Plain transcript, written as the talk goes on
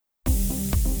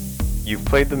You've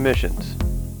played the missions,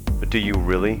 but do you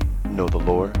really know the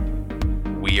lore?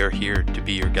 We are here to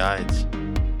be your guides,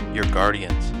 your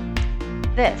guardians.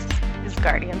 This is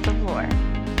Guardians of Lore.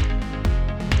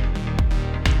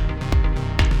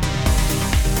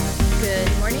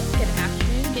 Good morning, good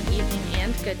afternoon, good evening,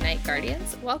 and good night,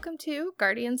 Guardians. Welcome to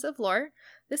Guardians of Lore.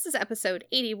 This is episode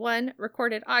 81,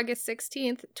 recorded August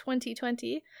 16th,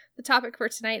 2020. The topic for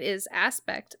tonight is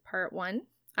Aspect, Part 1.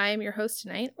 I am your host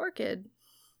tonight, Orchid.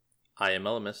 I am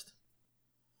Ellimist.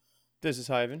 This is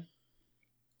Hyven.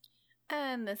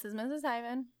 And this is Mrs.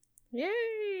 Hyven.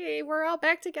 Yay! We're all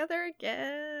back together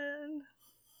again.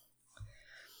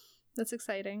 That's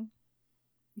exciting.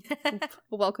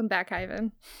 Welcome back,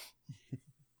 Hyven.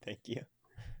 Thank you.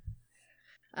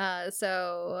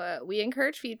 So we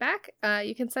encourage feedback.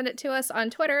 You can send it to us on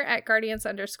Twitter at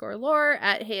Guardians_lore,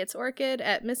 at Hey It's Orchid,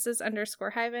 at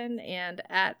Mrs._Hyven, and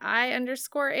at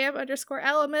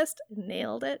I_am_Ellimist.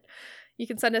 Nailed it. You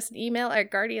can send us an email at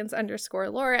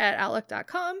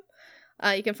Guardians_lore@outlook.com.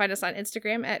 You can find us on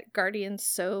Instagram at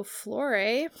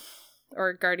GuardiansOfLore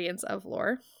or Guardians of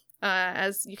Lore.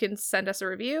 As you can send us a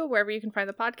review wherever you can find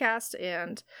the podcast,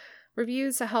 and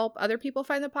reviews to help other people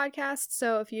find the podcast.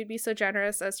 So if you'd be so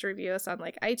generous as to review us on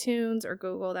like iTunes or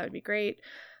Google, that would be great.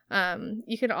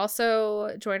 You can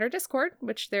also join our Discord,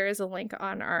 which there is a link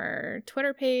on our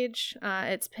Twitter page.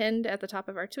 It's pinned at the top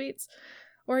of our tweets.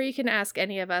 Or you can ask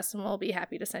any of us and we'll be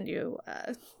happy to send you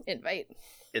an invite.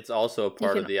 It's also a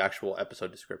part of the actual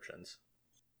episode descriptions.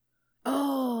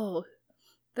 Oh,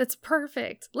 that's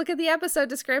perfect. Look at the episode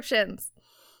descriptions.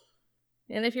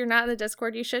 And if you're not in the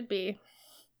Discord, you should be.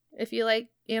 If you like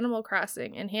Animal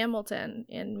Crossing and Hamilton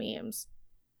and memes.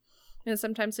 And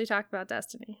sometimes we talk about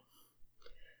Destiny.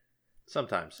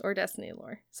 Sometimes. Or Destiny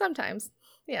lore. Sometimes.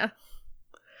 Yeah.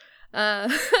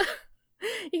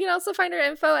 You can also find our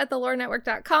info at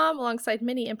thelorenetwork.com alongside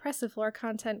many impressive lore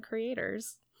content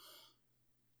creators.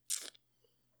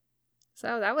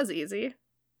 So that was easy.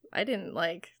 I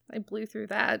blew through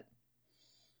that.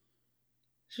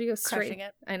 Should we go straight? Crushing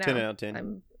it. I know. 10 out of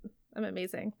 10. I'm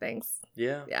amazing. Thanks.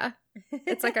 Yeah. Yeah.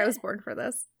 It's like I was born for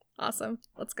this. Awesome.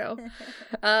 Let's go.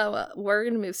 We're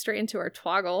going to move straight into our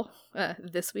twoggle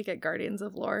this week at Guardians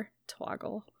of Lore.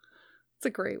 Twoggle. It's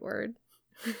a great word.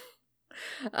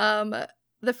 The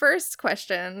first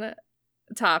question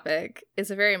topic is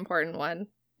a very important one.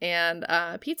 And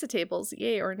pizza tables,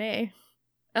 yay or nay?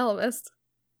 Ellimist,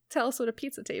 tell us what a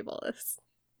pizza table is.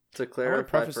 To I want to clarify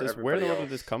preface for this, where everybody the hell else,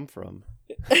 did this come from?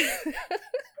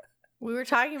 We were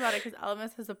talking about it because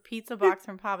Elvis has a pizza box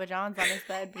from Papa John's on his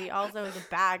bed, but he also has a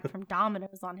bag from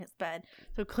Domino's on his bed.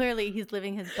 So clearly he's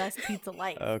living his best pizza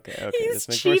life. Okay. He's this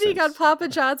makes more cheating on sense. Papa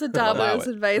John's and Allow Domino's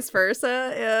it. and vice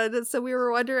versa. And so we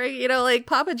were wondering, like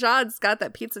Papa John's got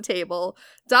that pizza table.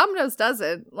 Domino's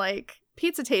doesn't. Like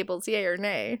pizza tables, yay or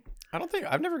nay?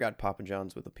 I've never got Papa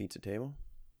John's with a pizza table.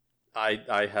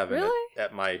 I haven't Really?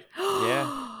 at my...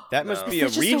 Yeah. That must No. be a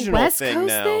Is it just regional West thing Coast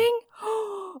now. thing?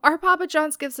 Our Papa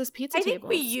John's gives us pizza I think tables.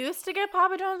 we used to get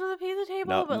Papa John's with a pizza table,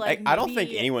 No, but like I don't maybe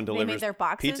think anyone they made delivers their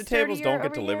boxes pizza tables. dirtier Don't get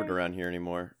over delivered here. around here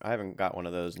anymore. I haven't got one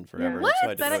of those in forever. What? So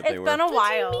I didn't know what they It's were. been a What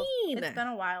do you while. mean? It's been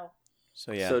a while.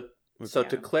 So yeah. So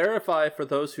to Yeah. clarify for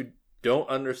those who don't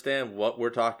understand what we're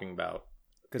talking about,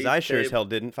 Because I sure as table- hell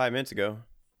didn't 5 minutes ago.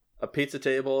 a pizza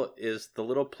table is the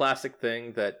little plastic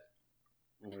thing that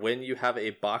when you have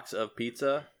a box of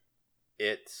pizza,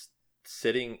 it's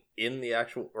sitting in the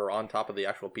actual or on top of the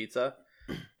actual pizza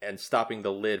and stopping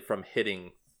the lid from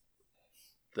hitting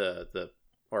the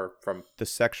or from The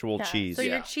sexual Yeah. cheese. So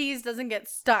Yeah. your cheese doesn't get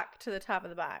stuck to the top of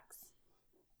the box.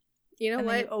 You know And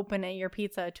then what? you open your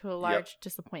pizza to a large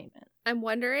disappointment. I'm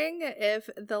wondering if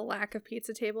the lack of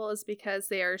pizza table is because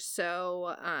they are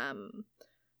so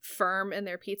firm in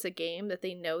their pizza game that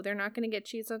they know they're not going to get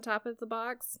cheese on top of the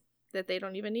box, that they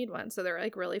don't even need one. So they're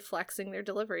like really flexing their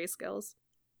delivery skills.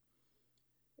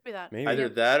 Maybe that. Maybe. either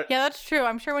that Yeah, that's true.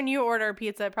 I'm sure when you order a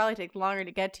pizza, it probably takes longer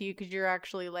to get to you because you're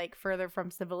actually like further from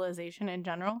civilization in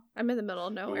general. I'm in the middle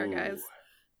of nowhere, Ooh. guys.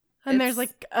 And there's It's-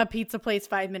 like a pizza place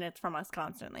 5 minutes from us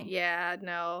constantly. Yeah,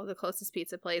 no, the closest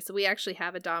pizza place. We actually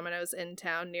have a Domino's in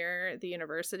town near the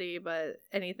university, but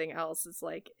anything else is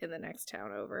like in the next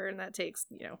town over, and that takes,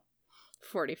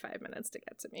 45 minutes to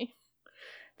get to me.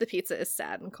 The pizza is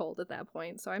sad and cold at that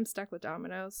point, so I'm stuck with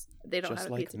Domino's. They don't Just have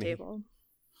a like pizza me. table.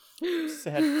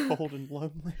 Sad, cold, and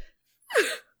lonely.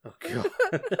 oh god.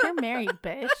 You're married,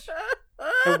 bitch.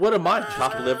 And what am I,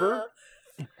 chopped liver?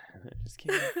 Just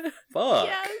kidding. Fuck.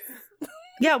 Yes.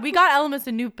 Yeah, we got Elemis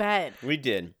a new bed. We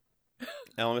did.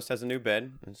 Elvis has a new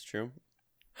bed. That's true.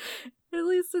 At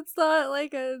least it's not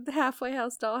like a halfway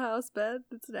house dollhouse bed.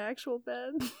 It's an actual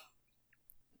bed.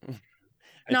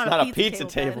 It's not a pizza bed.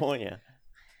 table. Yeah.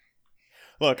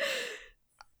 Look,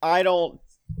 I don't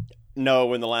know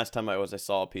when the last time I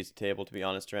saw a pizza table, to be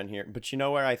honest, around here. But you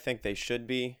know where I think they should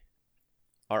be?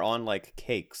 Are on, like,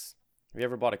 cakes. Have you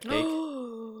ever bought a cake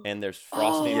and there's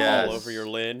frosting yes. all over your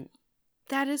lid?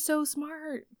 That is so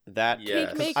smart. That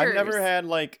Yes. Cake I've never makers. had,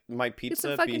 like, my some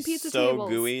pizza fucking be pizza so tables.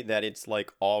 gooey that it's,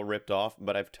 like, all ripped off.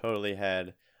 But I've totally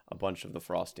had a bunch of the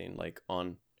frosting, like,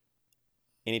 on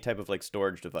any type of, like,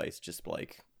 storage device. Just,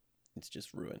 like, it's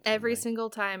just ruined. Every I'm like, single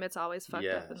time it's always fucked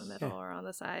up in the Yes. middle Yeah. or on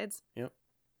the sides. Yep.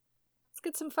 Let's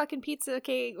get some fucking pizza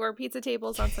cake or pizza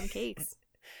tables on some cakes.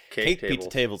 Cake pizza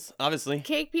tables, obviously.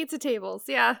 Cake pizza tables.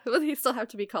 Yeah. Well, they still have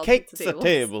to be called Cake pizza tables.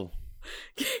 table.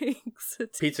 Cakes.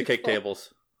 Pizza cake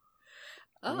tables.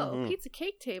 Oh, Mhm. pizza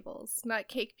cake tables, not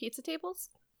cake pizza tables.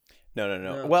 No.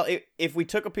 No. Well, if we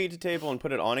took a pizza table and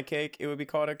put it on a cake, it would be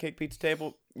called a cake pizza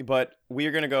table. But we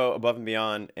are going to go above and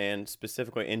beyond and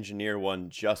specifically engineer one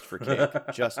just for cake,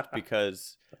 just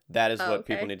because that is Oh, what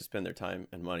people okay. need to spend their time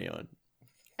and money on.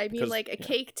 I mean, Because- like a yeah.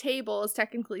 cake table is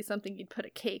technically something you'd put a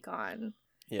cake on.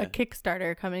 Yeah. A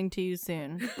Kickstarter coming to you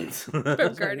soon. From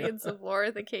Guardians of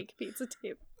Lore, the cake pizza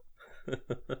table.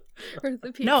 Or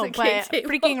the pizza No, cake but table.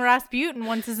 freaking Rasputin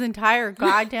wants his entire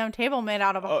goddamn table made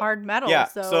out of Oh, hard metal. yeah,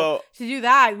 So, so to do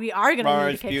that, we are going to need a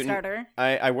Rasputin- Kickstarter.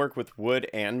 I work with wood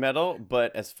and metal,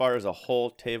 but as far as a whole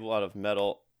table out of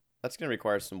metal, that's going to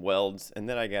require some welds, and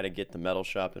then I got to get the metal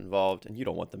shop involved, and you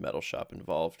don't want the metal shop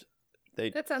involved.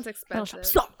 That sounds Metal shop expensive.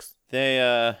 sucks.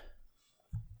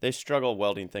 They struggle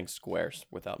welding things squares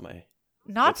without my.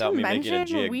 Not to Without me making a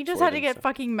mention, jig we just for had to them, get so.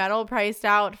 fucking metal priced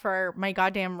out for my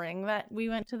goddamn ring that we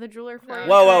went to the jeweler for. Whoa,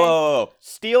 Whoa, yesterday. whoa!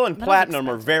 Steel and Metal's platinum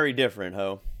are expensive. very different,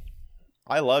 ho.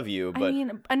 I love you, but I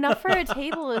mean, enough for a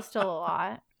table is still a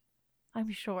lot.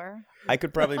 I'm sure. I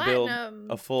could probably build Platinum.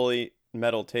 a fully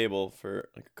metal table for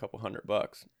like a couple $100. I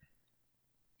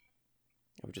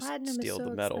would just Platinum is steal so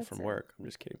the metal expensive. from work. I'm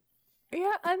just kidding.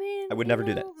 Yeah, I mean, I would never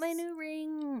do that.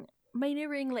 My new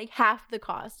ring, like half the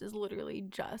cost is literally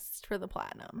just for the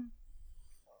platinum.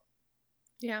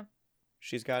 Yeah.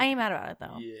 She's got. I ain't mad about it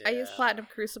though. Yeah. I use platinum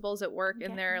crucibles at work,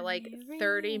 and Get they're like me a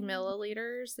 30 ring.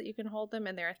 milliliters that you can hold them,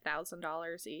 and they're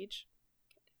 $1,000 each.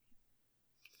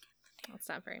 That's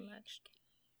not very much.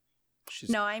 She's,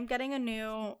 No, I'm getting a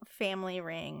new family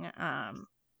ring.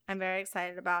 I'm very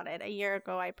excited about it. A year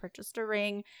ago, I purchased a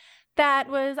ring that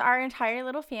was our entire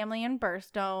little family in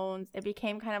birthstones. It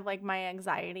became kind of like my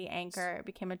anxiety anchor. It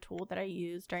became a tool that I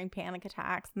used during panic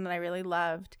attacks and that I really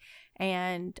loved.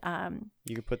 And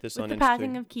You could put this with on the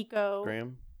passing of Instagram.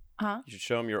 Kiko, huh? You should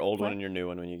show them your old one What? and your new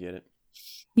one when you get it.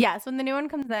 Yes, when the new one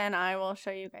comes in, I will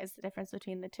show you guys the difference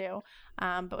between the two.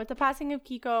 But with the passing of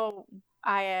Kiko,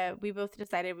 we both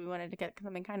decided we wanted to get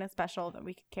something kind of special that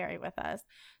we could carry with us.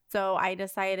 So I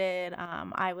decided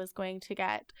I was going to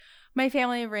get my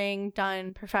family ring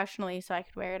done professionally so I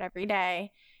could wear it every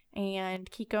day. And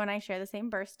Kiko and I share the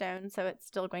same birthstone, so it's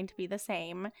still going to be the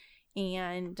same.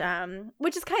 And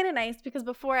which is kind of nice because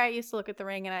before I used to look at the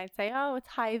ring and I'd say, oh, it's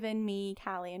Hyven, me,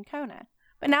 Callie, and Kona.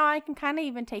 But now I can kind of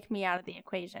even take me out of the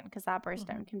equation because that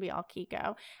birthstone can be all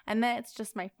Kiko. And then it's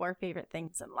just my 4 favorite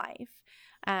things in life.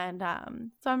 And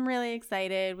so I'm really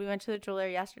excited. We went to the jeweler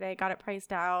yesterday, got it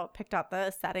priced out, picked out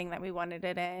the setting that we wanted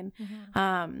it in.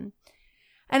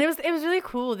 And it was really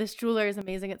cool. This jeweler is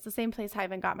amazing. It's the same place I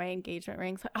even got my engagement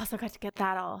ring. So I also got to get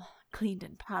that all cleaned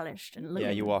and polished and looking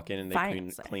Yeah, you walk in and they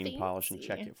fancy. clean, polish, and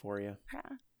check Fancy. it for you. Yeah.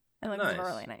 It looks Nice.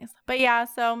 really nice. But yeah,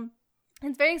 so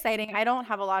it's very exciting. I don't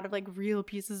have a lot of like real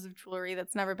pieces of jewelry.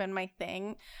 That's never been my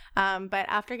thing. But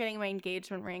after getting my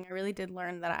engagement ring, I really did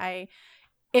learn that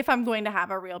if I'm going to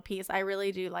have a real piece, I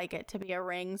really do like it to be a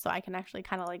ring so I can actually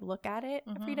kind of like look at it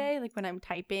every Mhm. day. Like when I'm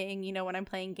typing, when I'm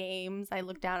playing games, I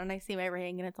look down and I see my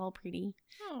ring and it's all pretty.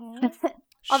 Although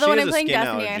She when has I'm a playing skin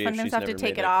Destiny, I allergy if sometimes she's have to never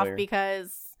take made it that off clear.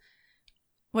 because.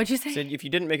 What'd you say? Said if you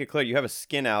didn't make it clear, you have a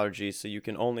skin allergy, so you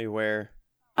can only wear.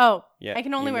 Oh, Yeah, I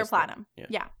can only you wear missed that. platinum.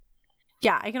 Yeah.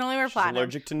 Yeah, I can only wear She's platinum.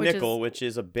 allergic to which nickel, is- which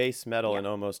is a base metal Yeah. in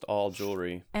almost all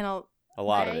jewelry. And A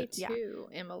lot of I it. Yeah. too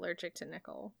am allergic to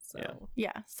nickel. So Yeah.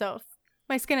 yeah, so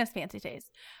my skin has fancy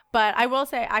taste. But I will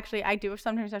say, actually, I do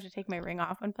sometimes have to take my ring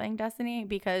off when playing Destiny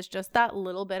because just that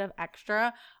little bit of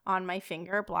extra on my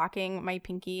finger blocking my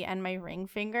pinky and my ring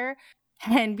finger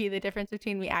can be the difference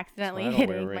between me accidentally That's why I don't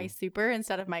wear a hitting my ring. super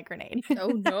instead of my grenade. Oh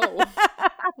no.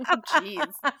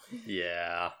 Jeez.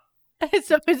 Yeah.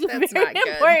 So it's That's very not good.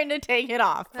 important to take it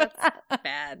off. That's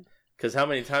bad. Because how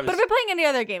many times? But if we're playing any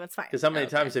other game, it's fine. Because how many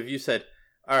Okay. times have you said,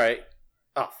 "All right,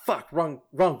 oh fuck, wrong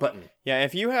button." Yeah,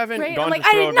 if you haven't Right, gone I'm like, to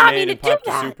I throw did a not grenade mean and to do popped a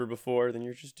that. super before, then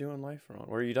you're just doing life wrong.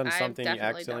 Or you done I've something you definitely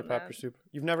accidentally done popped your that. super.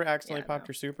 You've never accidentally Yeah, popped no.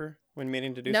 your super when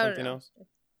meaning to do No, something no. else?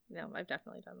 No, I've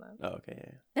definitely done that. Oh,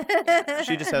 okay, yeah.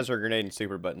 She just has her grenade and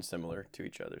super button similar to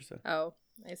each other. So Oh,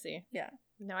 I see. Yeah.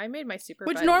 No, I made my super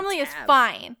Which button normally is tab.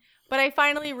 fine. But I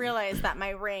finally realized that my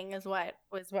ring is what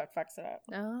fucks it up.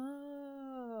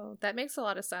 Oh, that makes a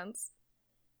lot of sense.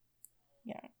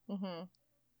 Yeah. Mm-hmm.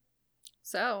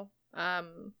 So,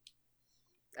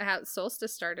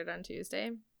 Solstice started on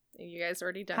Tuesday. You guys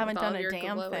already done Haven't with all done of a your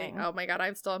damn glowing. thing. Oh my god,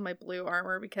 I'm still on my blue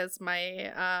armor because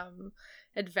my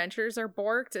adventures are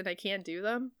borked and I can't do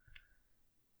them.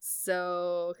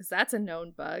 So, because that's a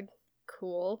known bug.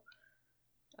 Cool.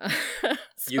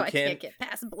 So You I can- can't get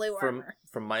past blue From armor.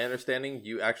 from my understanding,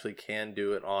 you actually can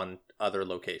do it on other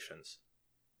locations.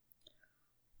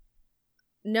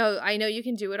 No, I know you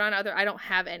can do it on other. I don't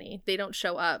have any. They don't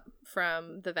show up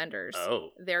from the vendors. Oh,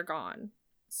 They're gone.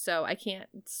 So I can't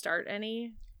start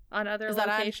any on other Is that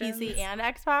on locations. PC and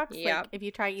Xbox? Yep. Like, if you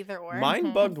try either or? mine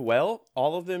Mhm. bugged well.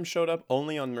 All of them showed up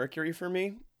only on Mercury for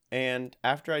me. And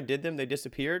after I did them, they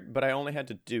disappeared. But I only had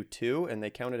to do 2, and they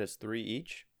counted as 3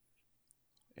 each.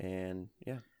 And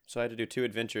yeah, so I had to do 2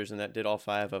 adventures, and that did all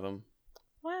 5 of them.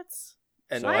 What?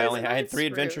 and So why I is had mine 3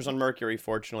 adventures screwed? on Mercury,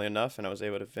 fortunately enough, and I was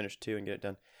able to finish 2 and get it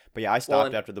done. But yeah, I stopped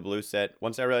and- after the blue set.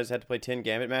 Once I realized I had to play 10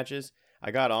 Gambit matches,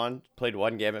 I got on, played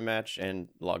 1 Gambit match, and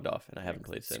logged off, and I haven't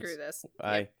played since. Screw this.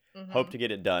 I Yep. Mhm. hope to get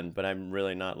it done, but I'm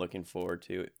really not looking forward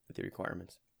to the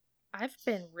requirements. I've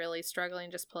been really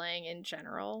struggling just playing in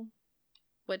general,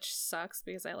 which sucks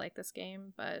because I like this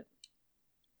game, but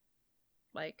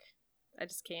like I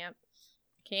just can't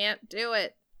do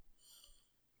it.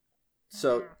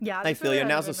 so Yeah. I this feel really you.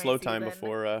 Now's a hasn't slow been my time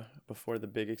season. before the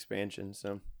big expansion,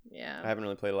 so Yeah. I haven't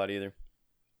really played a lot either.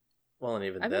 well, and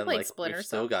even I've been then, playing like Splinter we've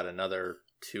still Cell. got another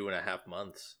 2.5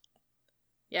 months.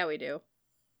 Yeah, we do.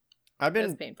 I've That's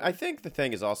been. painful. I think the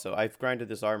thing is also I've grinded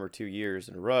this armor 2 years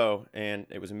in a row, and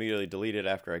it was immediately deleted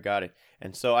after I got it.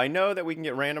 And so I know that we can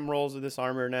get random rolls of this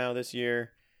armor now this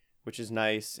year, which is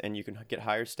nice, and you can get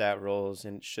higher stat rolls,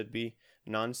 and it should be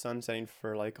non-sunsetting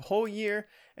for like a whole year.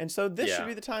 And so this Yeah. should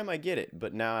be the time I get it.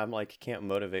 But now I'm like can't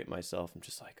motivate myself. I'm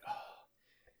just like, oh,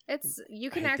 It's you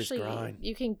can hate this actually grind.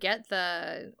 you can get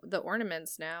the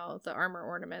ornaments now, the armor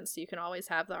ornaments. You can always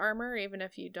have the armor even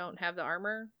if you don't have the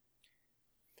armor.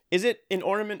 is it an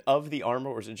ornament of the armor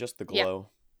or is it just the Yeah. glow?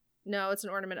 No, it's an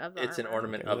ornament of the It's an armor.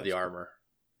 ornament Okay, of the that's cool. armor.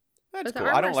 That's But the cool.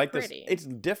 I don't armor's like pretty. this. It's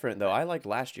different though. I like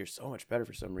last year so much better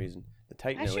for some reason. The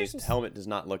Titan Last at year's least was- helmet does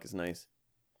not look as nice.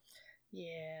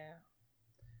 Yeah.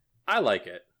 I like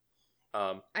it.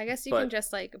 I guess you But- can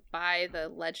just like buy the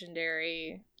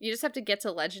legendary. You just have to get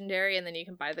to legendary and then you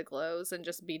can buy the glows and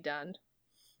just be done.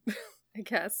 I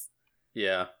guess.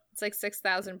 Yeah. It's like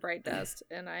 6,000 bright dust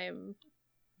and I am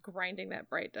grinding that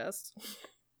bright dust.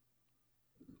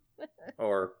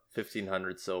 Or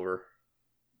 1,500 silver.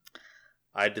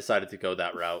 I decided to go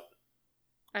that route.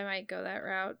 I might go that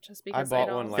route just because bought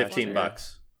don't one last wanna- 15 year.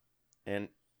 bucks. And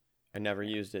I never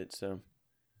used it, so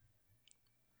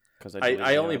because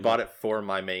I only bought it for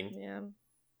my main Yeah,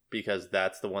 because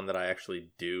that's the one that I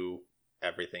actually do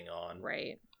everything on.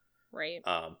 right.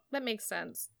 That makes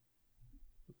sense.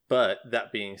 But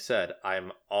that being said,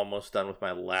 I'm almost done with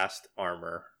my last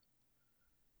armor.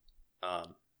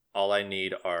 All I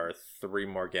need are 3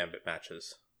 more Gambit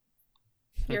matches.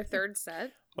 Your third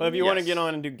set? Well, if you want to Yes. get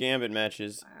on and do Gambit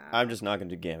matches, I'm just not going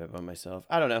to do Gambit by myself.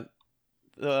 I don't know.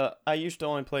 I used to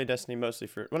only play Destiny mostly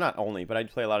for, well, not only, but I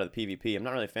play a lot of the PvP. I'm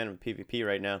not really a fan of PvP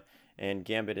right now, and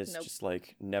Gambit has Nope. just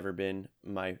like never been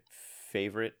my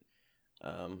favorite.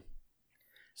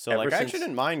 So Ever like I since- actually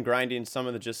didn't mind grinding some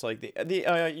of the just like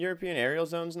the European aerial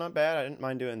zones. Not bad. I didn't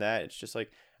mind doing that. It's just like,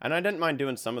 and I didn't mind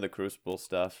doing some of the Crucible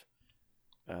stuff.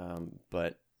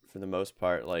 But for the most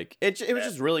part, like it was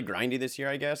just really grindy this year,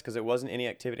 I guess, because it wasn't any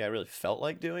activity I really felt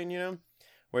like doing, you know.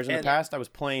 Whereas in the And- past, I was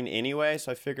playing anyway, so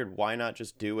I figured why not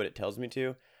just do what it tells me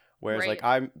to. Whereas like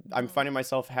Right. I'm finding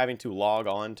myself having to log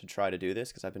on to try to do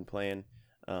this because I've been playing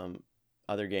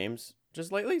other games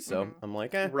just lately, so Mhm. I'm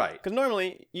like, Right. because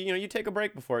normally you take a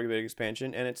break before your big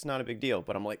expansion and it's not a big deal,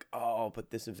 but I'm like, oh,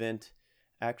 but this event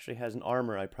actually has an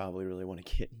armor I probably really want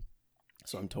to get,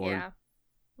 so I'm torn. Yeah.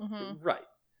 Mm-hmm. Right.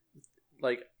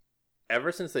 Like,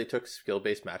 ever since they took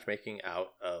skill-based matchmaking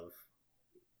out of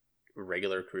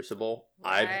regular Crucible,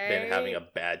 I've been having a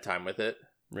Right. bad time with it.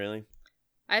 Really?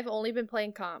 I've only been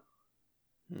playing comp.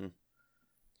 Who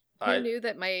I, knew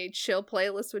that my chill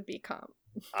playlist would be comp?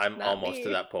 I'm Not almost me. to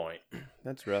that point.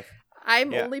 That's rough.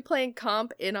 I'm Yeah. only playing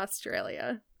comp in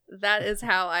Australia. That is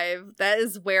that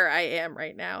is where I am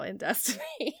right now in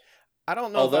Destiny. I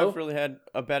don't know if Although- I've really had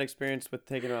a bad experience with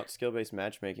taking out skill-based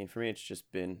matchmaking. For me, it's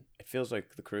just been, it feels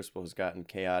like the Crucible has gotten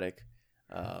chaotic.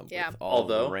 Yeah. with all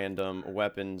Although- the random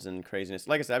weapons and craziness.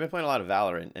 Like I said, I've been playing a lot of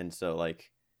Valorant, and so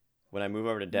like when I move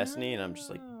over to Destiny and I'm just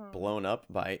like blown up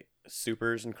by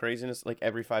supers and craziness like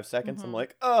every 5 seconds, I'm Mhm.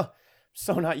 like, oh, I'm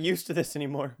so not used to this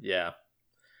anymore. Yeah.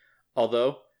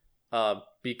 Although,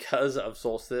 because of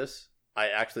Solstice, I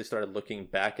actually started looking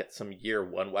back at some year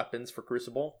 1 weapons for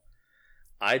Crucible.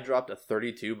 I dropped a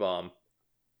 32 bomb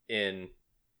in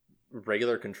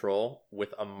regular control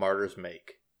with a Martyr's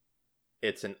Make.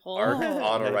 It's an arc Oh.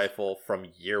 auto Nice. rifle from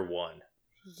year 1.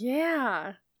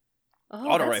 Yeah. Oh,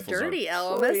 Auto that's rifles are dirty,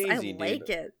 Elvis. crazy, I dude. like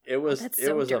it. It was that's it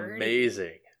so was dirty.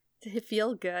 amazing. Did it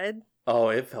feel good? Oh,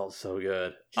 it felt so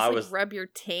good. Just I like was rub your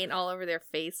taint all over their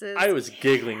faces. I was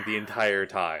giggling the entire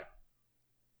time.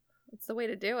 It's the way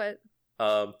to do it.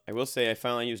 I will say I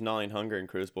finally used Gnawing Hunger in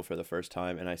Crucible for the first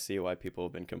time, and I see why people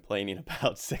have been complaining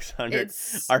about 600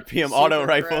 It's RPM super auto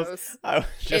rifles. gross. I was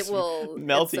just will- it's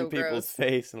melting so people's gross.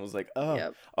 face and was like, oh.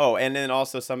 Yep. Oh, and then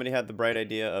also somebody had the bright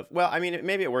idea of, well, I mean,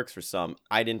 maybe it works for some.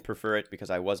 I didn't prefer it because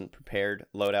I wasn't prepared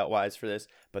loadout-wise for this,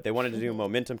 but they wanted to do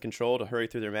momentum control to hurry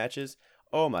through their matches.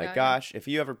 Oh my Yeah. gosh, if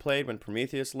you ever played when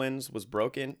Prometheus lens was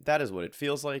broken, that is what it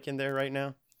feels like in there right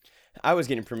now. I was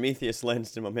getting Prometheus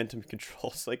lens to momentum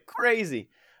controls like crazy.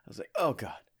 I was like, oh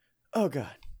god. Oh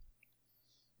god.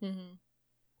 Mm-hmm.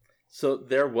 So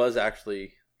there was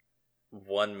actually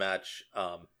one match,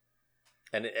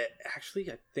 and actually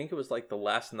I think it was like the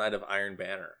last night of Iron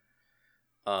Banner.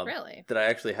 Really? That I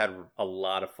actually had a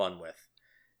lot of fun with.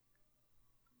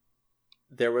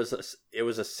 It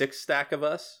was a 6 stack of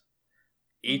us.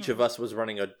 Each Mm-hmm. of us was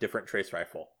running a different trace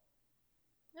rifle.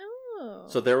 Oh.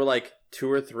 So there were like 2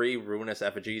 or 3 ruinous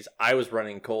effigies. I was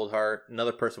running Cold Heart.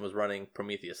 Another person was running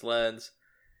Prometheus Lens.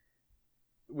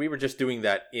 We were just doing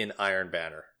that in Iron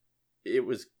Banner. It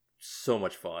was so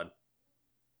much fun.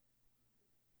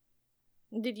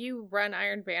 Did you run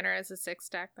Iron Banner as a 6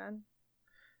 stack then?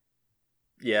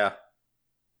 Yeah.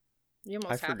 You I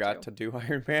almost have forgot to do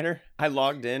Iron Banner. I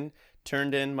logged in,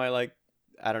 turned in my like,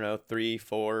 I don't know, 3,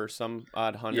 4, some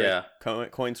odd hundred Yeah.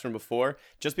 coins from before,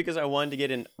 just because I wanted to get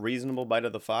a reasonable bite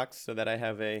of the fox, so that I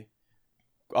have a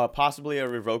possibly a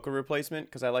Revoker replacement,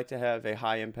 because I like to have a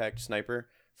high impact sniper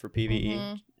for PvE.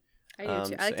 Mhm. I do too. I like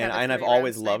to and have a I've 3-round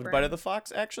always loved sniper. Bite of the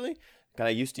Fox actually. 'Cause I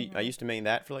used to Mhm. used to main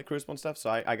that for like Crucible and stuff, so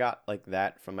I got like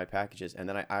that from my packages, and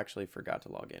then I actually forgot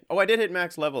to log in. Oh, I did hit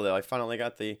max level though. I finally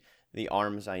got the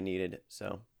arms I needed,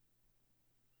 so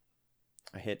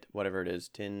I hit whatever it is,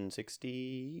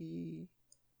 1060.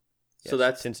 So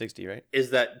that's 1060, right? Is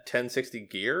that 1060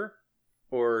 gear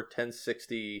or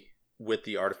 1060 with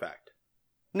the artifact?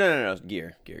 No,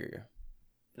 gear.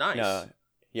 Nice. No,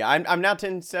 yeah, I'm now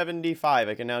 1075.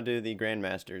 I can now do the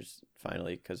Grandmasters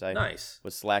finally because I Nice.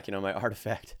 was slacking on my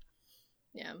artifact.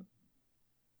 Yeah.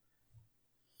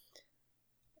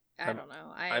 I I'm- don't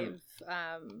know.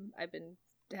 I'm- I've been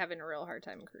having a real hard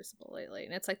time in Crucible lately,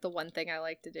 and it's like the one thing I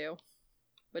like to do,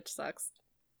 which sucks.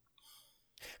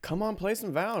 Come on, play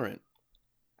some Valorant.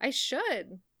 I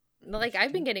should. Like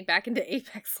I've been getting back into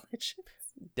Apex Legends.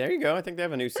 There you go. I think they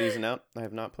have a new season out. I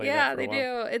have not played Yeah, that for they a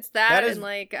while. do. It's that, That is- and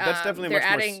like that's definitely they're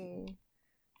much more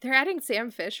they're adding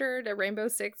Sam Fisher to Rainbow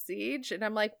Six Siege, and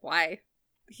I'm like, why?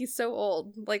 He's so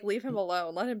old. Like, leave him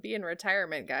alone. Let him be in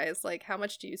retirement, guys. Like, how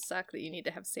much do you suck that you need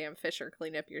to have Sam Fisher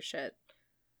clean up your shit?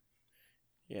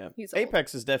 Yeah. He's old.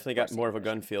 Apex has definitely got Poor more of a Sam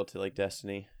gun Fisher. feel to like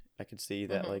Destiny. I could see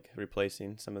that Mhm. like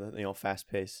replacing some of the fast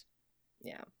pace,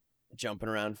 Yeah. jumping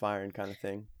around, firing kind of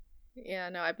thing. Yeah,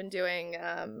 no, I've been doing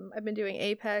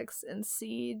Apex and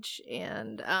Siege,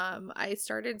 and I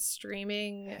started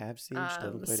streaming Have Siege,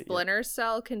 haven't played it yet. Splinter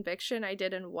Cell Conviction. I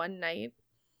did in one night,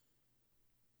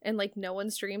 and like no one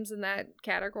streams in that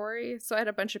category, so I had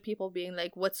a bunch of people being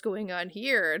like, "What's going on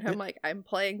here?" And I'm like, "I'm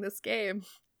playing this game.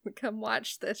 Come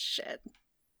watch this shit."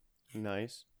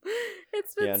 Nice.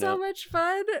 It's been Yeah, so no. much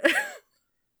fun.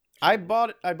 I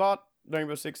bought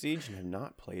Rainbow Six Siege and have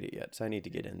not played it yet, so I need to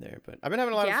get in there. But I've been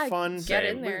having a lot Yeah, of fun. Get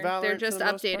Same. in with there. Valorant They're for just the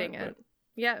most updating part, it. but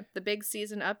Yeah, the big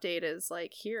season update is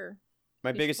like here. My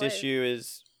You should biggest play it. issue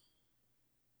is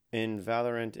in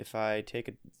Valorant. If I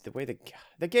take the way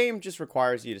the game just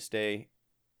requires you to stay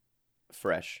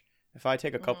fresh. If I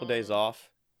take a couple days off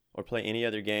or play any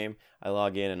other game, I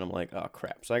log in and I'm like, oh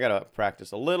crap. So I gotta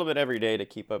practice a little bit every day to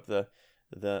keep up the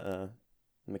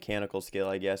mechanical skill,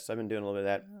 I guess. I've been doing a little bit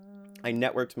of that. I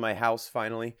networked my house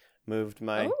finally. Moved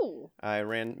my. Oh.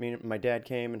 My dad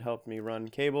came and helped me run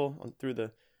cable through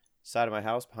the side of my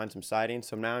house behind some siding.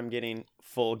 So now I'm getting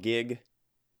full gig.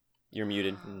 You're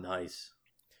muted. Nice.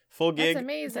 Full That's gig. So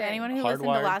amazing. anyone who listened to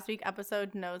Hardwired. last week's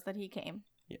episode knows that he came.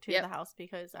 to Yep. the house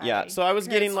because Yeah, so I was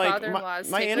His getting like father-in-law's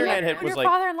my taking internet over. had, was your like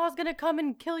father-in-law's gonna come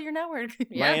and kill your network.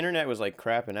 Yeah. my internet was like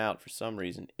crapping out for some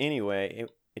reason. Anyway,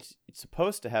 it's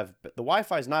supposed to have the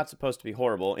Wi-Fi is not supposed to be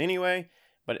horrible anyway,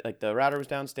 but like the router was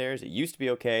downstairs. It used to be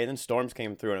okay. Then storms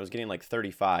came through and I was getting like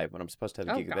 35 when I'm supposed to have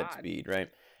Oh, gigabit God. speed, right?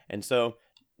 And so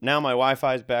now my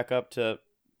Wi-Fi is back up to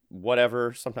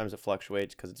whatever. Sometimes it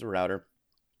fluctuates because it's a router.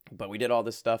 But we did all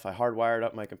this stuff. I hardwired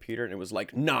up my computer and it was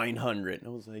like 900. And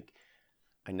I was like,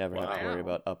 I never have to worry Wow.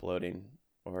 about uploading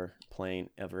or playing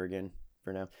ever again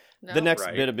for now. No. The next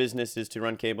Right. bit of business is to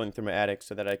run cabling through my attic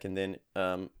so that I can then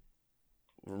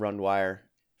run wire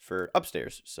for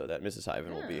upstairs so that Mrs.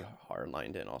 Hyven will be Yeah. hard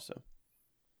lined in also.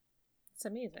 It's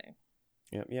amazing.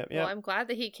 Yep. Well, I'm glad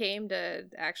that he came to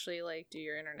actually like do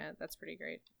your internet. That's pretty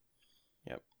great.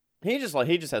 He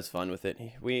just has fun with it.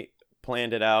 We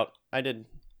planned it out. I did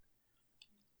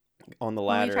on the When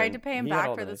ladder. we tried and to pay him he had back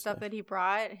all for the nice stuff that he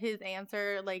brought, his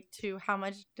answer like to how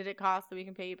much did it cost that we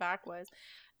can pay you back was,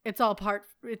 it's all part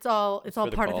of the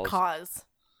cause. cause.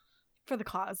 For the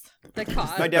cause. The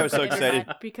cause. My dad was so of the internet,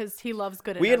 excited. because he loves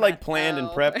good We had like internet. planned and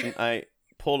Oh. prepped, and I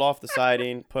pulled off the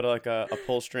siding, put like a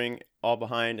pull string all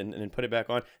behind, and then put it back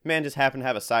on. Man just happened to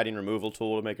have a siding removal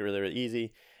tool to make it really, really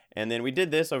easy. And then we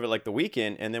did this over like the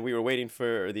weekend, and then we were waiting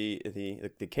for the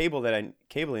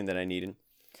cabling that I needed.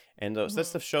 And so that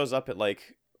stuff shows up at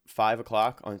like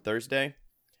 5:00 on Thursday.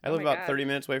 I Oh live my about God. 30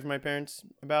 minutes away from my parents,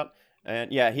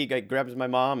 and yeah, he like, grabs my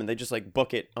mom, and they just like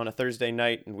book it on a Thursday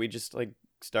night, and we just like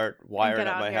start wiring get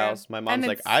up out my here. house. My mom's And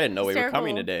like, it's I didn't know we were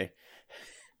coming hysterical. today.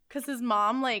 Because his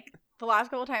mom, like, the last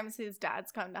couple times his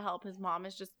dad's come to help, his mom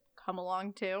has just come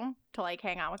along too to like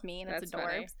hang out with me, and it's That's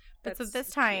funny. adorbs. But so That's this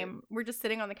cute. time we're just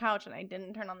sitting on the couch, and I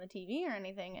didn't turn on the TV or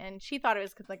anything, and she thought it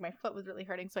was because like my foot was really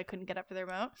hurting, so I couldn't get up to the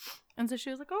remote. And so she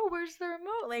was like, "Oh, where's the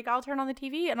remote? Like, I'll turn on the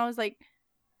TV." And I was like,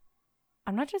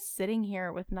 "I'm not just sitting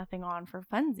here with nothing on for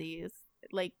funsies.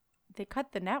 Like, they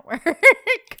cut the network.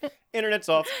 Internet's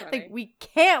off. It's funny. Like, we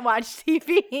can't watch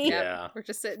TV." Yep. Yeah. We're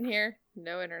just sitting here,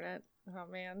 no internet. Oh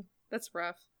man, that's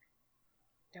rough.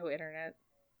 No internet.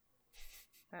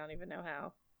 I don't even know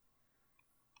how.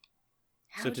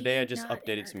 How So do today I you just not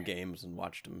updated some internet? games and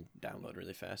watched them download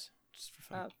really fast, just for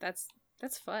fun. Oh,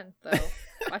 that's fun though.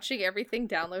 Watching everything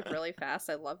download really fast,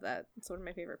 I love that. It's one of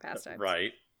my favorite pastimes.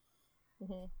 Right.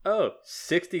 Mhm. Oh,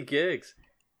 60 gigs.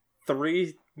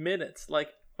 3 minutes. Like,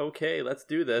 okay, let's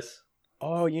do this.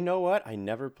 Oh, you know what? I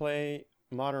never play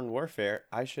Modern Warfare.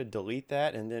 I should delete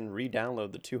that and then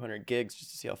re-download the 200 gigs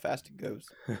just to see how fast it goes.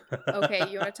 Okay,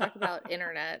 you want to talk about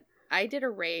internet? I did a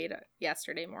raid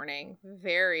yesterday morning,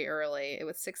 very early. It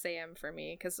was 6 a.m. for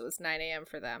me because it was 9 a.m.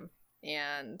 for them.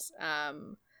 And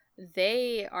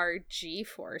they are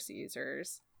GeForce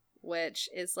users, which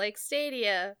is like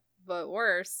Stadia, but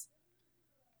worse.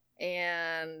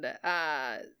 And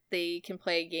they can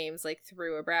play games like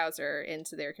through a browser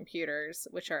into their computers,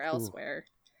 which are elsewhere.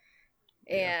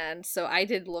 Yeah. And so I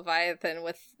did Leviathan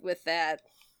with that,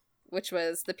 which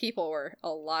was, the people were a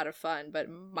lot of fun, but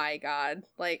my god,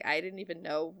 like, I didn't even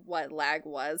know what lag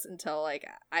was until like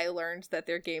I learned that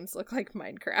their games look like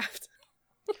Minecraft.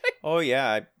 Oh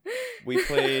yeah, we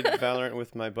played Valorant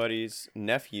with my buddy's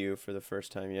nephew for the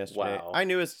first time yesterday. Wow. I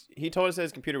knew he told us that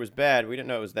his computer was bad. We didn't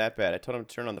know it was that bad. I told him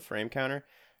to turn on the frame counter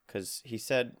because he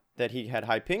said that he had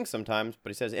high ping sometimes, but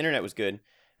he says internet was good.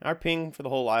 And our ping for the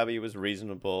whole lobby was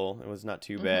reasonable. It was not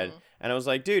too bad. Mhm. And I was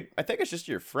like, dude, I think it's just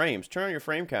your frames. Turn on your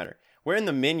frame counter. We're in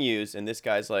the menus, and this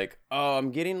guy's like, oh,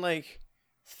 I'm getting like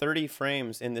 30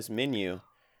 frames in this menu.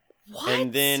 What?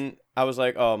 And then I was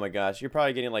like, oh my gosh, you're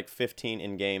probably getting like 15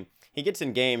 in game. He gets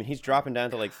in game and he's dropping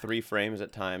down to like 3 frames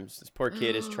at times. This poor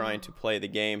kid is trying to play the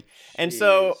game. And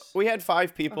so Jeez. we had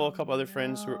 5 people, a couple other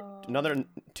friends who were,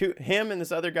 him and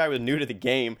this other guy was new to the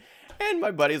game. And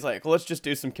my buddy's like, let's just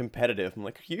do some competitive. I'm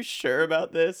like, are you sure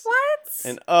about this? What?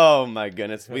 And oh my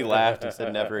goodness, we laughed and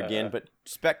said never again. But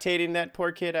spectating that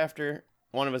poor kid after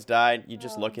one of us died, you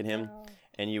just look at him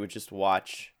and you would just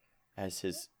watch as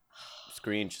his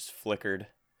screen just flickered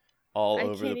all I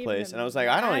over can't the even place. And I was like,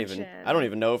 I don't imagine.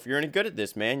 even know if you're any good at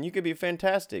this, man. You could be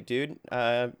fantastic, dude.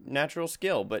 Natural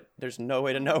skill, but there's no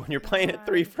way to know when you're playing at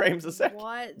 3 frames a second.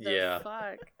 What the Yeah.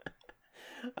 fuck?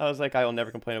 I was like, I will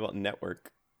never complain about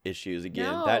network issues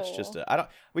again. That's just No.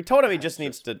 we told him he That's just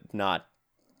needs just- to not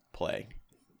play.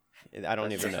 I don't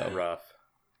That's even just know. rough.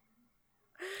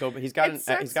 He's got It an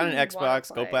sucks Xbox. when you wanna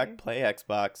Go back, play. play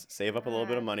Xbox, save up a little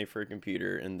bit of God. money for a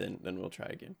computer, and then we'll try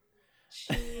again.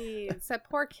 Jeez, that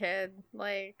poor kid.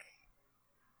 Like,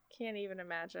 can't even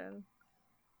imagine.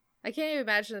 I can't even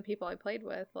imagine the people I played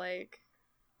with. Like,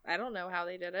 I don't know how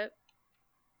they did it.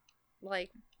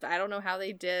 Like, I don't know how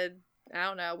they did I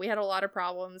don't know. We had a lot of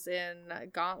problems in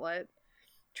Gauntlet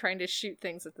trying to shoot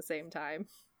things at the same time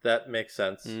That makes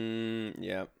sense.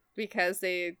 Yeah. because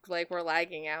they were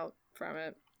lagging out from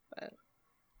it. But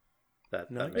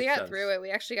That No, makes we got sense. through it. We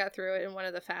actually got through it in one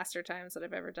of the faster times that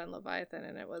I've ever done Leviathan,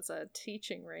 and it was a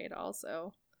teaching raid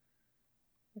also.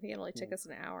 I think it only took us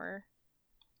an hour.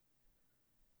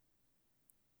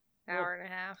 Hour and a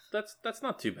half. That's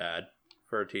not too bad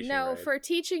for a teaching No, raid. for a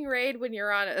teaching raid when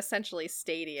you're on essentially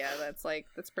Stadia,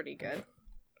 that's pretty good.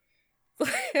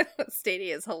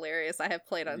 Stadia is hilarious. I have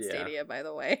played on Yeah. Stadia, by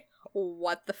the way.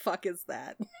 What the fuck is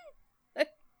that?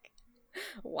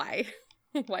 Why?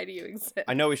 Why do you exist?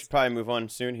 I know we should probably move on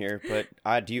soon here,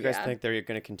 but do you guys Yeah. think they're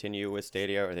going to continue with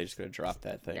Stadia, or are they just going to drop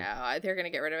that thing? No, they're gonna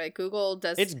get rid of it. Google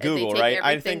does. It's Google, they take right?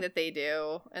 I Everything think- that they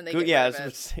do, and they Goo- get yeah, rid I of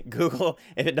was it. saying, Google,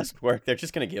 if it doesn't work, they're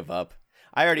just going to give up.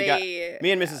 I already got,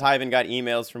 me and Mrs. Hyven got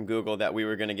emails from Google that we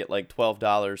were going to get like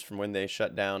 $12 from when they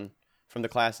shut down, from the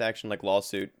class action like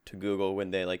lawsuit to Google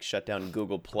when they like shut down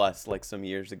Google Plus like some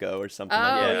years ago or something Oh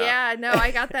like that. yeah, no,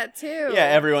 I got that too. Yeah,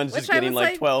 everyone's Which just I getting was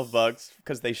like $12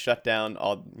 because they shut down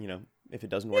all, if it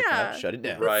doesn't work Yeah. out, shut it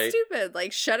down. Right. That's stupid.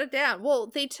 Like, shut it down. Well,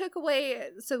 they took away.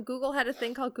 So Google had a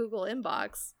thing called Google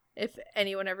Inbox. If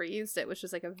anyone ever used it, which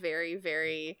was like a very,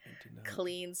 very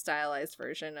clean, stylized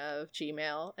version of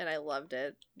Gmail, and I loved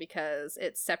it because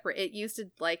it used to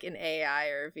like an AI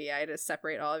or a VI to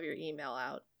separate all of your email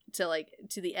out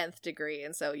to the nth degree,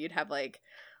 and so you'd have like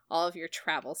all of your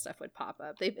travel stuff would pop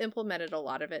up. They've implemented a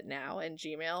lot of it now in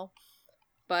Gmail,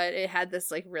 but it had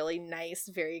this like really nice,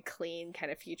 very clean, kind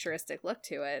of futuristic look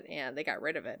to it, and they got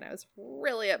rid of it, and I was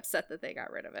really upset that they got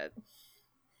rid of it.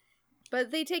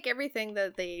 But they take everything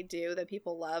that they do that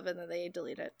people love, and then they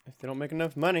delete it. If they don't make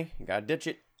enough money, you gotta ditch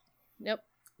it. Nope.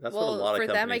 That's well, what a lot of for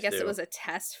them, I companies guess do. it was a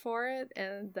test for it,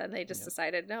 and then they just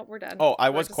decided, no, we're done. Oh, I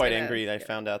We're was just quite gonna angry. I get-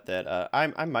 found out that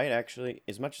I might actually,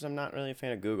 as much as I'm not really a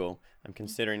fan of Google, I'm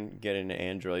considering getting an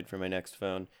Android for my next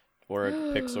phone or a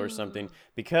Pixel or something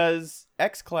because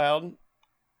xCloud,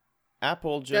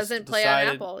 Apple just doesn't play decided,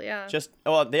 on Apple,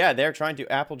 yeah. they're trying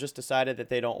to. Apple just decided that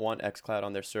they don't want xCloud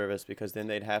on their service because then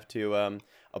they'd have to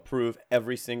approve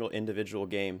every single individual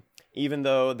game, even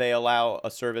though they allow a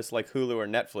service like Hulu or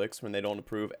Netflix when they don't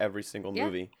approve every single Yeah.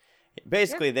 movie.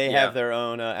 Basically, they Yeah. have their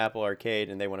own Apple Arcade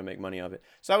and they want to make money off it.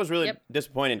 So I was really Yep.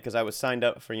 disappointed because I was signed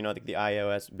up for the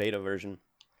iOS beta version.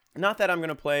 Not that I'm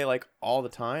gonna play like all the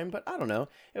time, but I don't know.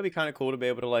 It'll be kind of cool to be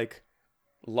able to like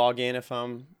log in if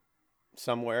I'm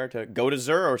somewhere to go to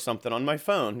Zur or something on my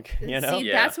phone. You know? See,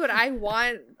 Yeah. that's what I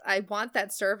want. I want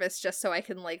that service just so I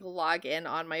can like log in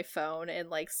on my phone and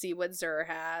like see what Zur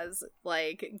has.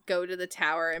 Like go to the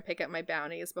tower and pick up my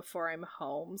bounties before I'm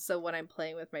home. So when I'm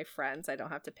playing with my friends, I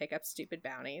don't have to pick up stupid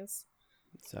bounties.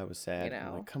 So I was sad. You I'm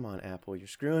know. like, come on, Apple, you're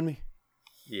screwing me.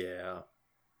 Yeah.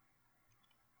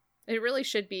 It really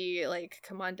should be like,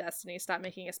 come on, Destiny, stop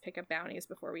making us pick up bounties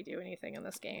before we do anything in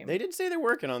this game. They did say they're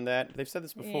working on that. They've said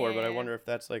this before, but I Yeah. wonder if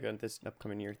that's like this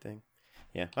upcoming year thing.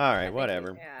 Yeah. All right. think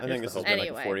Whatever. yeah. I think Here's this the has hope. been like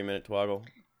Anyway. a 40-minute twoggle.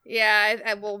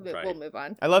 Yeah, we'll Right. move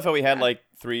on. I love how we had Yeah. like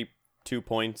 2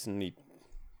 points and we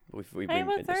I have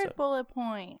a made this third up. bullet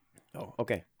point. Oh,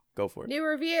 okay. Go for it. New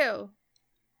review.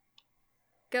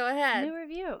 Go ahead. New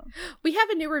review. We have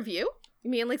a new review? You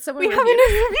mean like someone We have a reviewed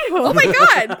new review. Oh my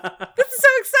god! This is so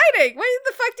exciting! Why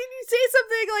the fuck did you say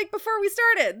something like before we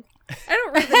started? I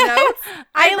don't read the notes.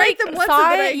 I read like them once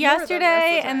saw and then I it ignore them the rest of the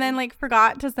yesterday and then time. like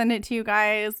forgot to send it to you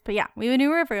guys. But yeah, we have a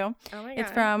new review. Oh my god.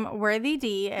 It's from Worthy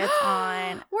D. It's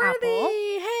on Worthy! Apple.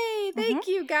 Hey, thank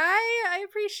you, guy. I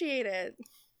appreciate it.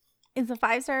 It's a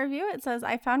 5-star review. It says,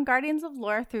 I found Guardians of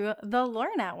Lore through the Lore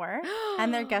Network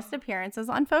and their guest appearances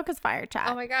on Focus Fire Chat.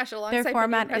 Oh my gosh, alongside Their format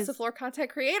format impressive is- lore content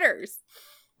creators.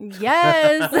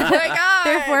 Yes. Oh my god.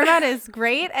 Their format is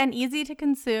great and easy to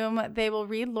consume. They will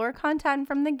read lore content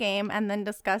from the game and then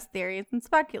discuss theories and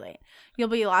speculate. You'll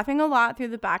be laughing a lot through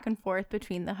the back and forth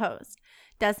between the hosts.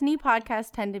 Destiny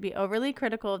podcasts tend to be overly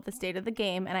critical of the state of the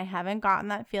game, and I haven't gotten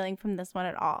that feeling from this one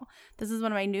at all. This is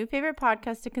one of my new favorite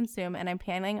podcasts to consume, and I'm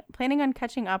planning on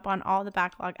catching up on all the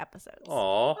backlog episodes.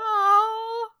 Aw.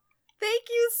 Oh, thank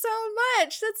you so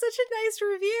much. That's such a nice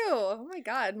review. Oh my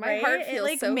god, my Right? heart feels it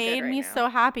like so made good right me now. so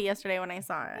happy yesterday when I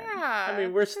saw it. Yeah. I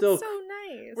mean, we're that's still- so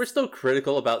nice. We're still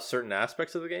critical about certain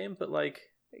aspects of the game, but like,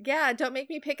 Yeah, don't make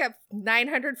me pick up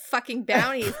 900 fucking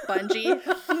bounties, Bungie.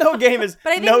 No game is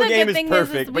But I think no the game good is thing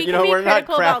perfect, is but we you can know be we're not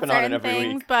critical about crapping on it certain every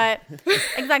things, week. but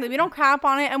exactly, we don't crap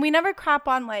on it, and we never crap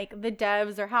on like the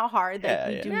devs or how hard that Yeah,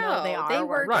 we yeah. do know they are.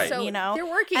 work Right. so, you know, they're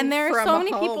working and there are from so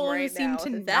many home people who right seem now. to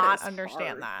That not is understand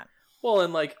hard. that. well,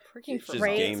 and like, Working Just from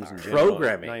Right. games in hard. general,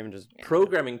 Programming. not even just Yeah.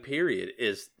 programming period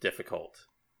is difficult.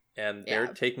 And they're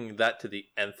Yeah. taking that to the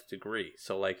nth degree.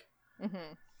 So, like,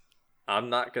 Mm-hmm. I'm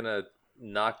not gonna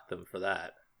knock them for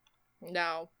that.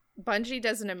 No. Bungie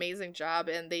does an amazing job,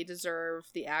 and they deserve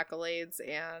the accolades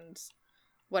and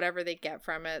whatever they get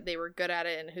from it. They were good at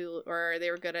it in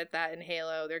they were good at that in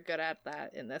Halo. They're good at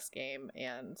that in this game,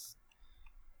 and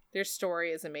their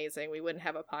story is amazing. We wouldn't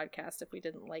have a podcast if we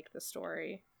didn't like the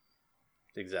story.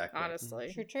 Exactly.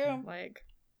 Honestly. True. Like,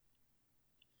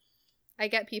 I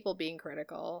get people being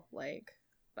critical, like,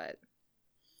 but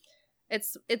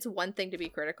it's one thing to be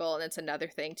critical, and it's another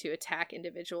thing to attack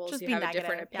individuals Just who be have a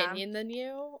different negative, yeah. opinion than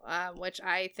you, which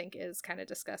I think is kind of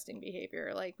disgusting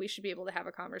behavior. Like, we should be able to have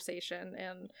a conversation,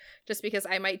 and just because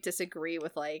I might disagree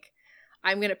with, like,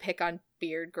 I'm gonna pick on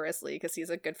Beard Grizzly because he's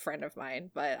a good friend of mine,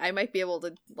 but I might be able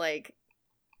to, like,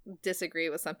 disagree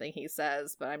with something he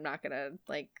says, but I'm not gonna,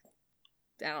 like,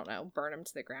 I don't know, burn him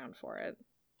to the ground for it,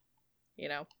 you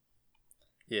know?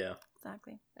 Yeah.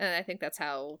 Exactly. And I think that's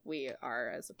how we are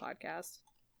as a podcast.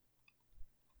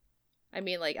 I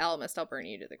mean, like, Alamist, I'll burn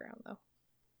you to the ground, though.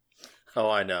 Oh,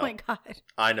 I know. Oh my god.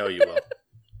 I know you will.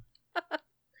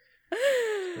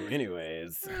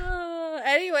 Anyways,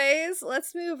 Anyways,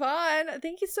 let's move on.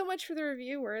 Thank you so much for the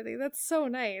review, Worthy. That's so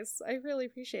nice. I really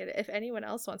appreciate it. If anyone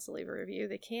else wants to leave a review,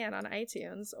 they can on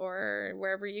iTunes or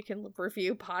wherever you can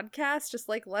review podcasts. Just,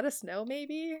 like, let us know,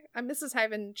 maybe. Mrs.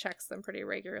 Hyven checks them pretty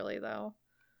regularly, though.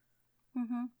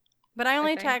 Mm-hmm. But I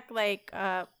only Okay. check like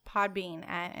Podbean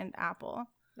and Apple.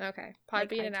 Okay. Like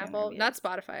Podbean and iTunes Apple. reviews. Not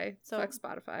Spotify. So- Fuck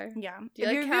Spotify. Yeah. Do If you you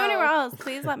like review how- anywhere else,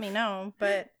 please let me know.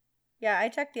 But yeah, I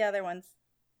check the other ones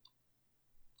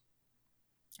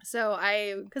So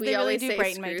because we they really always do say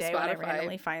brighten my screw day when I Spotify.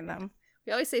 randomly find them.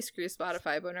 We always say screw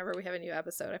Spotify, but whenever we have a new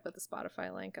episode, I put the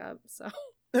Spotify link up. So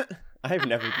I've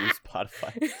never used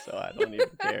Spotify, so I don't even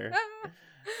care.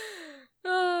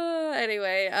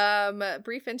 Anyway,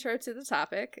 brief intro to the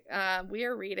topic. We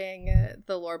are reading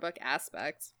the lore book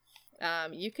Aspect.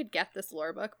 You could get this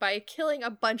lore book by killing a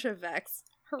bunch of Vex.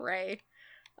 Hooray.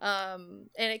 And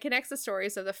it connects the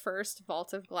stories of the first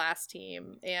Vault of Glass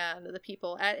team and the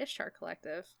people at Ishtar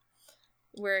Collective,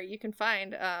 where you can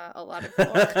find a lot of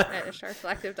lore at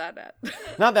ishtarcollective.net.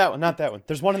 Not that one. Not that one.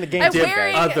 There's one in the game I'm too,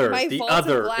 wearing guys. my The Vault of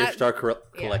other Glass- Ishtar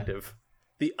Yeah. Collective.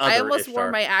 The other I almost Ishtar.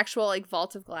 wore my actual, like,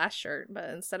 Vault of Glass shirt, but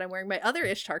instead I'm wearing my other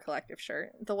Ishtar Collective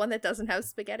shirt, the one that doesn't have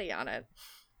spaghetti on it.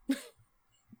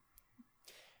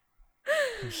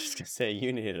 I was just gonna say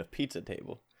you needed a pizza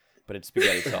table, but it's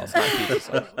spaghetti sauce, not pizza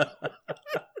sauce.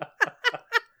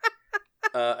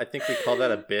 I think we call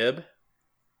that a bib.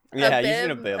 Yeah, a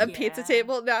using a bib, bib. a pizza Yeah.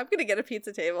 table. No, I'm gonna get a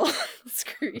pizza table.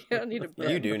 Screw you. I don't need a bib.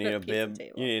 You do need a pizza bib.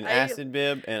 table. You need an I- acid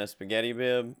bib and a spaghetti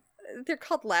bib. They're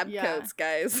called lab Yeah. coats,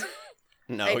 guys.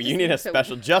 No, I just you need need a to-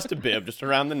 special, just a bib, just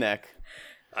around the neck.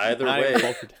 Either Not way, even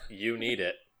cultured. you need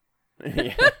it.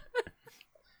 Yeah.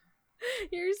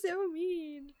 You're so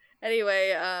mean.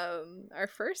 Anyway, our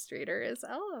first reader is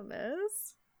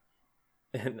Elamis.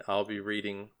 And I'll be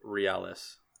reading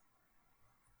Realis.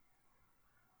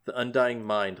 The undying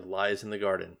mind lies in the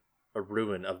garden, a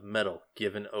ruin of metal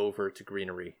given over to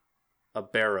greenery, a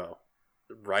barrow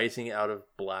rising out of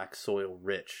black soil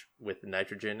rich with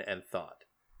nitrogen and thought.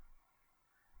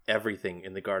 Everything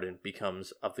in the garden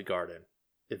becomes of the garden,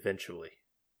 eventually.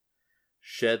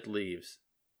 Shed leaves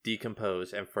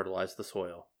decompose and fertilize the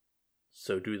soil.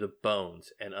 So do the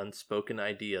bones and unspoken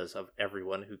ideas of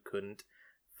everyone who couldn't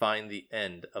find the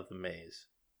end of the maze.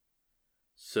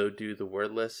 So do the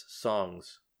wordless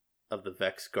songs of the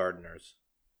Vex gardeners.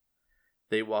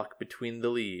 They walk between the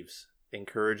leaves,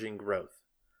 encouraging growth,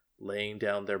 laying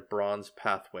down their bronze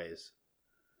pathways,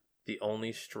 the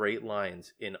only straight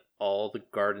lines in all the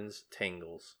garden's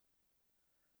tangles.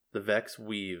 The Vex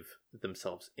weave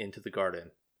themselves into the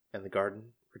garden, and the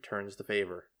garden returns the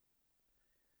favor.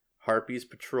 Harpies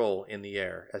patrol in the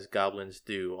air as goblins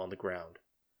do on the ground,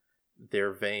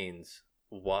 their veins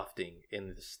wafting in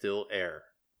the still air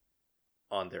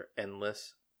on their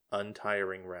endless,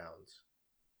 untiring rounds.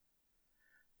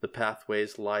 The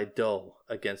pathways lie dull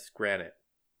against granite.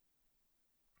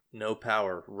 No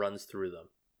power runs through them,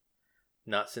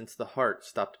 not since the heart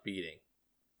stopped beating.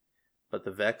 But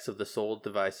the Vex of the soul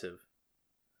divisive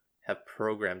have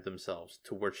programmed themselves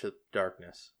to worship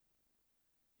darkness.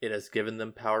 It has given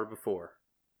them power before,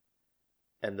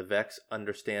 and the Vex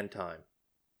understand time.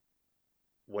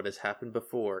 What has happened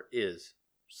before is,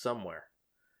 somewhere,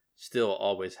 still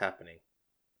always happening.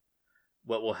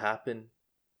 What will happen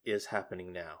is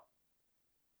happening now.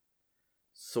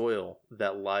 Soil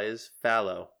that lies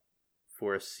fallow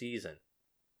for a season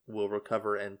will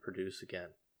recover and produce again.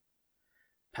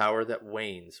 Power that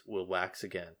wanes will wax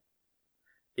again,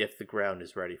 if the ground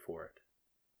is ready for it.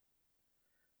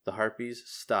 The harpies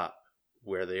stop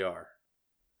where they are,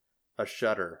 a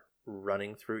shudder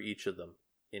running through each of them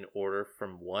in order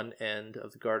from one end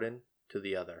of the garden to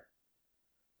the other.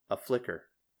 A flicker,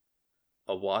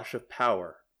 a wash of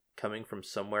power coming from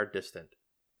somewhere distant.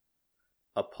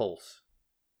 A pulse.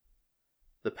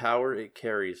 The power it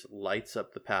carries lights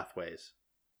up the pathways.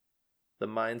 The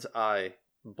mind's eye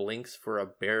blinks for a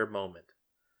bare moment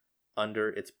under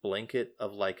its blanket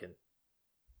of lichen.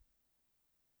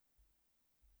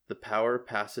 The power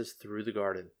passes through the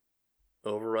garden,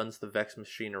 overruns the Vex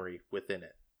machinery within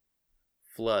it,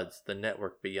 floods the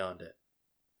network beyond it.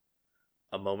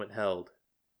 A moment held,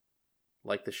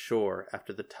 like the shore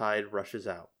after the tide rushes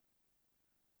out.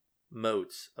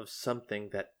 Motes of something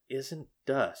that isn't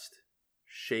dust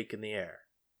shake in the air.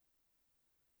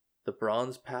 The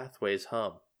bronze pathways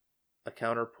hum, a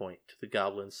counterpoint to the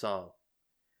goblin's song,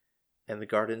 and the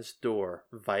garden's door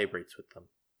vibrates with them.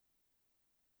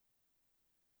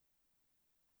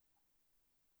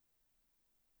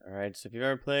 Alright, so if you've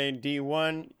ever played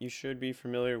D1, you should be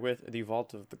familiar with the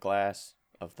Vault of the Glass.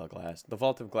 The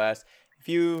Vault of Glass. If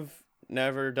you've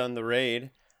never done the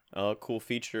raid, a cool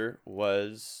feature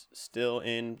was still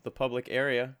in the public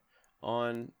area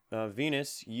on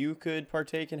Venus. You could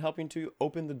partake in helping to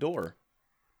open the door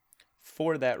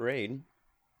for that raid.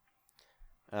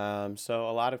 So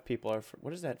a lot of people are...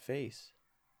 What is that face?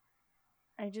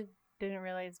 I just didn't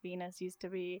realize Venus used to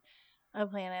be a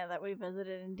planet that we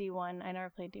visited in D1. I never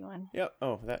played D1. Yep.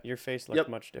 Oh, that your face looked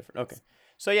much different. Okay.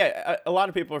 So yeah, a lot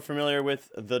of people are familiar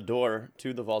with the door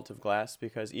to the Vault of Glass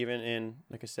because even in,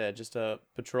 like I said, just a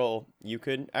patrol, you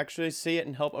could actually see it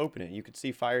and help open it. You could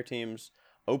see fire teams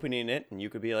opening it, and you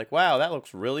could be like, "Wow, that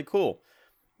looks really cool."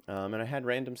 And I had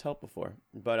randoms help before,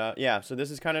 but yeah. So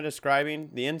this is kind of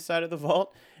describing the inside of the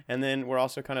vault, and then we're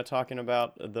also kind of talking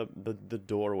about the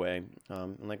doorway.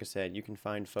 And like I said, you can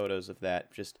find photos of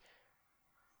that. Just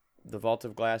the Vault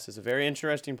of Glass is a very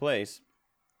interesting place.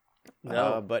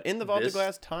 No, but in the Vault of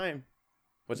Glass time,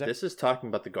 what's that? This is talking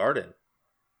about the garden,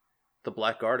 the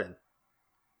Black Garden.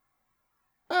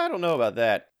 I don't know about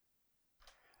that.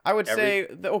 I would say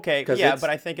okay, yeah, but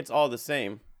I think it's all the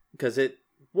same because the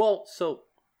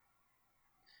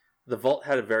vault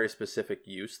had a very specific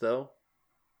use though,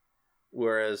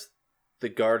 whereas the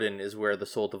garden is where the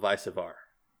Soul Divisive are.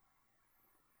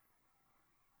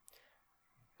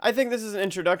 I think this is an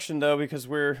introduction, though, because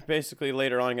we're basically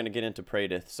later on going to get into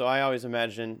Praedyth. So I always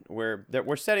imagine we're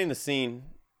setting the scene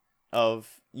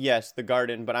of, yes, the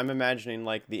garden, but I'm imagining,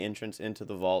 like, the entrance into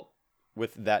the vault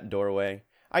with that doorway.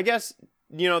 I guess,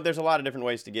 there's a lot of different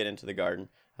ways to get into the garden.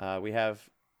 We have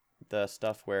the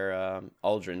stuff where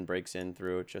Aldrin breaks in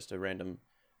through just a random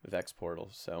Vex portal.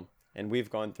 So, and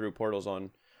we've gone through portals on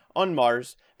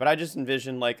Mars, but I just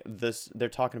envision like this. They're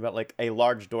talking about like a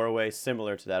large doorway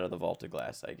similar to that of the Vault of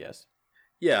Glass, I guess.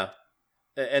 Yeah,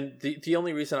 and the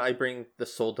only reason I bring the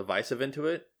Soul Divisive into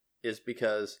it is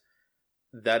because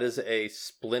that is a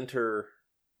splinter,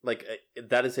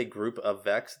 that is a group of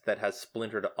Vex that has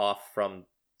splintered off from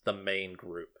the main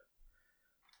group.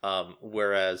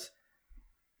 Whereas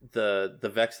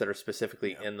the Vex that are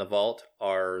specifically in the vault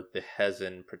are the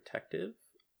Hezin Protective,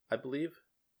 I believe.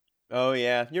 Oh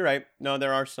yeah, you're right. No,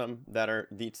 there are some that are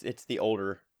it's the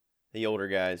older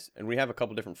guys, and we have a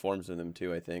couple different forms of them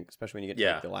too. I think, especially when you get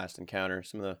to like, the last encounter,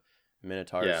 some of the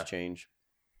Minotaurs change.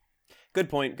 Good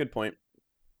point.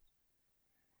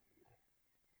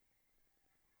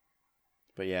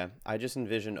 But yeah, I just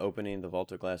envision opening the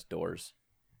Vault of Glass doors.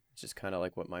 It's just kind of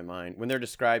like what my mind when they're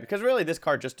described, because really this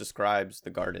card just describes the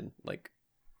garden, like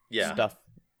stuff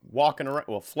walking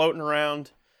around, floating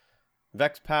around,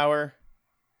 Vex power.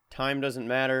 Time doesn't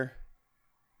matter.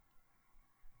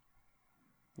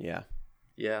 Yeah.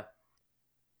 Yeah.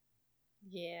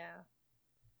 Yeah.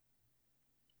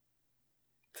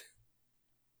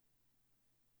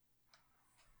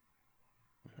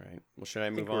 All right. Well, should I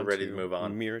move we're on ready to move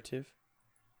on. Mirative?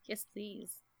 Yes,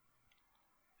 please.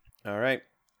 All right.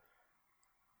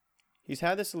 He's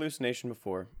had this hallucination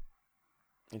before.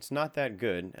 It's not that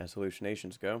good, as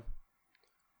hallucinations go.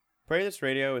 Praedyth's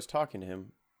radio is talking to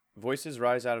him. Voices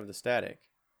rise out of the static.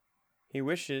 He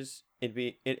wishes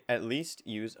it at least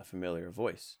use a familiar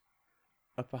voice.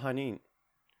 A Pahanin,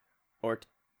 or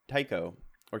Tycho,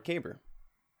 or Kaber.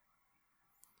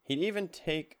 He'd even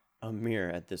take a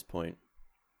mirror at this point.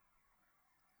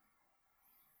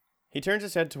 He turns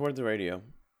his head toward the radio.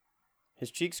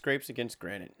 His cheek scrapes against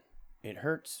granite. It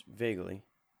hurts vaguely,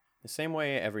 the same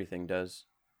way everything does,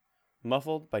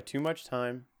 muffled by too much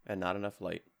time and not enough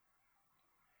light.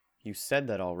 You said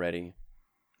that already,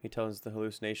 he tells the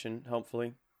hallucination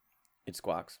helpfully. It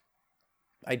squawks.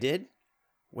 I did?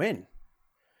 When?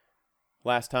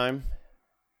 Last time,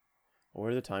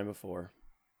 or the time before.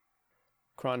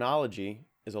 Chronology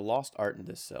is a lost art in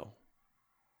this cell.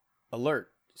 Alert!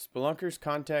 Spelunkers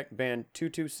contact band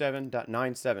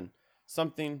 227.97.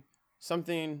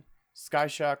 Something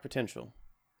Skyshock potential.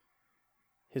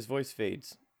 His voice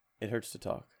fades. It hurts to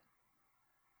talk.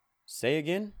 Say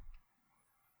again?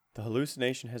 The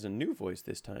hallucination has a new voice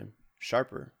this time.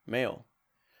 Sharper, male.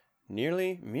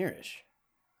 Nearly Mirish.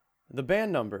 The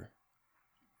band number.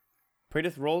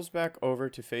 Praedyth rolls back over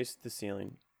to face the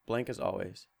ceiling, blank as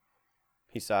always.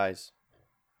 He sighs.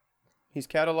 He's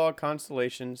cataloged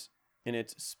constellations in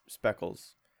its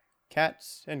speckles,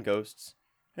 cats and ghosts,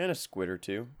 and a squid or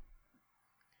two.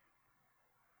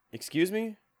 Excuse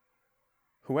me?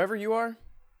 Whoever you are?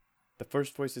 The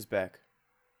first voice is back.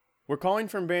 We're calling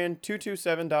from band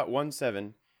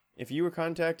 227.17. If you were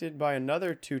contacted by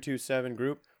another 227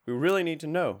 group, we really need to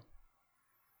know.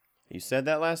 You said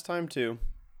that last time too.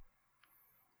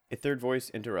 A third voice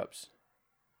interrupts.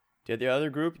 Did the other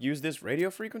group use this radio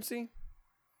frequency?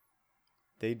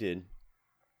 They did.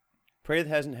 Praedyth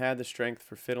hasn't had the strength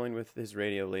for fiddling with his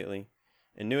radio lately,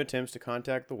 in new attempts to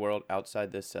contact the world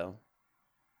outside this cell.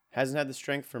 Hasn't had the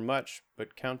strength for much,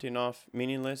 but counting off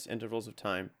meaningless intervals of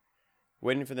time,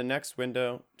 waiting for the next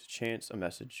window to chance a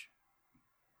message.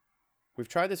 We've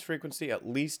tried this frequency at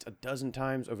least 12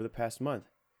 times over the past month.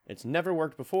 It's never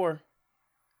worked before.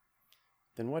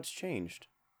 Then what's changed?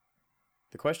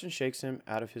 The question shakes him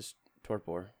out of his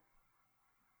torpor.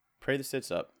 Praedyth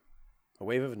sits up, a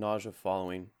wave of nausea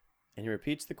following, and he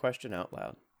repeats the question out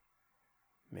loud.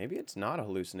 Maybe it's not a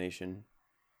hallucination.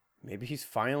 Maybe he's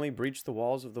finally breached the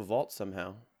walls of the vault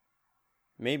somehow.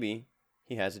 Maybe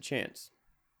he has a chance.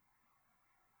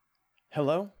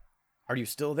 Hello? Are you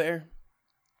still there?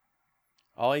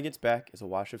 All he gets back is a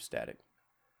wash of static.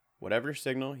 Whatever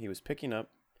signal he was picking up,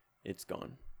 it's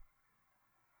gone.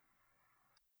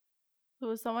 So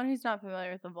as someone who's not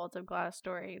familiar with the Vault of Glass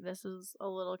story, this is a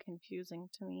little confusing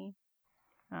to me.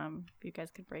 If you guys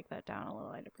could break that down a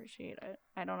little, I'd appreciate it.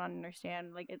 I don't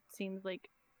understand. Like, it seems like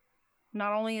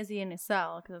not only is he in a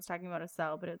cell, because it's talking about a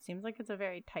cell, but it seems like it's a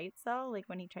very tight cell. Like,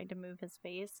 when he tried to move his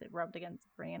face, it rubbed against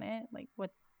granite. Like,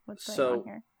 what's going on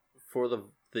here? For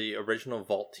the original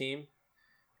Vault team,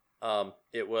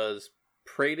 it was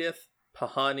Praedyth,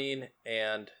 Pahanin,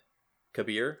 and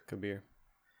Kabir.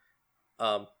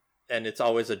 And it's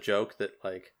always a joke that,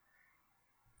 like,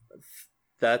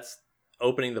 that's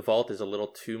opening the vault is a little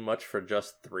too much for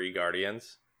just 3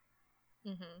 Guardians.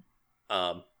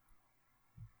 Mm-hmm.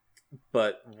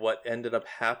 But what ended up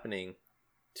happening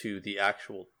to the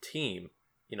actual team,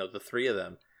 the 3 of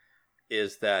them,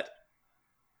 is that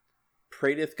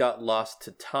Praedyth got lost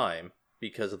to time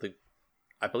because of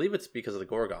I believe it's because of the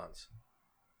Gorgons.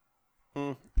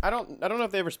 I don't know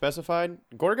if they ever specified.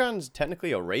 Gorgons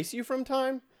technically erase you from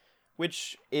time,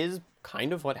 which is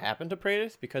kind of what happened to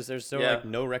Praedyth, because there's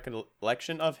no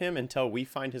recollection of him until we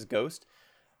find his ghost.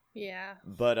 Yeah.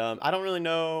 But I don't really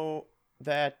know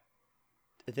that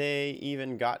they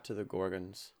even got to the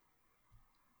Gorgons.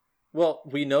 Well,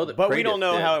 we know that, but Praedyth we don't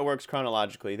know did. how it works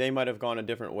chronologically. They might have gone a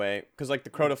different way, because like the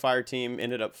Crotofire team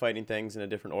ended up fighting things in a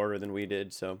different order than we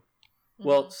did. So,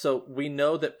 well, so we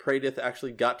know that Praedyth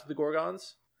actually got to the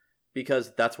Gorgons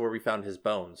because that's where we found his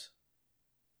bones.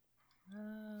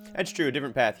 That's true, a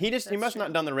different path. He must not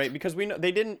have done the right, because we know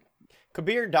they didn't.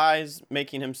 Kabir dies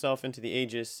making himself into the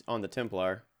Aegis on the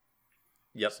Templar.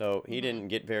 Yep. So he didn't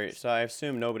get very. So I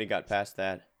assume nobody got past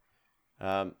that.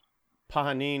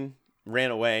 Pahanin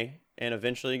ran away and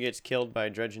eventually gets killed by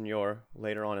Dredgen Yor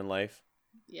later on in life.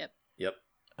 Yep.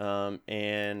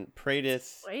 And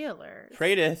Praedyth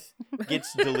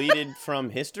gets deleted from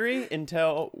history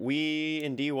until we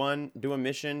in D1 do a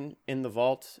mission in the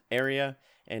vault area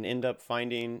and end up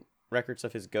finding records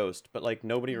of his ghost, but like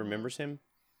nobody remembers him.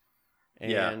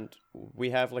 And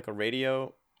we have like a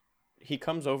radio. He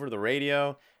comes over the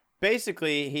radio.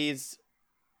 Basically, he's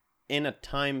in a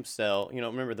time cell.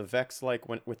 Remember the Vex, like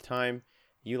with time,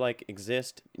 you like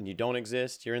exist and you don't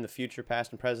exist. You're in the future,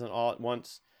 past, and present all at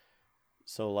once.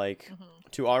 So like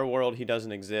to our world, he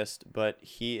doesn't exist, but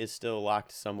he is still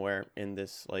locked somewhere in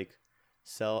this like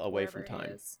cell away from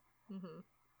time. Mm-hmm.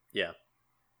 Yeah.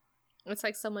 It's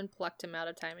like someone plucked him out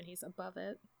of time and he's above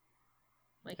it.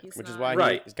 Like he's which not... is why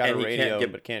Right. he's got And a he radio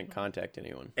can't but can't contact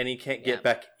anyone. And he can't get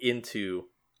back into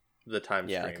the time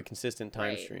stream. Yeah, like a consistent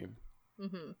time stream.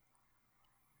 Mm-hmm.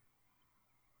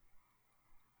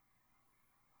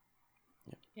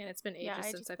 Yeah, it's been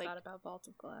ages since I thought about Vault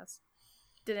of Glass.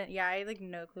 I like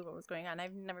no clue what was going on.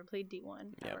 I've never played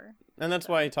D1 ever. And that's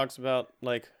why he talks about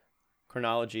like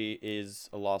chronology is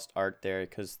a lost art there,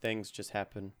 because things just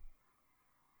happen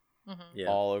Mm-hmm. Yeah.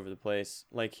 all over the place.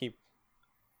 Like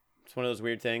it's one of those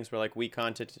weird things where like we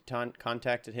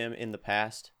contacted him in the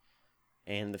past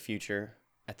and the future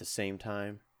at the same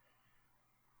time.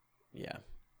 Yeah,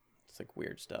 it's like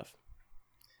weird stuff.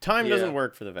 Time Yeah. doesn't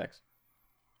work for the Vex.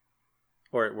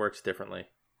 Or it works differently.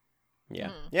 Yeah,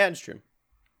 Hmm. yeah, it's true.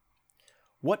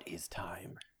 What is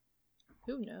time?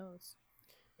 Who knows?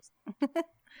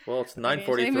 Well, it's Okay,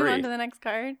 should we move on 9:43. to the next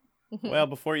card? Well,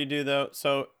 before you do though,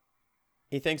 so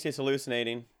he thinks he's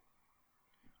hallucinating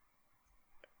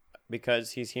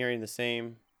because he's hearing the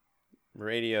same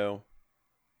radio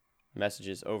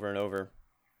messages over and over,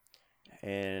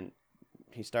 and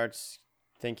he starts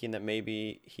thinking that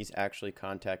maybe he's actually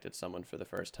contacted someone for the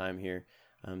first time here.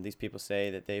 These people say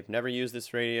that they've never used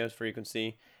this radio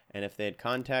frequency, and if they had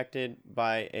contacted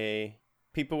by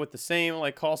people with the same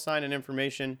like call sign and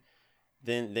information,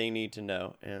 then they need to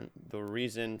know. And the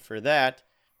reason for that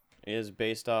is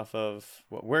based off of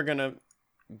what we're gonna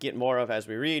get more of as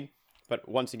we read, but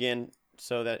once again,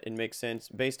 so that it makes sense,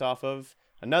 based off of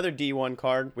another D1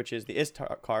 card, which is the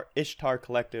Ishtar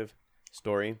Collective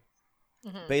story.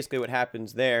 Mhm. Basically what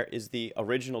happens there is the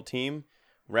original team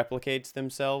replicates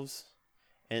themselves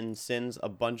and sends a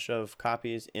bunch of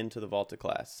copies into the Volta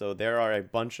class. So there are a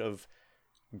bunch of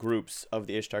groups of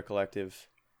the Ishtar Collective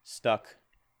stuck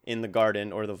in the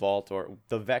garden or the vault or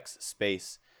the Vex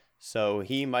space. So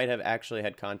he might have actually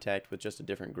had contact with just a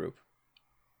different group.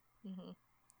 Mm-hmm.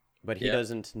 But he Yeah.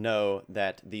 doesn't know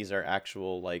that these are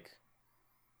actual like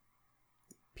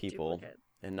people Duplicate.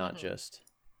 and not Mhm. just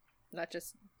Not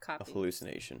just a copy.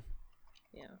 hallucination.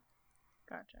 Yeah.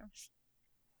 Gotcha.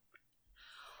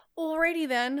 Alrighty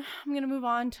then, I'm gonna move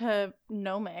on to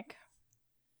Gnomic.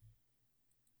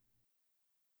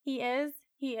 He is,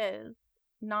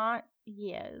 not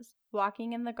he is,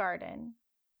 walking in the garden.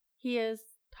 He is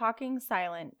talking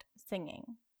silent,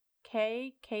 singing.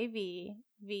 K, KV,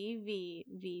 V, V,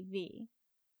 V, V.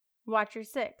 Watcher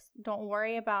 6, don't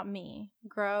worry about me.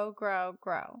 Grow, grow,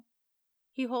 grow.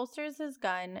 He holsters his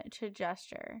gun to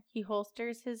gesture. He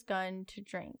holsters his gun to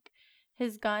drink.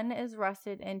 His gun is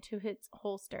rusted into its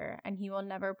holster, and he will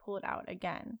never pull it out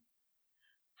again.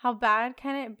 How bad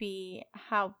can it be?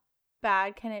 How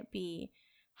bad can it be?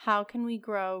 How can we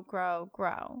grow, grow,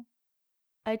 grow?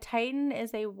 A titan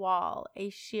is a wall, a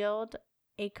shield,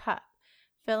 a cup,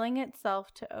 filling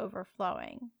itself to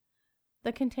overflowing.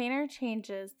 The container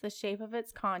changes the shape of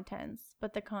its contents,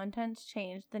 but the contents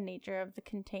change the nature of the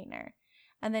container,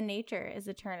 and the nature is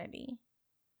eternity.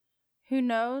 Who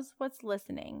knows what's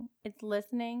listening? It's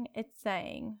listening, it's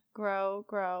saying, grow,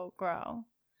 grow, grow.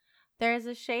 There is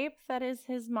a shape that is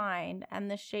his mind, and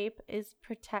the shape is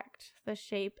protect, the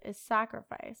shape is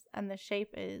sacrifice, and the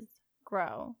shape is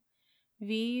grow.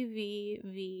 V, V,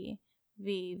 V,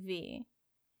 V, V.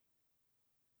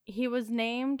 He was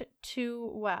named too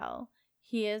well.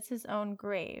 He is his own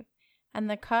grave, and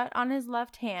the cut on his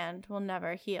left hand will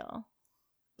never heal.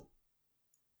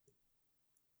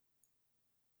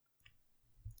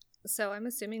 So I'm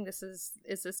assuming this is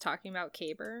this talking about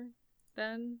Caber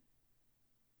then?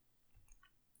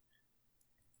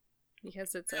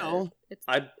 Because it's No. it's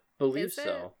I believe Is it?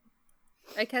 so.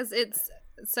 because it's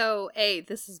so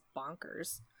this is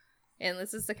bonkers. And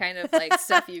this is the kind of like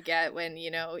stuff you get when,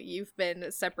 you know, you've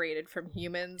been separated from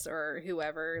humans or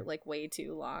whoever like way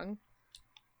too long.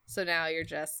 So now you're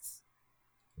just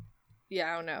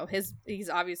I don't know. He's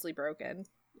obviously broken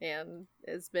and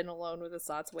has been alone with his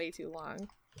thoughts way too long.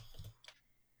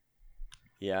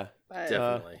 Yeah. But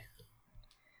Definitely.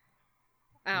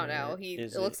 I don't know.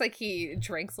 Is It looks like he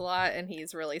drinks a lot and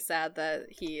he's really sad that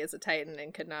he is a Titan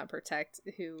and could not protect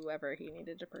whoever he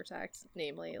needed to protect,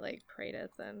 namely like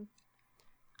Praedyth and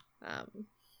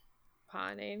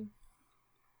Pawnane.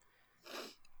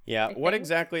 Yeah. I What think.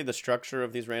 exactly the structure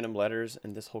of these random letters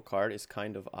and this whole card is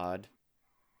kind of odd.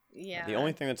 Yeah. The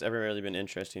only thing that's ever really been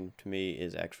interesting to me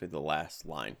is actually the last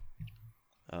line.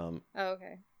 Oh,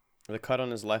 okay. The cut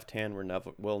on his left hand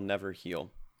will never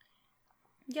heal.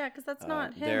 Yeah, because that's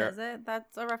not him, there- is it?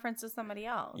 That's a reference to somebody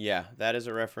else. Yeah, that is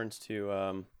a reference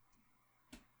to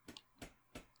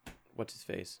what's his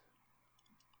face?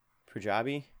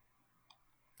 Pujabi?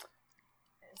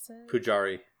 Is it?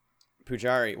 Pujari.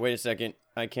 Pujari. Wait a second.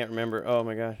 I can't remember. Oh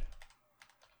my god.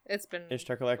 It's been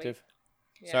Ishtar Collective.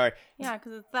 yeah. Sorry. Yeah,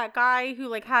 because it's that guy who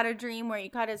like had a dream where he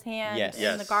cut his hand Yes. in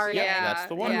Yes. the garden. Yeah, that's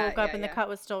the one. And Yeah, woke up yeah, and the yeah. cut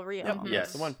was still real. Yep, Mhm.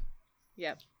 that's the one.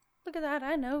 Yep. Look at that.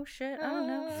 I know shit. I don't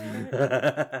know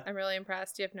shit. I'm really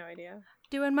impressed. You have no idea.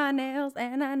 Doing my nails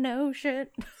and I know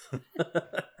shit.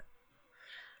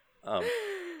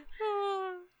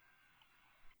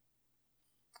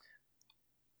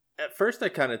 At first, I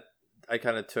kind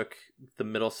of took the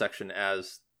middle section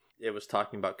as it was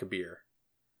talking about Kabir.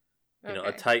 You know, a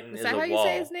Okay. Titan Is is that a how you wall.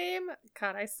 say his name?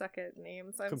 God, I suck at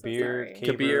names. I'm Kabir, so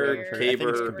sorry. Kabir, I think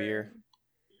it's Kabir. Kabir.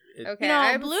 Okay. You know,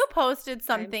 I'm Blue posted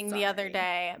something the other sorry.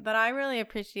 day that I really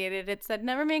appreciated. It said,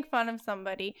 never make fun of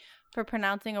somebody for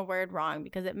pronouncing a word wrong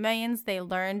because it means they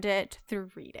learned it through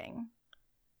reading.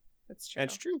 That's true.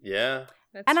 That's true. Yeah.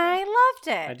 That's And true. I loved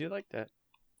it. I do like that.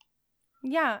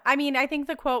 Yeah. I mean, I think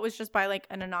the quote was just by like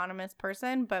an anonymous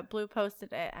person, but Blue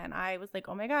posted it and I was like,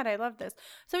 oh my God, I love this.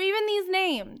 So even these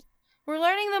names, we're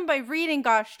learning them by reading,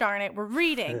 gosh darn it. We're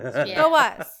reading. Yeah. Go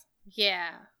us. Yeah.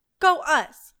 Go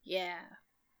us. Yeah.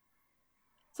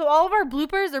 So all of our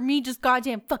bloopers are me just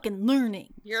goddamn fucking learning.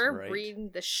 You're right.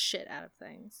 reading the shit out of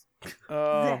things.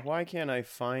 Why can't I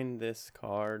find this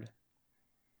card?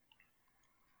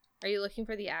 Are you looking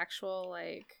for the actual,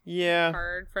 like, Yeah.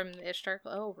 card from the Ishtar?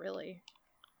 Oh, really?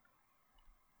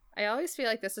 I always feel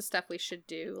like this is stuff we should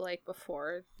do, like,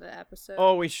 before the episode.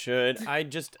 Oh, we should.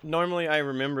 Normally I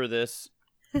remember this,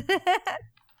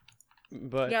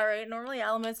 but Yeah, right. Normally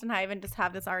Elements and Hyven just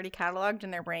have this already cataloged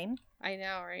in their brain. I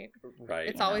know, right? Right.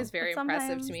 It's Yeah. always very But impressive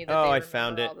sometimes- to me that Oh, they I remember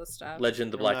found it. all this stuff. Legend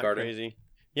of the I'm Black not Garden. crazy.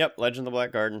 Yep, Legend of the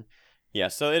Black Garden. Yeah,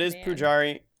 so it is Man.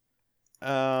 Pujari.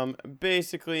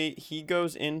 Basically, he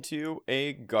goes into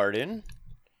a garden.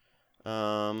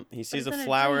 He sees a it's in a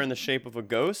flower in the dream. shape of a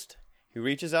ghost. He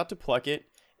reaches out to pluck it.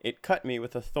 It cut me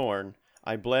with a thorn.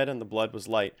 I bled and the blood was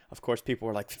light. Of course, people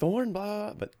were like, thorn,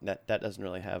 blah, but that doesn't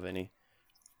really have any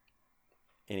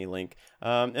link.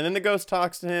 And then the ghost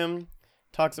talks to him,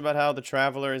 talks about how the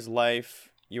traveler is life.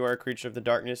 You are a creature of the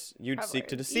darkness. You'd seek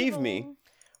to deceive me.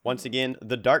 Once again,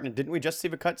 the darkness. Didn't we just see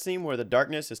a cutscene where the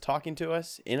darkness is talking to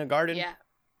us in a garden? Yeah.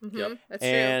 Mm-hmm. Yep. That's true.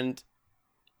 And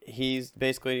he's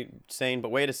basically saying, "But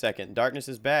wait a second, darkness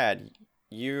is bad.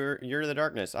 You're the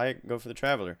darkness. I go for the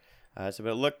traveler."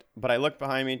 But I looked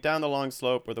behind me down the long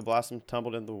slope where the blossoms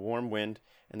tumbled in the warm wind,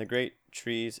 and the great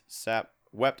trees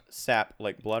wept sap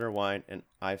like blood or wine, and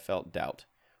I felt doubt.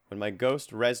 When my ghost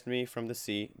resed me from the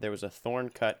sea, there was a thorn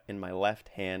cut in my left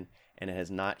hand, and it has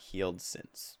not healed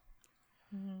since.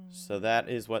 So that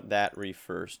is what that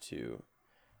refers to.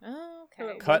 Oh,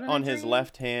 okay. Cut in a on his dream?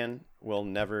 left hand will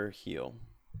never heal.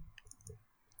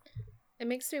 It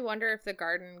makes me wonder if the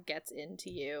garden gets into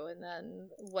you and then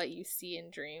what you see in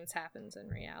dreams happens in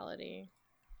reality.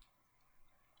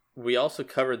 We also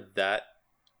covered that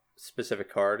specific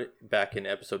card back in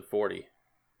episode 40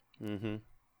 Mm-hmm.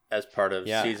 as part of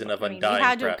Yeah. Season of I mean, Undying. you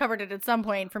had to have Prep. covered it at some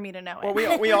point for me to know it.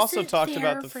 Well, we also talked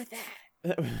about for the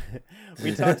that.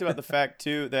 we talked about the fact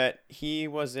too that he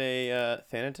was a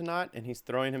Thanatonaut and he's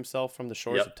throwing himself from the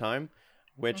shores Yep. of time,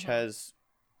 which has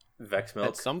Vex Milk.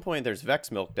 at some point there's Vex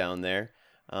Milk down there,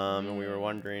 and we were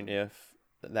wondering if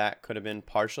that could have been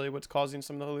partially what's causing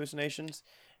some of the hallucinations.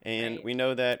 And Right. we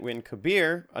know that when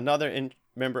Kabir, another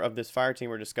member of this fire team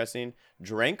we're discussing,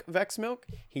 drank Vex Milk,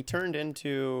 he turned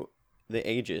into the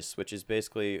Aegis, which is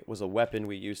basically was a weapon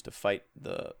we used to fight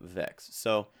the Vex.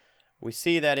 So we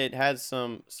see that it has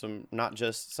some not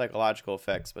just psychological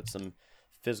effects, but some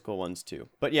physical ones too.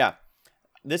 But yeah,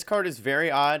 this card is very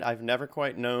odd. I've never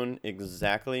quite known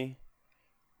exactly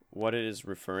what it is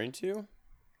referring to.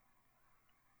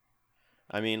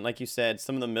 I mean, like you said,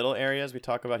 some of the middle areas we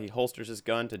talk about, he holsters his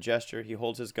gun to gesture. He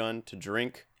holds his gun to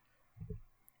drink.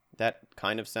 That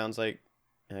kind of sounds like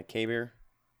Kabir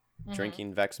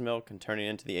drinking Vex Milk and turning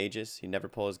into the Aegis. He'd never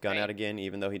pull his gun Right. out again,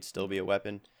 even though he'd still be a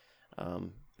weapon.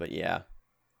 But yeah,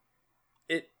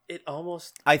 It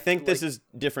almost I think this Like, is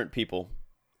different people.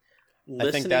 I think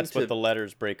listening that's to, what the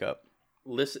letters break up.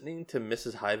 listening to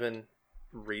Mrs. Hyven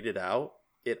read it out.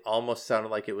 It almost sounded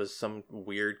like it was some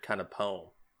weird kind of poem.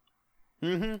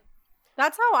 Mm-hmm.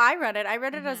 That's how I read it. I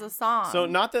read it as a song. So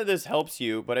not that this helps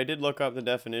you, but I did look up the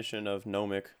definition of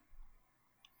gnomic.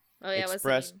 Oh, yeah, what's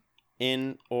Express the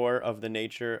in or of the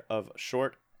nature of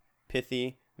short,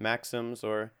 pithy maxims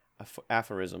or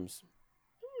aphorisms.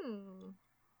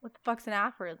 What the fuck's an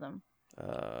aphorism?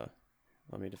 Let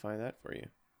me define that for you.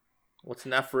 What's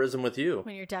an aphorism with you?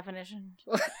 When your definition.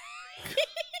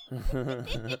 I'm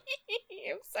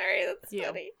sorry, that's You.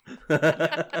 funny.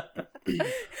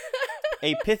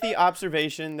 A pithy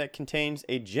observation that contains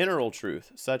a general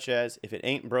truth, such as, if it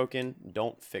ain't broken,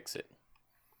 don't fix it.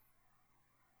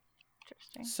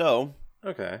 Interesting. So,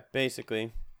 Okay.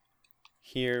 basically,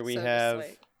 here we So just, have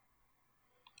like,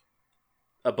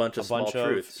 A bunch a of small bunch of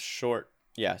truths. short...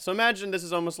 Yeah, so imagine this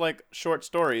is almost like short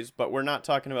stories, but we're not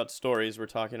talking about stories. We're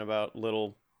talking about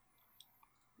little,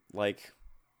 like,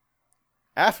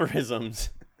 aphorisms.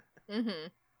 mm-hmm.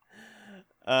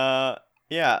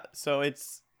 Yeah, so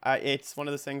it's one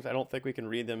of those things I don't think we can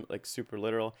read them like super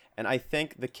literal, and I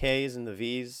think the K's and the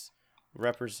V's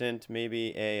represent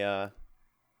maybe a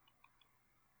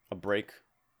break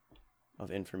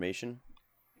of information.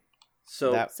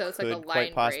 So that So it's could like a line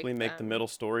quite possibly break, make the then. middle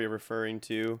story referring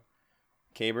to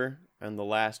Kaber and the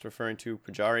last referring to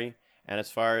Pujari. And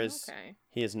as far as Okay.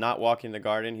 he is not walking the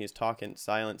garden, he is talking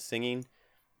silent singing.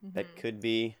 Mm-hmm. That could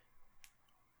be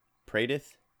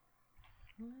Pradith.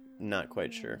 Not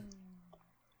quite sure.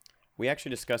 We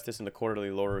actually discussed this in the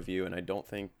quarterly lore review, and I don't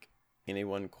think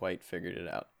anyone quite figured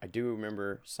it out. I do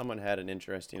remember someone had an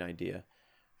interesting idea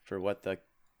for what the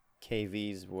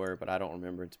KVs were, but I don't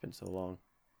remember. It's been so long.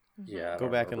 yeah, I Go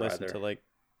don't back and remember listen either. to like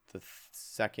the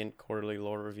second quarterly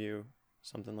lore review,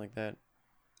 something like that.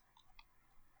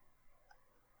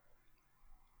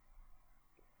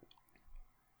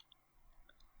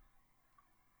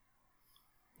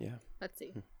 Yeah. Let's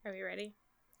see. Are we ready?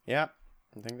 Yeah.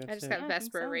 I think that's I just it. got Yeah, I think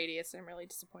Vesper so. Radius. I'm really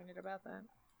disappointed about that.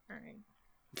 All right.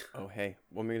 Oh, hey.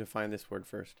 Want me to find this word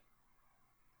first?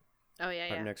 Oh, yeah,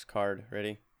 Our yeah. next card.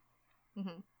 Ready?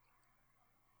 Mm-hmm.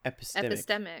 Epistemic.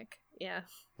 Epistemic. Yeah.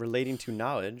 Relating to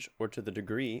knowledge or to the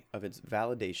degree of its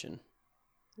validation.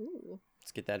 Ooh.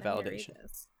 Let's get that I need to read validation.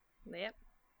 this. Yep.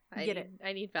 Get it.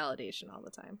 I need validation all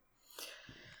the time.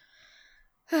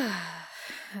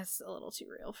 That's a little too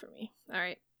real for me. All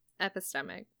right.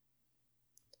 Epistemic.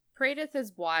 Pradith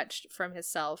has watched from his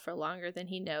cell for longer than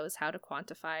he knows how to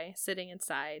quantify, sitting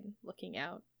inside, looking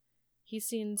out. He's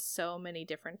seen so many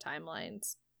different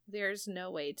timelines. There's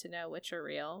no way to know which are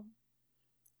real.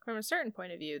 From a certain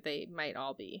point of view, they might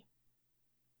all be.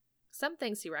 Some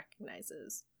things he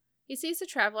recognizes. He sees the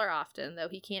traveler often, though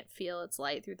he can't feel its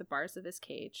light through the bars of his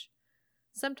cage.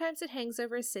 Sometimes it hangs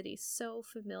over a city so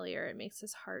familiar it makes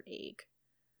his heart ache.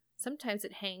 Sometimes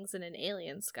it hangs in an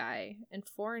alien sky, and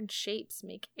foreign shapes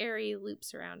make airy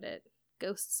loops around it,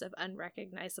 ghosts of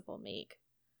unrecognizable make.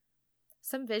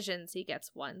 Some visions he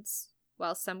gets once,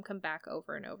 while some come back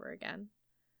over and over again.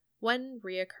 One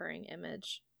reoccurring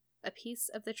image, a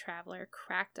piece of the traveler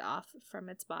cracked off from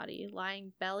its body,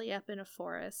 lying belly up in a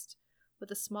forest, with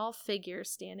a small figure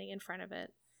standing in front of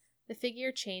it. The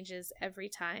figure changes every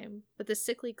time, but the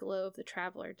sickly glow of the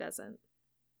traveler doesn't.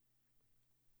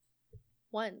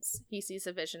 Once, he sees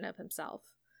a vision of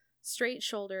himself,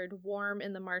 straight-shouldered, warm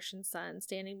in the Martian sun,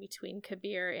 standing between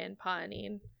Kabir and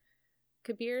Paanin.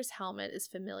 Kabir's helmet is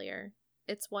familiar.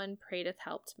 It's one Pradith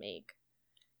helped make.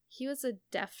 He was a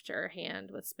defter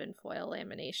hand with spinfoil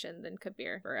lamination than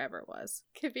Kabir forever was.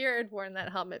 Kabir had worn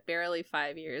that helmet barely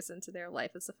 5 years into their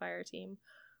life as a fire team.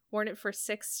 Worn it for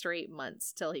 6 straight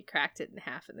months till he cracked it in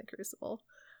half in the crucible.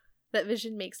 That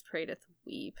vision makes Pradith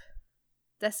weep.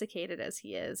 Desiccated as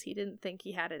he is, he didn't think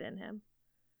he had it in him.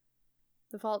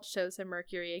 The vault shows him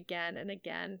Mercury again and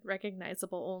again,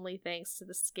 recognizable only thanks to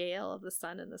the scale of the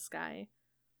sun in the sky.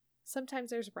 Sometimes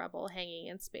there's rubble hanging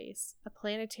in space, a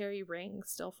planetary ring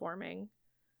still forming.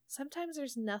 Sometimes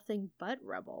there's nothing but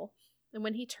rubble, and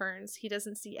when he turns, he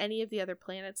doesn't see any of the other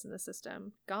planets in the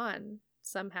system, gone,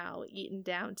 somehow eaten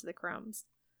down to the crumbs.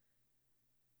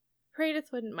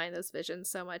 Pradith wouldn't mind those visions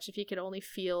so much if he could only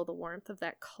feel the warmth of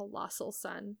that colossal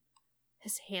sun.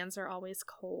 His hands are always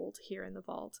cold here in the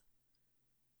vault.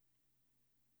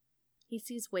 He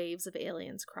sees waves of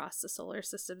aliens cross the solar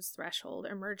system's threshold,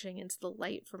 emerging into the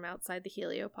light from outside the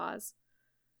heliopause.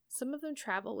 Some of them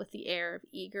travel with the air of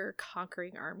eager,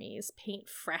 conquering armies, paint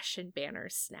fresh and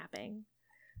banners snapping.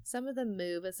 Some of them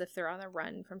move as if they're on the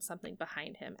run from something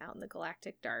behind him out in the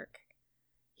galactic dark.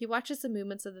 He watches the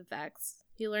movements of the Vex.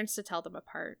 He learns to tell them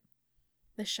apart.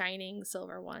 The shining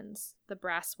silver ones, the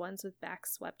brass ones with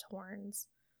back-swept horns,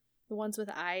 the ones with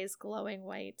eyes glowing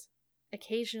white.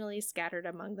 Occasionally scattered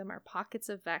among them are pockets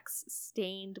of Vex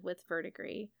stained with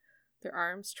verdigris, their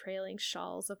arms trailing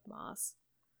shawls of moss.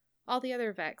 All the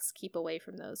other Vex keep away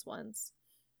from those ones.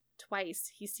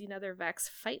 Twice he's seen other Vex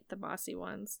fight the mossy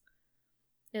ones.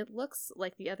 It looks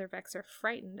like the other Vex are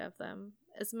frightened of them,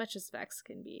 as much as Vex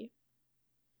can be.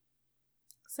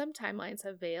 Some timelines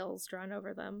have veils drawn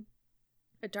over them,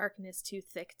 a darkness too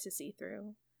thick to see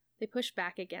through. They push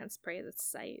back against Pradith's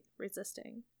sight,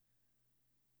 resisting.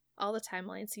 All the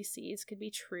timelines he sees could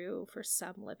be true for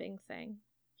some living thing.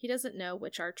 He doesn't know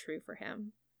which are true for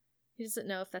him. He doesn't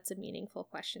know if that's a meaningful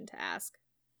question to ask.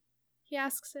 He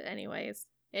asks it anyways,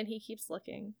 and he keeps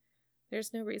looking.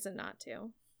 There's no reason not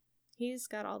to. He's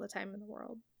got all the time in the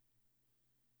world.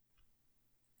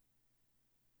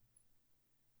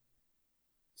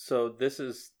 So this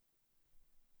is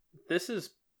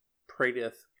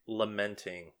Pradith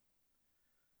lamenting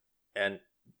and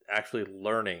actually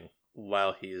learning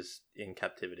while he is in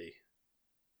captivity.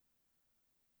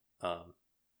 The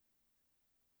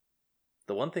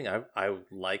one thing I would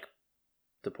like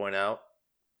to point out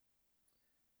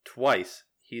twice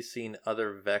he's seen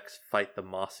other Vex fight the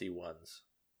mossy ones.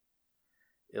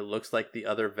 It looks like the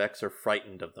other Vex are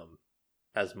frightened of them,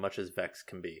 as much as Vex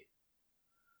can be.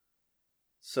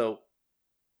 So,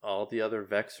 all the other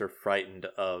Vex are frightened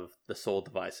of the Soul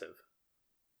Divisive.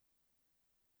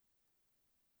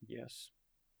 Yes.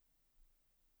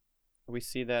 We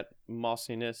see that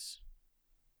mossiness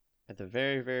at the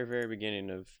very, very, very beginning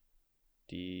of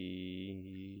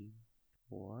D1?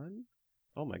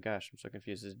 Oh my gosh, I'm so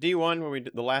confused. Is D1 where we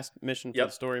did the last mission for the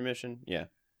story mission? Yeah.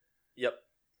 Yep.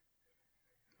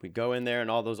 We go in there and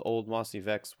all those old mossy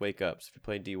Vex wake up. So if you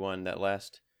play D1, that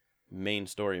last main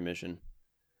story mission.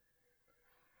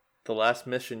 The last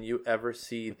mission you ever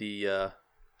see the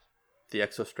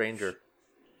Exo Stranger.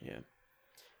 Yeah.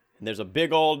 And there's a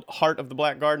big old Heart of the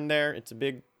Black Garden there. It's a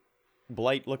big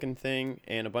blight-looking thing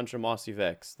and a bunch of mossy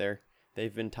Vex.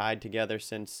 They've been tied together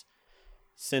since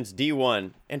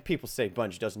D1. And people say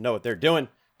Bungie doesn't know what they're doing.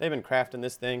 They've been crafting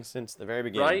this thing since the very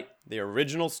beginning. Right? The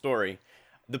original story.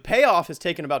 The payoff has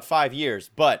taken about 5 years,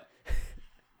 but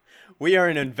we are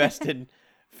an invested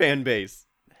fan base.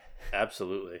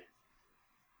 Absolutely.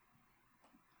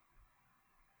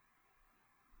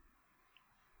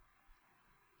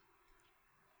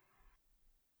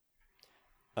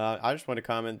 I just want to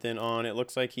comment then on, it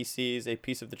looks like he sees a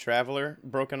piece of the Traveler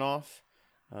broken off,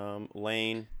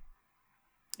 laying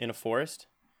in a forest.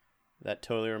 That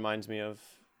totally reminds me of,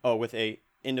 with a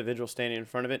individual standing in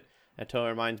front of it. That totally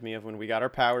reminds me of when we got our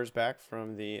powers back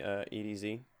from the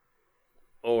EDZ.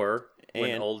 Or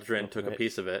when And- Uldren took a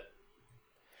piece of it.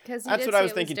 Because That's what I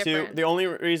was thinking too. The only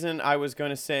reason I was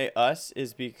going to say us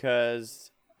is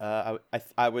because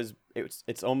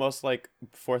it's almost like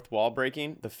fourth wall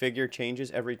breaking. The figure changes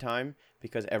every time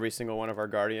because every single one of our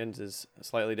Guardians is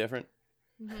slightly different.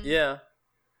 Mm-hmm. Yeah.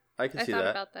 I can I see thought that.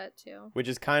 about that too. Which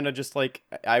is kind of just like,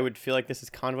 I would feel like this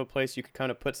is kind of a place you could kind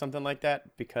of put something like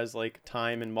that because like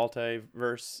time and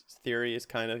multiverse theory is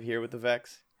kind of here with the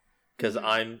Vex. Because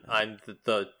I'm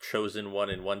the chosen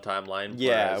one in one timeline.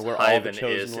 Yeah, whereas we're all the Hyven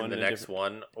chosen is one in the in a next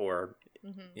one, or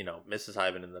Mm-hmm. Mrs.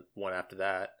 Hyven in the one after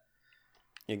that.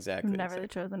 Exactly. I'm never the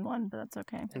chosen one, but that's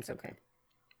okay. It's okay.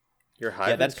 Your Hyven's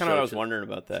Yeah, that's kind of what I was chosen- wondering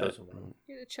about that. chosen one.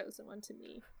 You're the chosen one to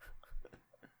me.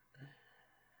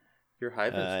 Your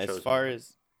Hyven's chosen. As far one.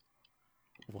 as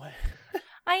what?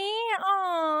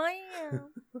 I am.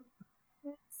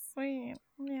 It's sweet.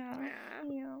 Yeah.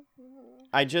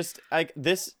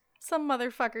 This Some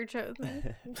motherfucker chose me.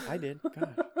 I did.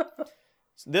 God.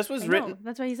 This was I written. know.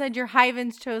 That's why he said you're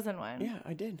Hyven's chosen one. Yeah,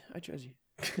 I did. I chose you.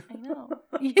 I know.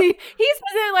 He's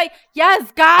specifically like,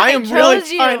 yes, God, I am chose really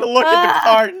you. trying to look at the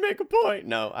card and make a point.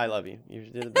 No, I love you. You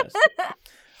did the best.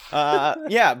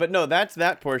 Yeah, but no, that's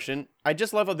that portion. I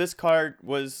just love how this card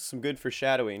was some good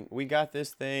foreshadowing. We got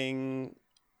this thing.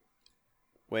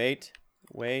 Wait.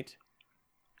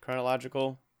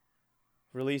 Chronological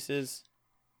releases.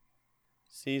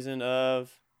 Season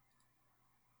of.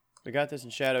 We got this in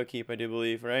Shadowkeep, I do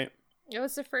believe, right? It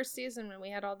was the first season when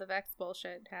we had all the Vex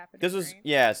bullshit happening. This was right?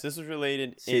 yes, this was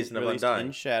Season of released Undying.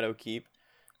 in Shadowkeep.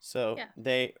 So Yeah.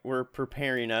 they were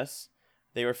preparing us.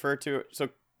 They refer to so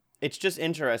it's just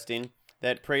interesting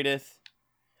that Praedyth.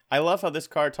 I love how this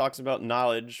card talks about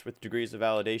knowledge with degrees of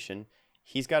validation.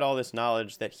 He's got all this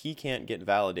knowledge that he can't get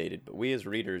validated, but we as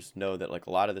readers know that like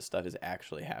a lot of this stuff is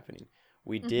actually happening.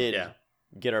 We did Yeah.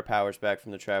 get our powers back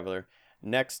from the Traveler.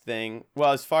 Next thing,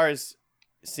 well, as far as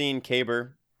seeing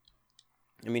Kaber,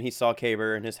 I mean, he saw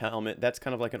Kaber and his helmet. That's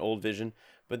kind of like an old vision.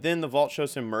 But then the vault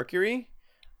shows him Mercury.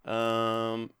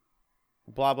 Blah,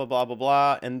 blah, blah, blah,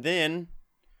 blah. And then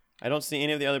I don't see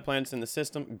any of the other planets in the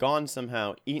system. Gone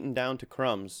somehow. Eaten down to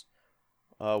crumbs.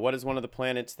 What is one of the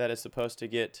planets that is supposed to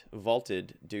get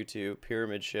vaulted due to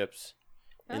pyramid ships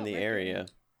in the Mercury. area?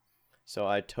 So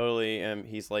I totally am.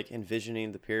 He's like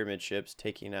envisioning the pyramid ships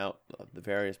taking out the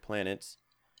various planets.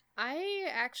 I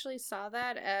actually saw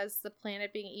that as the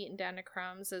planet being eaten down to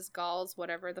crumbs as Gauls,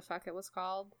 whatever the fuck it was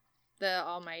called. The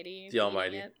Almighty. The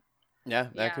Almighty. eating it. Yeah,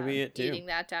 that could be it too. Eating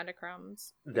that down to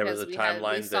crumbs. There was Because a we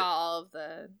timeline saw all of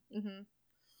the. Mm-hmm.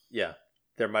 Yeah,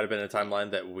 there might have been a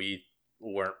timeline that we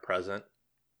weren't present.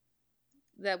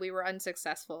 That we were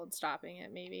unsuccessful in stopping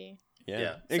it, maybe.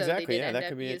 Yeah. So Exactly. they did Yeah, end that up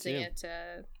could be it using too. it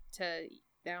to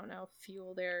I don't know,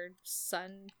 fuel their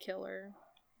sun killer.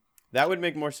 That would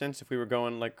make more sense if we were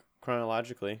going like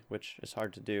chronologically, which is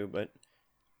hard to do, but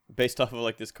based off of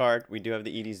like this card, we do have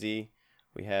the EDZ,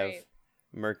 we have Right.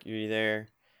 Mercury there,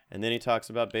 and then he talks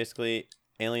about basically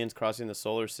aliens crossing the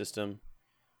solar system.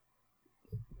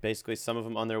 Basically, some of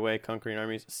them on their way conquering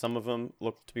armies, some of them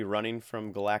look to be running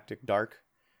from galactic dark,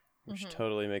 which Mhm.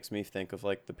 totally makes me think of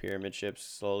like the pyramid ships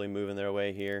slowly moving their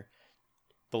way here.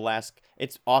 the last.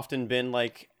 It's often been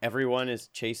like everyone is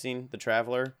chasing the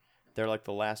Traveler. They're like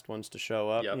the last ones to show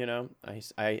up. Yep. You know,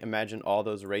 I imagine all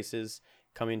those races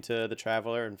coming to the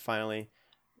Traveler, and finally,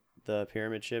 the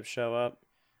pyramid ships show up.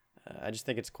 I just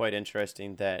think it's quite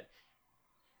interesting that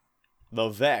the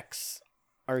Vex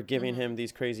are giving him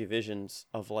these crazy visions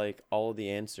of like all the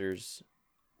answers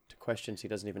to questions he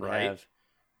doesn't even have.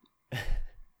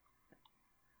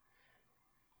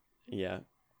 Yeah.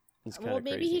 It's kind of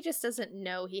maybe crazy. he just doesn't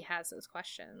know he has those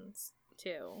questions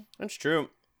too. That's true.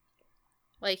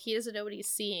 Like he doesn't know what he's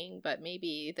seeing, but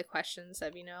maybe the questions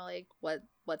of, like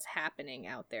what's happening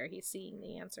out there, he's seeing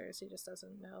the answers. He just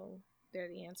doesn't know they're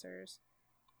the answers.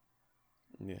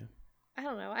 Yeah. I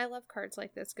don't know. I love cards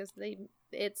like this because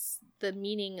it's the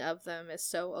meaning of them is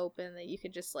so open that you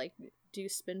could just like do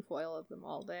spin foil of them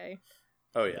all day.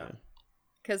 Oh yeah.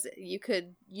 Because you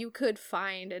could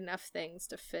find enough things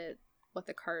to fit what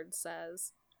the card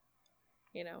says.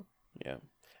 Yeah. And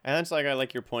that's like, I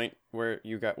like your point where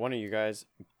you got one of you guys,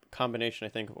 combination, I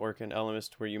think, of Orca and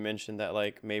Elemist, where you mentioned that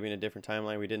like maybe in a different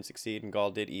timeline we didn't succeed and Gaul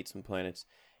did eat some planets.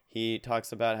 He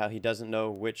talks about how he doesn't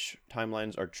know which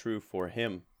timelines are true for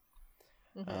him.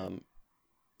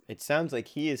 It sounds like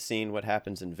he has seen what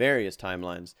happens in various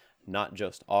timelines, not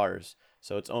just ours.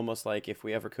 So it's almost like if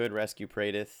we ever could rescue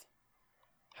Praedyth,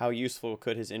 how useful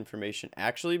could his information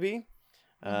actually be?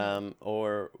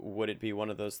 Or would it be one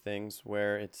of those things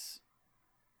where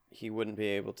he wouldn't be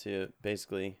able to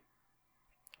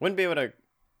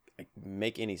like,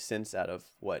 make any sense out of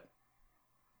what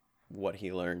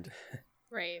he learned.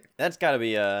 Right. That's got to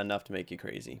be enough to make you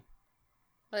crazy.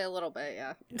 Like a little bit,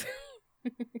 yeah.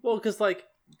 Well, because like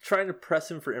trying to press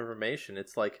him for information,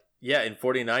 it's like, yeah, in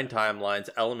 49 timelines,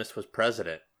 Elemist was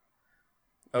president.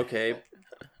 Okay,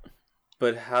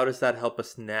 but how does that help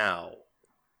us now?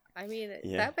 I mean,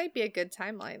 that might be a good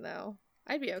timeline, though.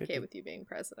 I'd be okay with you being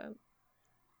president.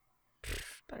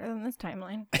 Better than this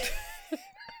timeline.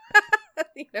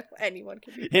 Anyone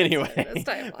can be president Anyway, in this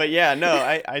timeline. but yeah,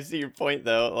 no, I see your point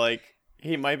though. Like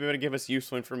he might be able to give us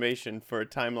useful information for a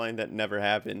timeline that never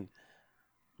happened.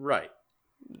 Right.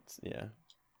 Yeah.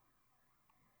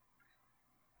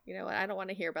 You know what? I don't want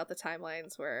to hear about the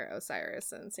timelines where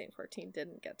Osiris and Saint 14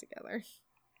 didn't get together.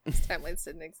 Those timelines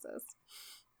didn't exist.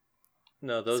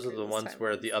 No, those Screw are the those ones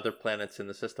where timelines. the other planets in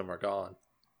the system are gone.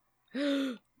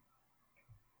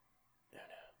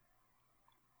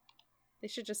 They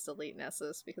should just delete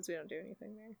Nessus because we don't do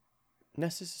anything there.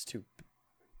 Nessus is too.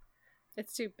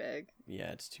 It's too big.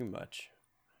 Yeah, it's too much.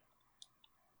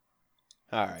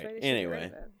 All That's why right. they should get rid Anyway,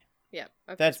 of it. Yeah.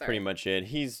 Okay, that's sorry. pretty much it.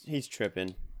 He's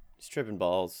tripping. He's tripping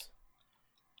balls.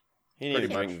 He needs to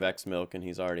Pretty drink much. Vex milk, and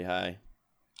he's already high.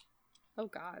 Oh,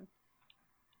 God.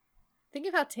 Think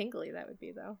of how tingly that would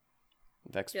be, though.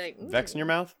 Vex, Be like, Vex in your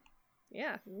mouth?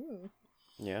 Yeah. Mm.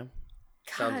 Yeah,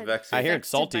 Sounds God, vexing. I hear it's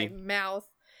Vex in salty. my mouth.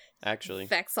 actually.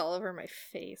 Vex all over my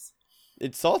face.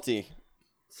 It's salty.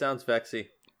 Sounds vexy.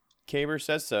 Caber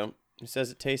says so. He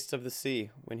says it tastes of the sea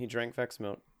when he drank Vex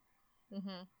milk.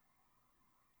 Mm-hmm.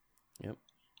 Yep.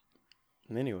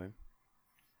 Anyway.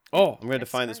 Oh, I'm going to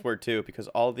That's define this fine. word too because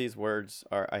all these words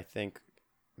are, I think,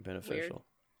 beneficial.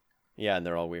 Yeah, and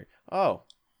they're all weird. Oh,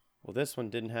 well, this one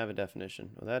didn't have a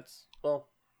definition. Well, that's... Well,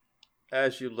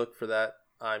 as you look for that,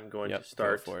 I'm going Yep, to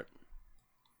start go for it.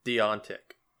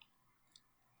 Deontic.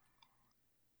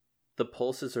 The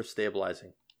pulses are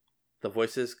stabilizing. The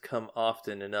voices come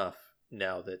often enough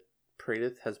now that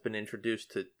Praedyth has been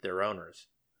introduced to their owners.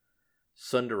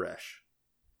 Sundaresh,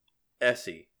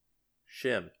 Essie,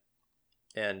 Shim,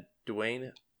 and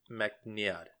Dwayne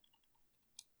MacNead.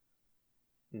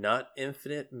 Not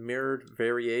infinite mirrored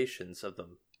variations of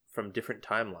them from different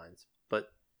timelines,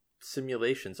 but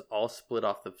simulations all split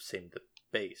off the same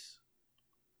base.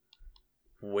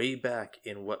 Way back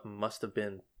in what must have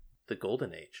been the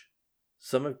Golden Age.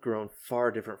 Some have grown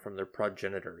far different from their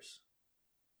progenitors.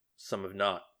 Some have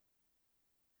not.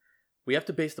 We have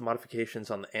to base the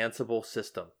modifications on the Ansible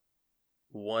system,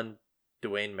 one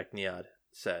Dwayne MacNead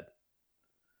said.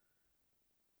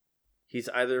 He's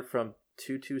either from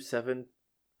 227.13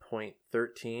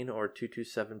 or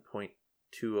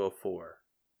 227.204.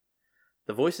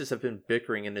 The voices have been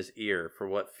bickering in his ear for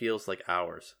what feels like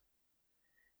hours.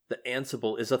 The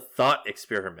Ansible is a thought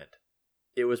experiment.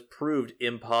 It was proved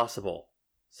impossible,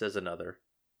 says another.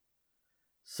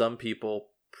 Some people,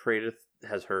 Praedyth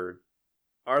has heard,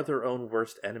 are their own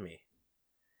worst enemy.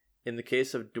 In the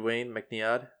case of Dwayne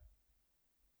MacNead,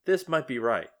 this might be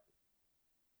right.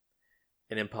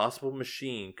 An impossible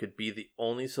machine could be the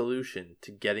only solution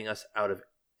to getting us out of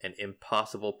an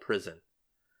impossible prison.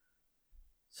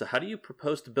 So how do you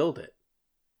propose to build it?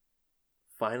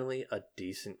 Finally, a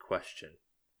decent question.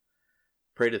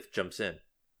 Praedyth jumps in.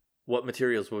 What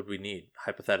materials would we need,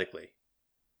 hypothetically?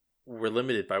 We're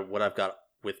limited by what I've got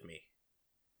with me.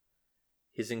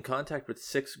 He's in contact with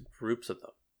 6 groups of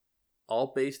them,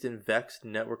 all based in Vex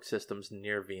network systems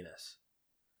near Venus.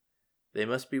 They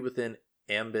must be within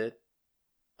ambit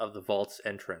of the vault's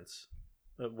entrance,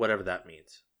 whatever that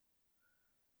means.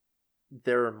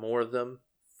 There are more of them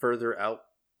further out,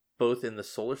 both in the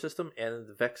solar system and in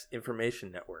the Vex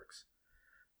information networks.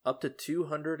 Up to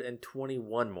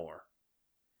 221 more,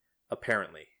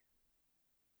 apparently.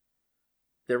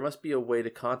 There must be a way to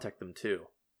contact them too,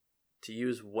 to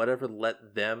use whatever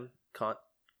let them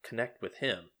connect with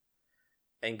him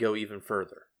and go even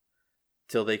further,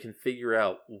 till they can figure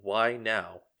out why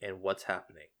now and what's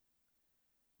happening,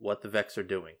 what the Vex are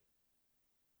doing.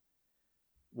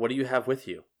 What do you have with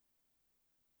you?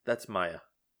 That's Maya,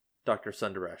 Dr.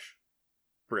 Sundaresh,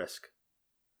 brisk.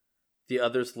 The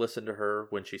others listen to her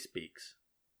when she speaks.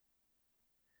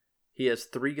 He has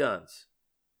 3 guns,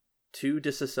 2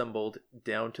 disassembled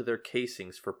down to their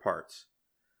casings for parts,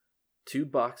 2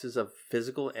 boxes of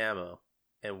physical ammo,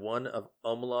 and 1 of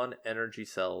Omolon energy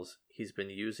cells he's been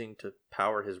using to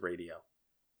power his radio.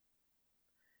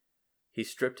 He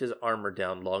stripped his armor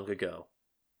down long ago.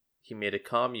 He made a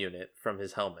comm unit from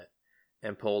his helmet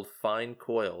and pulled fine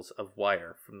coils of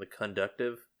wire from the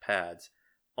conductive pads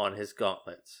on his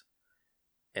gauntlets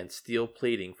and steel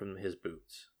plating from his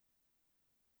boots.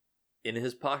 In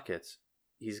his pockets,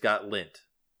 he's got lint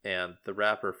and the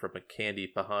wrapper from a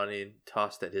candy Pahanin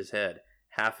tossed at his head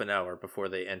half an hour before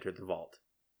they entered the vault.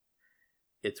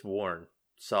 It's worn,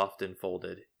 soft and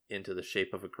folded into the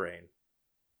shape of a crane.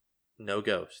 No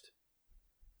ghost.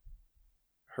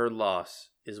 Her loss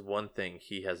is one thing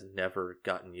he has never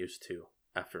gotten used to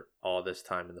after all this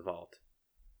time in the vault.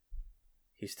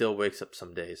 He still wakes up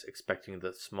some days expecting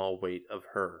the small weight of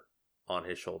her on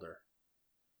his shoulder.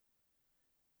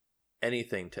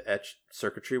 Anything to etch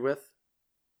circuitry with?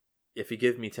 If you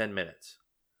give me 10 minutes.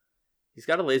 He's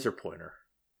got a laser pointer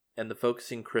and the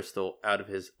focusing crystal out of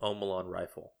his Omolon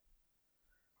rifle.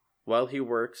 While he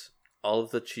works, all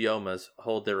of the Chiomas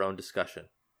hold their own discussion.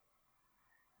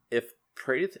 If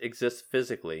Praedyth exists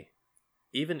physically,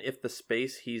 even if the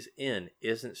space he's in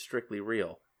isn't strictly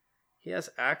real, he has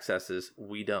accesses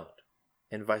we don't,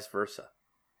 and vice versa.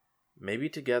 Maybe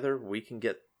together we can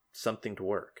get something to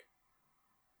work.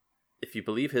 If you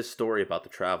believe his story about the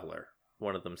Traveler,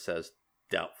 one of them says,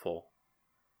 doubtful.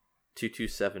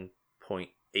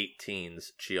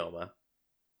 227.18's Chioma,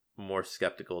 more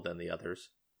skeptical than the others.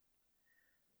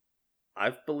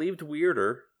 I've believed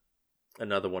weirder,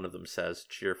 another one of them says,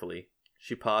 cheerfully.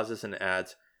 She pauses and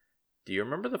adds, do you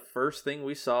remember the first thing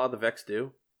we saw the Vex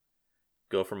do?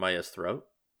 Go for Maya's throat?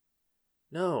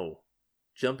 No.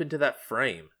 Jump into that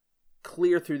frame.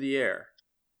 Clear through the air.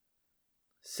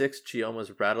 6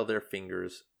 Chiomas rattle their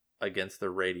fingers against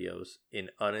their radios in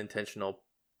unintentional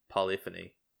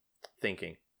polyphony,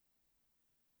 thinking.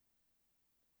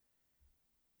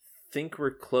 Think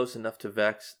we're close enough to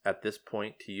Vex at this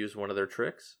point to use one of their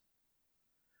tricks?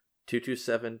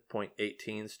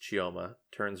 227.18's Chioma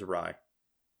turns awry.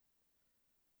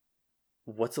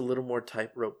 What's a little more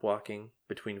tightrope walking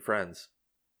between friends?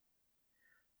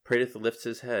 Praedyth lifts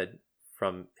his head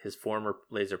from his former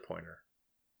laser pointer.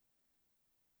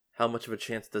 How much of a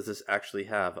chance does this actually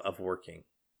have of working?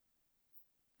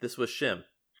 This was Shim,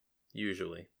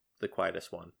 usually, the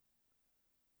quietest one.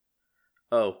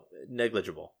 Oh,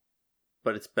 negligible.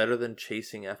 But it's better than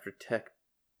chasing after tech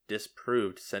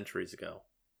disproved centuries ago.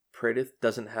 Praedyth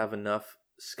doesn't have enough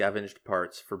scavenged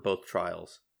parts for both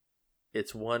trials.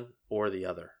 It's one or the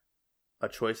other. A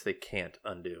choice they can't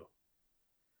undo.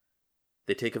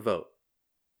 They take a vote.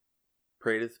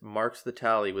 Praedyth marks the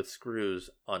tally with screws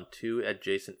on 2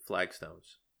 adjacent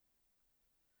flagstones.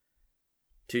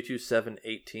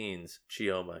 227.18's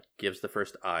Chioma gives the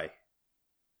first aye.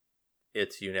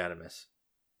 It's unanimous.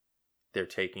 They're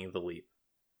taking the leap.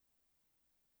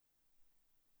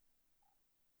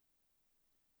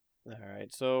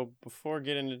 Alright, so before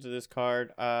getting into this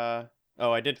card, I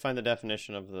did find the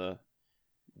definition of the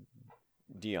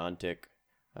deontic,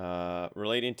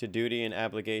 relating to duty and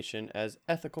obligation as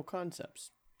ethical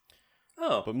concepts.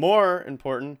 Oh. But more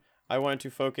important, I wanted to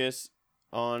focus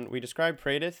on, we described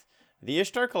Praedyth. The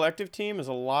Ishtar Collective team is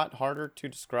a lot harder to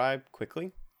describe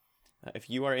quickly. If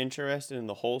you are interested in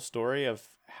the whole story of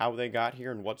how they got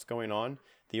here and what's going on,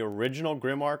 the original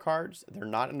Grimoire cards, they're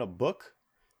not in a book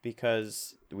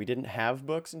because we didn't have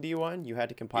books in D1. You had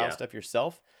to compile stuff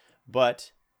yourself.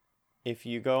 But if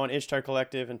you go on Ishtar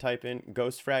Collective and type in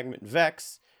Ghost Fragment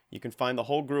Vex, you can find the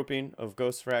whole grouping of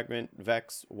Ghost Fragment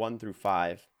Vex 1 through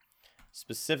 5.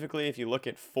 Specifically, if you look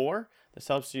at 4, This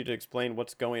helps you to explain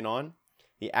what's going on.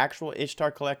 The actual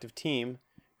Ishtar Collective team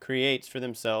creates for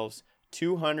themselves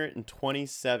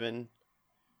 227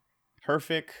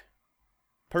 perfect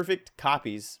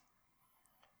copies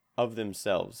of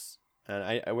themselves.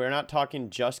 And we're not talking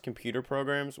just computer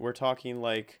programs. We're talking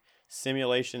like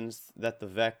simulations that the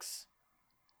Vex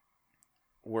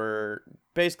were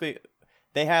basically,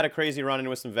 they had a crazy run-in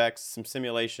with some Vex, some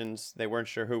simulations. They weren't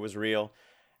sure who was real.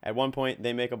 At one point,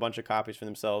 they make a bunch of copies for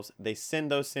themselves. They send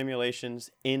those simulations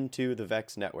into the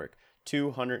Vex network.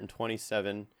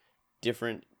 227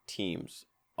 different teams,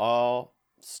 all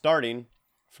starting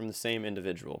from the same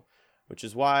individual, which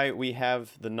is why we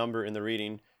have the number in the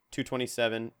reading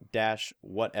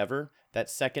 227-whatever. That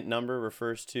second number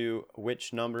refers to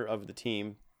which number of the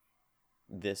team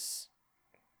this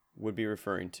would be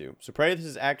referring to. So Praedyth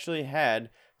has actually had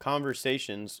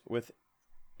conversations with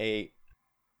I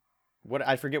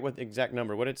forget what the exact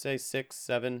number. What did it say? 6,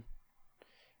 7?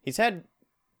 He's had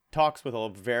talks with a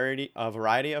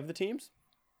variety of the teams,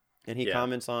 and he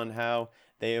comments on how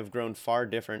they have grown far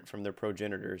different from their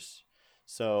progenitors.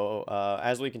 So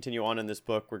as we continue on in this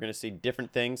book, we're going to see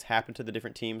different things happen to the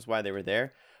different teams while they were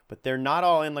there, but they're not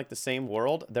all in like the same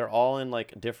world. They're all in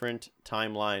like different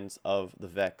timelines of the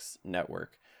Vex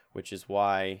network, which is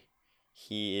why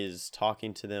he is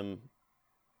talking to them.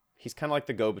 He's kind of like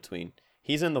the go-between.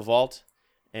 He's in the vault,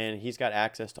 and he's got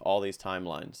access to all these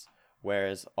timelines,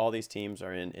 whereas all these teams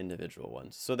are in individual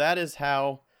ones. So that is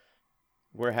how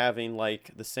we're having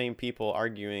like the same people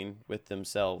arguing with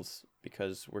themselves,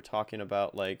 because we're talking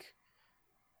about like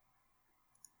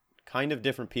kind of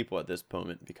different people at this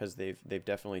moment, because they've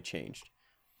definitely changed.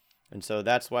 And so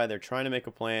that's why they're trying to make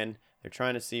a plan. They're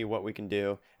trying to see what we can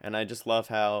do. And I just love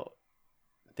how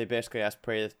they basically ask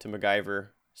Praedyth to MacGyver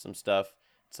some stuff.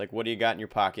 It's like, what do you got in your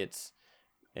pockets?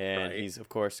 And he's, of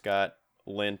course, got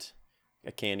lint,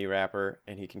 a candy wrapper,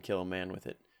 and he can kill a man with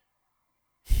it.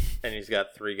 And he's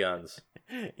got 3 guns.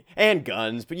 And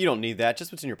guns, but you don't need that.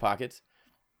 Just what's in your pockets.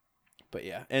 But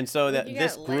yeah, and so that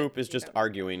this group is just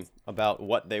arguing about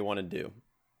what they want to do.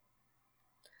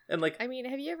 And like, I mean,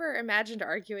 have you ever imagined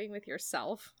arguing with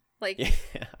yourself? Like, yeah.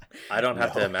 I don't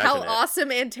have to imagine how it.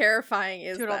 awesome and terrifying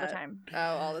is Do it that? all the time. Oh,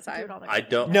 all the time. Do it all the time. I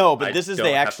don't. No, but I this is don't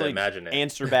they have to actually imagine it.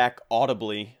 answer back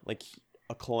audibly, like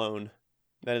a clone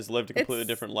that has lived a completely It's-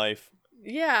 different life.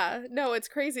 Yeah, no, it's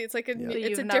crazy. It's like So it's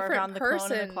you've a never different found the person.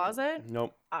 clone in the closet?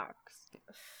 Nope, Ox.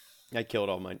 I killed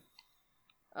all mine.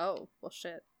 Oh, well,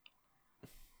 shit.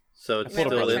 So I it's might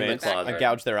pulled still a have in brother the checked Vance. closet. I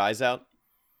gouged their eyes out.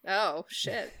 Oh,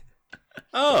 shit.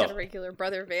 Oh, Got a regular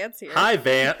Brother Vance here. hi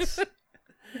Vance.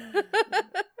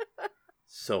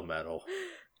 So metal.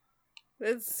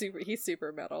 It's super. He's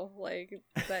super metal. Like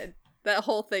that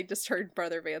whole thing just turned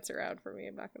Brother Vance around for me.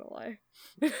 I'm not gonna lie.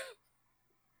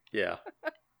 Yeah.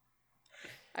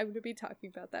 I'm gonna be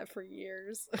talking about that for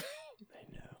years. I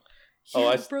know.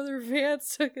 Oh, Yeah, Brother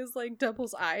Vance took his like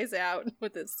double's eyes out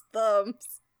with his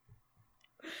thumbs.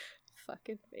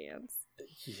 Fucking Vance.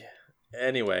 Yeah.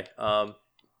 Anyway,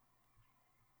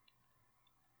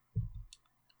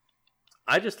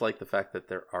 I just like the fact that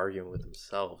they're arguing with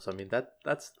themselves. I mean,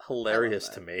 that's hilarious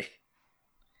that. to me.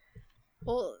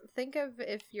 Well, think of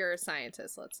if you're a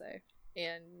scientist, let's say,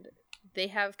 and they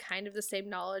have kind of the same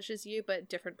knowledge as you, but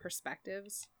different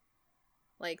perspectives.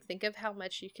 Like, think of how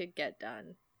much you could get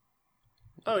done.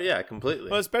 Oh yeah, completely.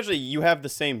 Well, especially you have the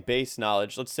same base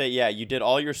knowledge. Let's say, yeah, you did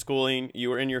all your schooling, you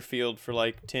were in your field for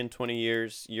like 10, 20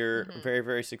 years, you're Mhm. very,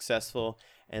 very successful,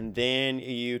 and then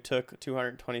you took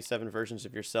 227 versions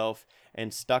of yourself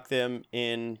and stuck them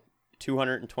in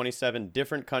 227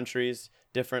 different countries,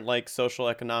 different like social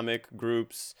economic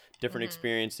groups, different Mhm.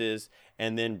 experiences,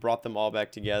 and then brought them all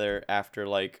back together after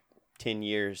like 10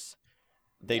 years.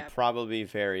 They'd Yep. probably be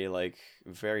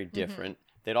very different.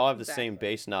 They'd all have the same Exactly.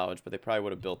 base knowledge, but they probably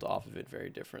would have built off of it very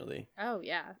differently. Oh,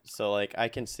 yeah. So, like, I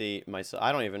can see myself.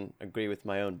 I don't even agree with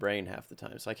my own brain half the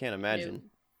time, so I can't imagine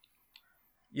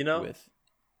You know, with.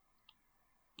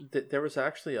 there was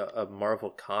actually a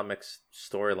Marvel Comics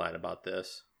storyline about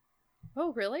this.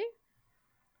 Oh, really?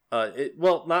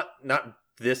 Well, not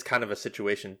this kind of a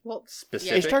situation Well,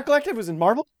 specific. Ishtar Collective was in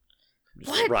Marvel?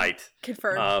 What? Right.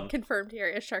 Confirmed. Confirmed here.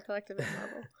 Ishtar Collective is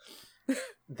Marvel.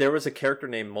 There was a character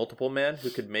named Multiple Man who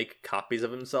could make copies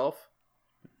of himself.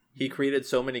 He created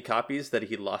so many copies that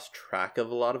he lost track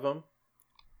of a lot of them.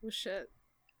 Oh, shit.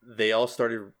 They all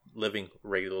started living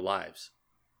regular lives.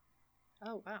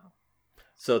 Oh, wow.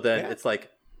 So then Yeah. it's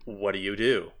like, what do you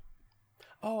do?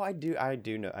 Oh, I do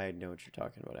know. I know what you're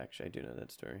talking about. Actually, I do know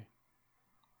that story.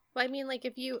 Well, I mean, like,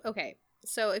 if your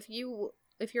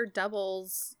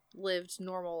doubles lived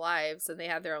normal lives and they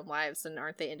had their own lives, then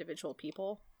aren't they individual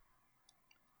people?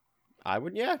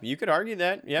 Yeah, you could argue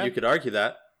that. Yeah. You could argue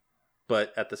that,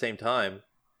 but at the same time,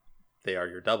 they are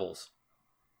your doubles.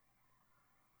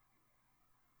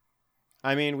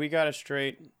 I mean, we got a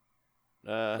straight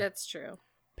That's true.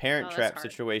 parent that's trap hard.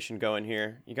 situation going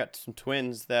here. You got some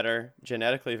twins that are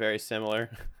genetically very similar.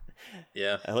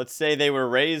 Yeah. Let's say they were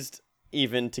raised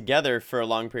even together for a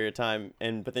long period of time,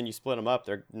 but then you split them up.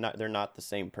 They're not the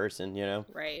same person, you know.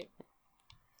 Right.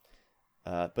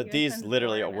 But Your these twins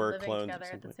literally born and were living clones. together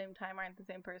At at the some point. same time aren't the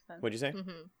same person. What'd you say?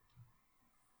 Mm-hmm.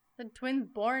 The twins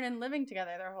born and living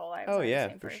together their whole lives. Oh, aren't the yeah,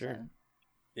 same for sure. person.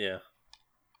 Yeah.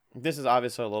 This is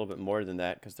obviously a little bit more than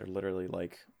that because they're literally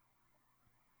like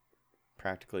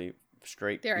practically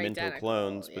straight They're mental identical,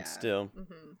 clones, yeah. but still.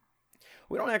 Mm-hmm.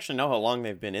 We don't actually know how long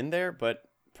they've been in there, but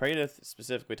Praedyth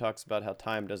specifically talks about how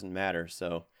time doesn't matter.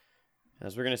 So,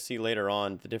 as we're going to see later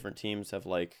on, the different teams have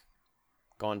like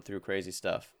gone through crazy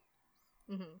stuff.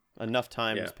 Mm-hmm. Enough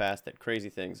time Yeah. has passed that crazy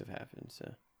things have happened.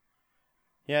 So,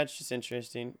 yeah, it's just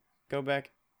interesting. Go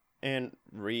back and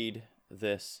read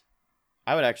this.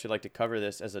 I would actually like to cover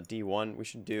this as a D1. We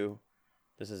should do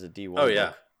this as a D1. Oh, yeah.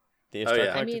 book. The Oh, Ishtar yeah.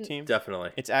 Collective I mean, team.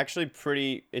 Definitely. It's actually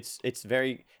pretty. It's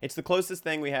the closest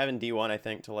thing we have in D1, I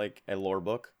think, to like a lore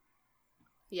book.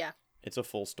 Yeah. It's a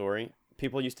full story.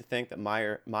 People used to think that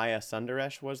Maya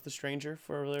Sundaresh was the stranger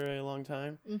for a really, really long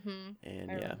time, Mm-hmm.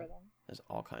 and I yeah, remember them. there's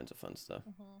all kinds of fun stuff.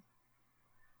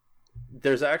 Mm-hmm.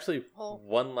 There's actually Oh.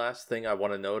 one last thing I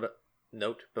want to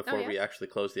note before yeah. we actually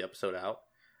close the episode out.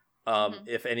 Mhm.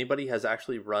 If anybody has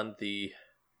actually run the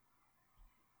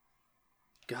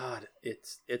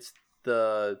it's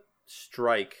the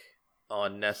strike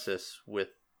on Nessus with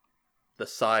the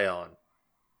Scion.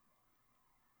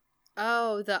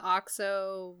 Oh, the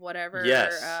Oxo whatever.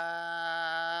 Yes.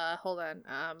 Hold on.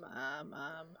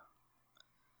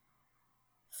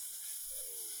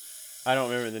 I don't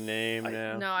remember the name I-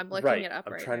 now. No, I'm looking Right, it up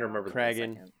I'm right trying to now. remember the- One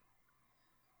Kragan. second.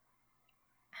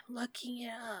 I'm looking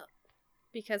it up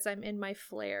because I'm in my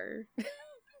flare,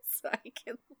 so I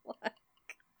can look.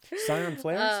 Scion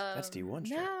Flares? That's D1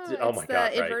 strike. No, Oh it's my the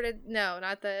God, right. inverted. No,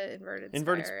 not the inverted.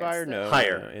 Inverted Spire. Spire? It's the- No.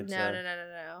 Higher. No, it's,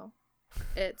 No.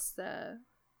 It's the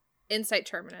Insight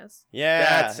Terminus.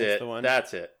 Yeah, That's it. the one.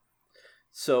 That's it.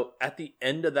 So at the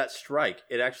end of that strike,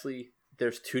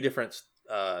 there's two different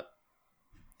dialogue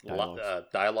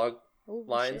Oh,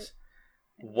 lines. shit.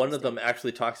 One of them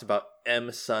actually talks about M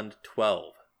Sund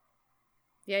 12,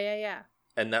 Yeah.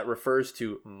 and that refers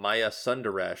to Maya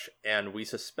Sundaresh, and we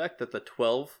suspect that the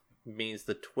 12 means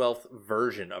the 12th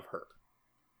version of her.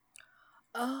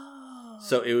 Oh.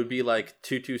 So it would be like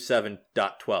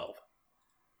 227.12.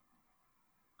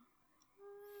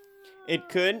 It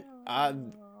could.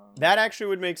 That actually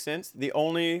would make sense. The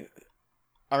only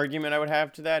argument I would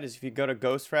have to that is if you go to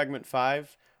Ghost Fragment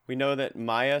 5, we know that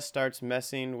Maya starts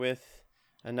messing with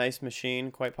a nice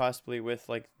machine, quite possibly with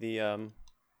like the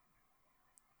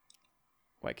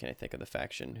why can't I think of the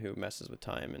faction who messes with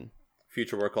time and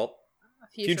Future War Cult.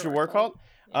 Future War Cult?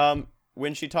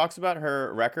 When she talks about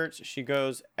her records, she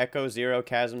goes Echo 0,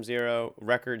 Chasm 0,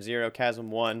 Record 0,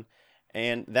 Chasm 1,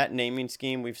 and that naming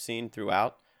scheme we've seen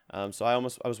throughout. So I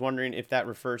was wondering if that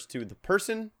refers to the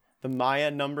person, the Maya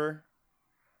number,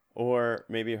 or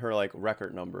maybe her like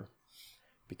record number.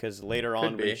 Because later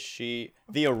on, be. when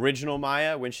the original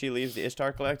Maya, when she leaves the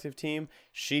Ishtar Collective team,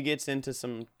 she gets into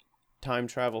some time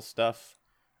travel stuff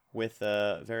with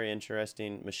a very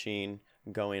interesting machine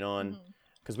going on.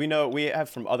 Because we have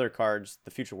from other cards,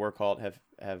 the Future War Cult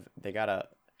they got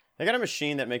a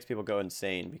machine that makes people go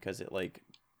insane because it like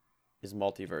is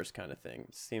multiverse kind of thing.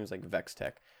 It seems like Vex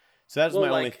Tech. So that's Well, my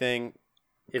only like, thing.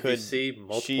 If you see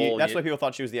multiple... That's why people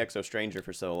thought she was the Exo Stranger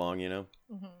for so long, you know?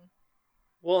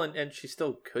 Well, and she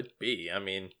still could be. I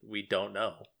mean, we don't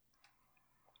know.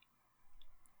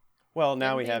 Well,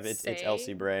 now Didn't we have they it's say-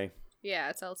 Elsie Bray. Yeah,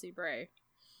 it's Elsie Bray.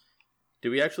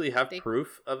 Do we actually have They-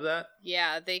 proof of that?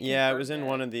 Yeah, they. Yeah, it was confirmed in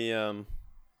one of the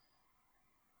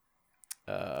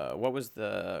what was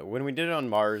when we did it on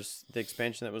Mars, the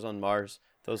expansion that was on Mars,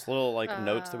 those little like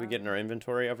notes that we get in our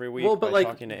inventory every week Well, but, by like-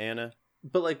 talking to Anna.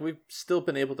 But, like, we've still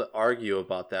been able to argue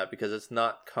about that because it's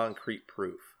not concrete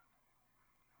proof.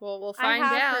 Well, we'll I find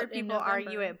have out. heard in people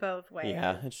argue November. it both ways.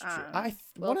 Yeah, it's true. I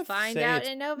We'll want to find say out it's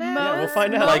in November. Yeah, we'll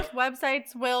find out. Most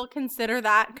websites will consider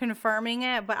that confirming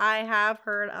it, but I have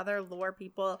heard other lore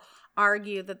people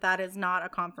argue that that is not a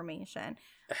confirmation.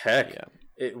 Heck,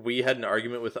 Yeah. we had an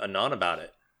argument with Anon about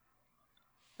it.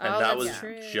 And Oh, that that's was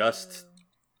true. just,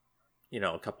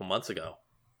 a couple months ago.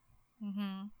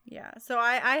 Yeah, so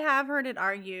I have heard it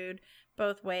argued,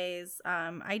 both ways.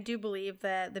 I do believe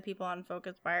that the people on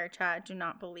Focus Fire chat do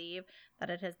not believe that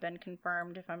it has been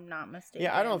confirmed, if I'm not mistaken.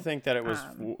 Yeah, I don't think that it was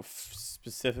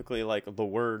specifically like the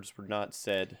words were not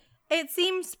said. It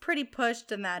seems pretty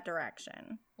pushed in that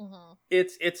direction. Mm-hmm.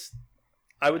 It's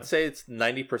I would say it's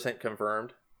 90%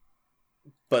 confirmed,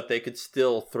 but they could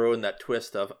still throw in that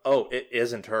twist of, oh, it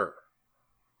isn't her.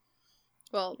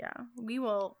 Well, Yeah, we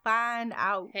will find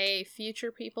out. hey,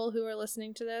 future people who are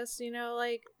listening to this,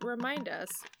 like, remind us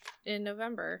in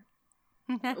November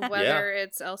whether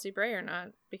it's Elsie Bray or not,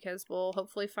 because we'll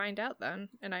hopefully find out then,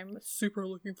 and I'm super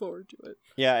looking forward to it.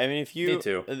 Yeah, I mean, if you... Me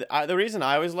too. The reason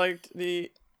I always liked the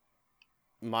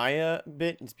Maya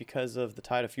bit is because of the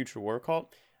Tide of Future War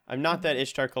Cult. I'm not that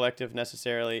Ishtar Collective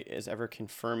necessarily is ever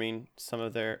confirming some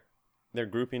of their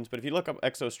groupings, but if you look up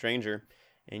Exo Stranger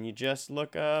and you just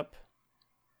look up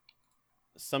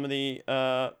some of the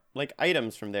like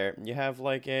items from there, you have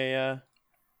like a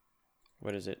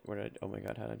what is it? Oh my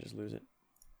god, how did I just lose it?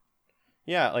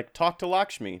 Yeah, like Talk to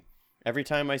Lakshmi. Every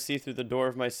time I see through the door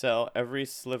of my cell, every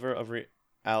sliver of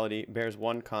reality bears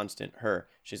one constant, her.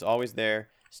 She's always there,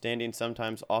 standing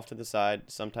sometimes off to the side,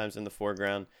 sometimes in the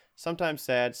foreground, sometimes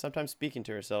sad, sometimes speaking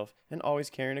to herself, and always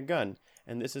carrying a gun.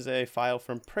 And this is a file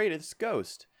from Pradith's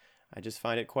Ghost. I just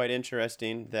find it quite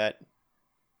interesting that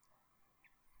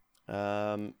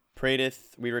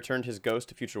Pradith, we returned his ghost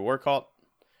to Future War Cult.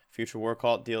 Future War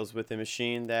Cult deals with a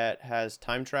machine that has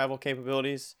time travel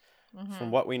capabilities.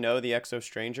 From what we know, the Exo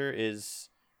Stranger is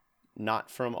not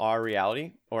from our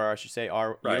reality, or I should say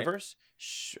our universe.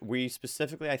 We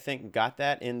specifically, I think, got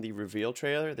that in the reveal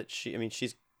trailer that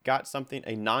she's got something,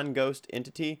 a non-ghost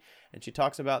entity, and she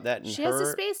talks about that in She her... has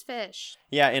a space fish.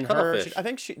 Yeah, in her... Cuttlefish. I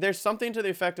think there's something to the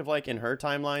effect of, like, in her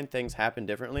timeline, things happen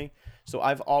differently. So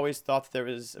I've always thought that there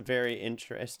was a very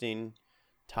interesting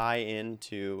tie-in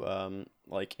to,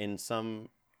 like, in some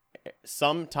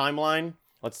timeline,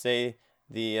 let's say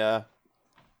the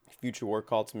Future War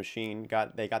Cult's machine,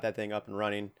 they got that thing up and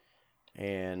running,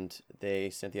 and they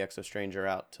sent the Exo Stranger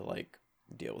out to, like,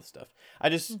 deal with stuff. I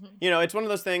just, it's one of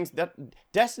those things that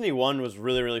Destiny 1 was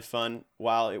really, really fun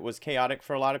while it was chaotic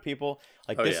for a lot of people.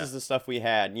 Like, this is the stuff we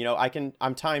had.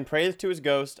 I'm tying Praise to his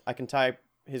ghost. I can tie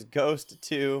his ghost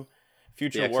to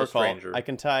Future War Cult. I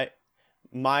can tie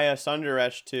Maya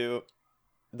Sundaresh to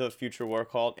the Future War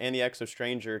Cult and the Exo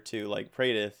Stranger to, like,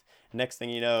 Pradith. Next thing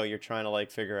you know, you're trying to,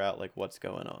 like, figure out, like, what's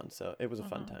going on. So it was a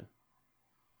fun time.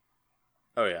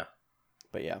 Oh, yeah.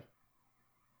 But yeah.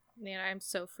 Man, I'm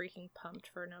so freaking pumped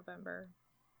for November.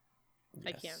 Yes.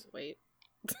 I can't wait.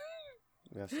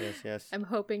 Yes. I'm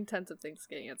hoping tons of things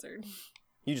get answered.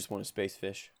 You just want a space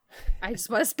fish. I just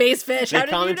want a space fish. They How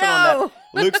did you commented know? on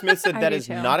that. Luke Smith said I that do is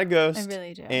too. not a ghost. I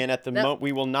really do. And at the Nope. moment,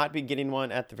 we will not be getting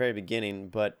one at the very beginning,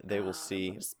 but they will I see.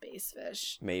 want a space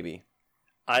fish. Maybe.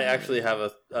 I actually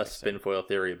have a spin foil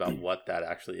theory about what that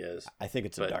actually is. I think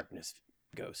it's a But- darkness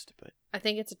ghost, but I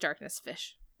think it's a darkness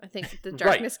fish. I think the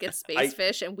darkness gets space I-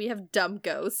 fish, and we have dumb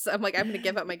ghosts. I'm like, I'm going to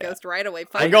give up my ghost right away.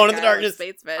 Fuck I'm that going to the guy, I want darkness.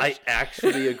 Space fish. I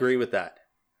actually agree with that.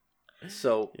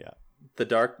 So yeah. the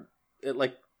dark,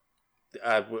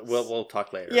 we'll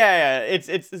talk later. Yeah, it's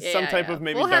some Yeah, type yeah. of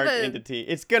maybe We'll have dark a- entity.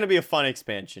 It's going to be a fun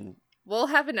expansion. We'll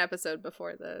have an episode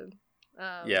before the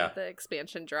Yeah.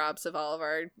 expansion drops of all of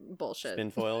our bullshit.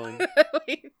 Spin foiling. What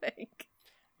do you think?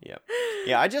 Yep.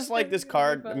 Yeah, I just like this That'd be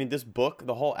card. fun. I mean, this book,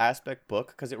 the whole aspect book,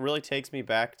 because it really takes me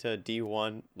back to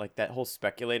D1, like that whole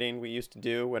speculating we used to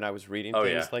do when I was reading Oh,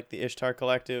 things yeah. like the Ishtar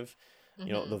Collective,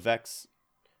 the Vex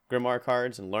Grimoire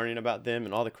cards, and learning about them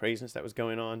and all the craziness that was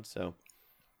going on. So,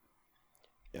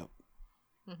 yep.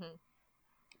 Mm-hmm.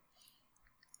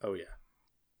 Oh yeah.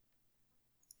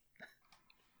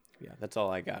 Yeah, that's all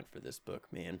I got for this book,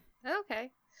 man. Okay.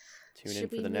 Tune Should in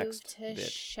for we the move next to bit.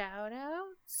 shout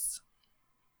outs?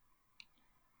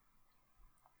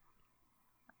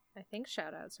 I think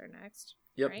shout outs are next.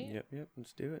 Yep. Right? Yep,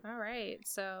 let's do it. All right.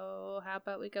 So how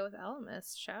about we go with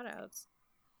Elemis shout outs?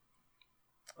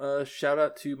 Shout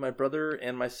out to my brother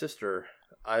and my sister.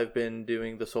 I've been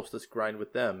doing the solstice grind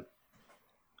with them,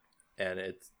 and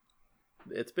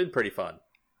it's been pretty fun.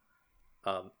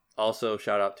 Also,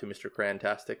 shout out to Mr.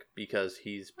 Crantastic because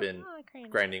he's been Cranny.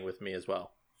 grinding with me as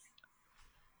well.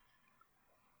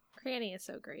 Cranny is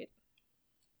so great.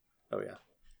 Oh yeah.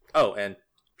 Oh, and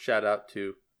shout out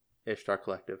to Ishtar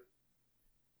Collective,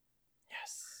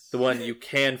 Yes. the one you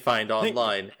can find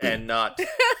online and not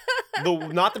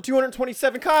Not the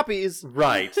 227 copies.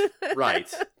 right.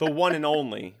 The one and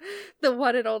only. The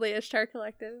one and only Ishtar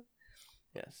Collective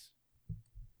Yes.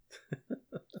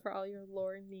 for all your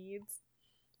lore needs.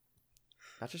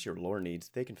 Not just your lore needs.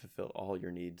 They can fulfill all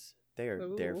your needs. They are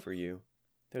there Ooh. for you.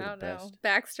 They're I the don't know. best.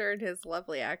 Baxter and his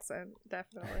lovely accent,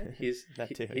 definitely. He's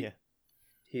That too, he, yeah.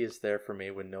 He is there for me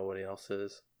when nobody else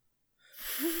is.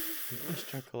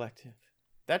 Ishtar Collective.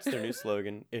 That's their new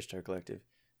slogan, Ishtar Collective.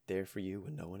 There for you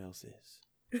when no one else is.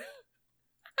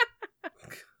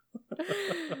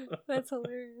 That's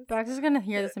hilarious. Baxter's gonna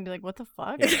hear this and be like, "What the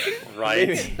fuck?"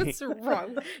 Right? What's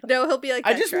wrong? No, he'll be like,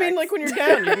 I that just mean tracks. like when you're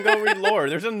down, you can go read lore.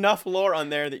 There's enough lore on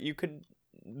there that you could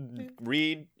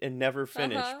read and never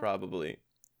finish, Uh-huh. probably.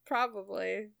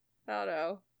 Probably. I don't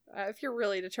know. If you're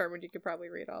really determined, you could probably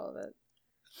read all of it.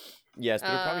 Yes, but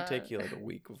it'll probably Uh, take you like a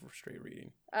week of straight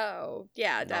reading. Oh,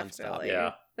 yeah, Nonstop. definitely.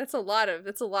 Yeah. That's a lot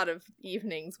of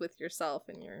evenings with yourself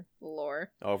and your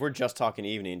lore. Oh, if we're just talking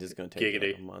evenings, it's going to take you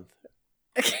like Giggity. a month.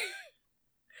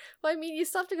 Well, I mean, you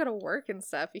still have to go to work and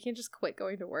stuff. You can't just quit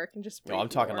going to work and just No, read I'm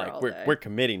talking lore like all we're day.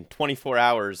 committing 24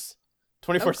 hours,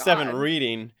 24/7 God.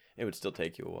 reading. It would still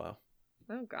take you a while.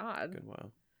 Oh God, Good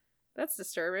while. that's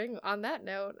disturbing. On that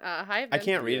note, hi. I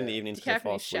can't read in the Yeah. evenings Do you because I have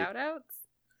fall any asleep. shout outs?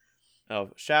 Oh,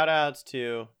 shout outs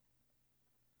to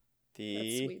That's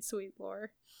the sweet, sweet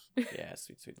lore. yeah,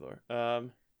 sweet lore.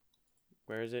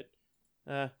 Where is it?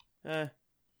 No.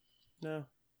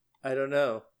 I don't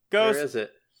know. Ghost Where is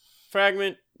it?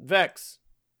 Fragment Vex.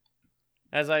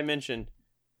 As I mentioned,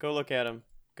 go look at them.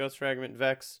 Ghost Fragment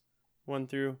Vex 1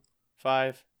 through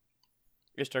 5.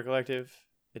 Ishtar Collective.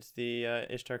 It's the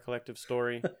Ishtar Collective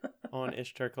story on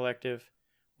Ishtar Collective.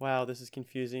 Wow, this is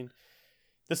confusing.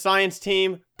 The Science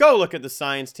Team. Go look at the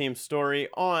Science Team story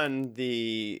on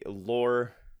the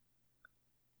lore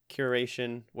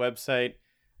curation website.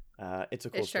 It's a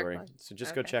cool Ishtar story. Collective. So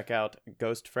just go Okay. check out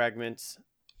Ghost Fragments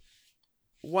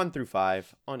 1 through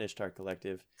 5 on Ishtar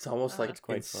Collective. It's almost Uh-huh. like It's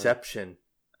quite fun. Inception.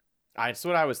 That's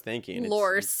what I was thinking.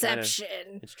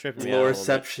 Loreception. It's tripping me out a little bit.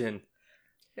 Loreception.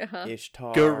 Uh-huh.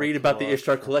 Ishtar. Go read about the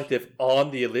Ishtar Collective. Collective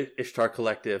on the Ishtar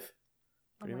Collective.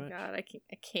 Oh Pretty my much. God,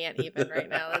 I can't even right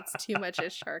now. That's too much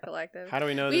Ishtar Collective. How do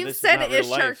we know that We've this said is not real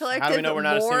Ishtar life? Collective How do we know we're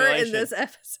not a more simulation? in this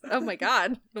episode. Oh my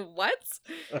God, what?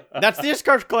 That's the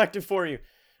Ishtar Collective for you.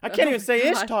 I can't Oh even say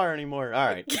God. Ishtar anymore. All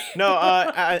right. No,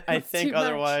 I That's think too much.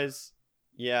 otherwise,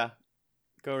 yeah.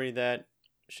 Go read that.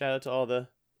 Shout out to all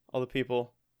the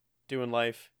people doing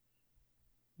life,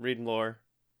 reading lore,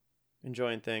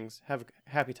 enjoying things, have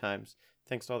happy times.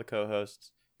 Thanks to all the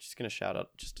co-hosts. Just gonna shout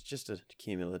out, just a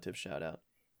cumulative shout out.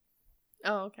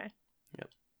 Oh, okay.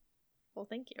 Yep. Well,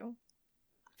 thank you,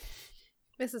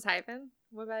 Mrs. Hyven.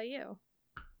 What about you?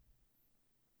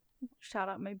 Shout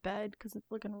out my bed because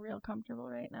it's looking real comfortable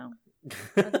right now.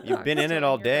 You've been in Still it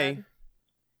all your day. bed.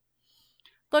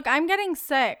 Look, I'm getting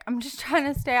sick. I'm just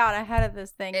trying to stay out ahead of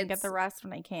this thing and get It's the rest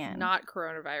when I can. Not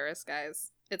coronavirus,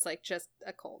 guys. It's like just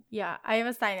a cold. Yeah, I have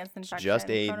a sinus infection. just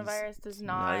AIDS. Coronavirus does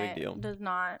Not a not big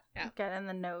deal. Yeah. get in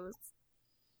the nose.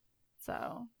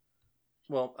 So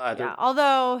Well, either yeah.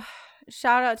 Although,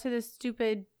 shout out to this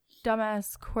stupid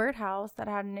dumbass courthouse that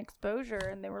had an exposure,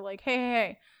 and they were like,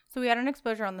 "Hey." So we had an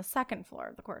exposure on the second floor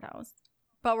of the courthouse,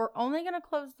 but we're only gonna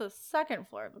close the second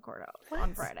floor of the courthouse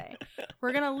on Friday.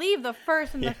 We're gonna leave the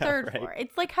first and the Yeah, third right. floor.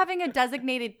 It's like having a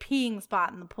designated peeing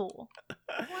spot in the pool.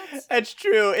 That's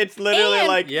true. It's literally And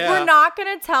like Yeah. we're not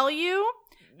gonna tell you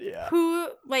yeah. who,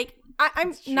 like, I'm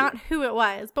That's true. not who it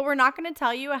was, but we're not going to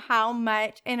tell you how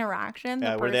much interaction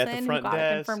the Were they at the person who front got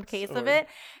a confirmed desks, case of or- it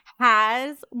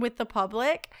has with the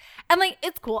public. And, like,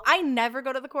 it's cool. I never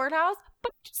go to the courthouse,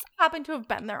 but just happen to have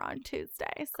been there on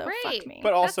Tuesday. So fuck Great. me.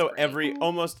 But also, That's great.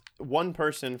 almost one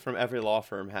person from every law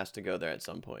firm has to go there at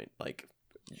some point, like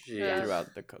Jeez.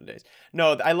 throughout the days.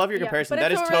 No, I love your Yeah, comparison. but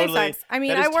That it is still really totally. sucks. I mean,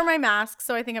 that I is wore my mask,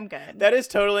 so I think I'm good. That is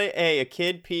totally a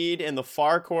kid peed in the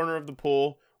far corner of the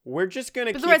pool. We're just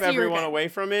gonna But the keep rest of you are everyone good. away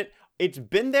from it. It's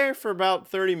been there for about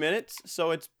 30 minutes,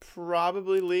 so it's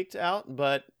probably leaked out.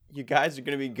 But you guys are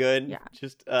gonna be good. Yeah.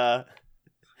 Just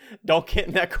don't get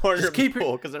in that corner Just of keep the your-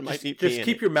 pool because there might Just, be pee just in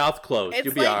keep it. your mouth closed. It's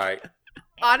You'll be like- all right.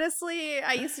 Honestly,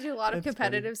 I used to do a lot of That's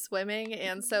competitive swimming,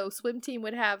 and so swim team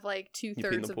would have like pee in 2/3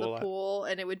 the of the pool out? pool,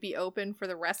 and it would be open for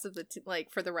the rest of the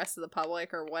for the rest of the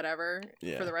public or whatever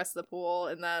Yeah. for the rest of the pool,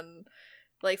 and then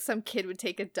like some kid would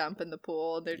take a dump in the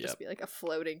pool, and there'd Yep. just be like a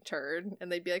floating turd,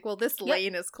 and they'd be like, "Well, this Yep.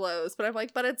 lane is closed," but I'm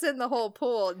like, "But it's in the whole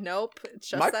pool." Nope, it's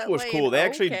just My that pool was lane. cool. They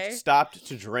actually Okay. stopped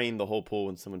to drain the whole pool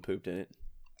when someone pooped in it.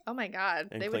 Oh my god,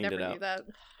 and they would cleaned it never do out.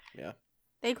 that.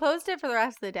 They closed it for the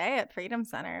rest of the day at Freedom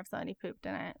Center if somebody pooped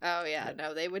in it. Oh yeah, Yep.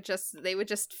 no, they would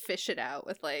just fish it out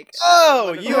with like. Oh,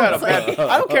 one of you those, had a like- bad.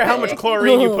 I don't care how much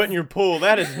chlorine you put in your pool.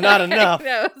 That is not enough.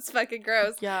 No, it's fucking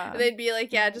gross. Yeah. And they'd be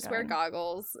like, "Yeah, Oh my just wear God.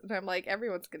 goggles." And I'm like,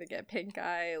 "Everyone's gonna get pink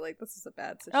eye. Like, this is a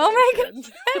bad situation." Oh my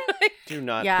Like, Do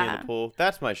not pee in Yeah. the pool.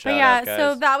 That's my shout But yeah, out, guys.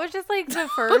 so that was just like the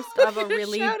first of a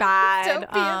really Shout out, bad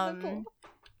don't pee in the pool.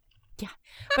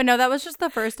 But no, that was just the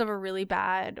first of a really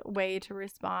bad way to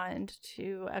respond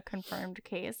to a confirmed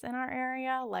case in our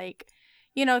area. Like,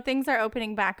 you know, things are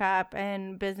opening back up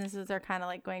and businesses are kind of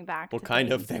like going back. What to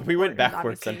kind of things. thing? We went Important,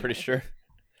 backwards, I'm obviously. pretty sure.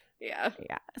 Yeah.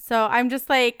 Yeah. So I'm just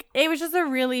like, it was just a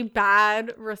really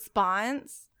bad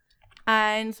response.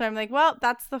 And so I'm like, well,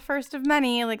 that's the first of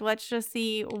many. Like, let's just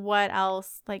see what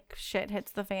else, like, shit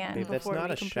hits the fan. Babe, that's before not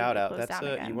we a completely shout out. close That's down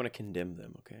a again. you want to condemn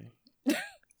them, okay?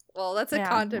 Well, that's a Yeah,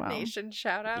 well. condemnation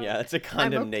shout out. Yeah, it's a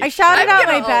condemnation. I shouted I'm out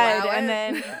gonna my bed allow and it.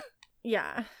 then,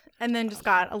 yeah. And then just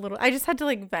got a little, I just had to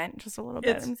like vent just a little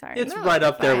bit. It's I'm sorry. it's No, right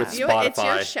up there with fine. Spotify. It's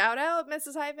your shout out,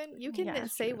 Mrs. Hyman. You can Yeah,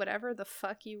 it's say true. whatever the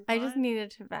fuck you want. I just needed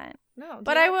to vent. No,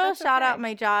 But do I that. will That's shout out okay.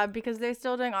 my job because they're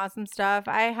still doing awesome stuff.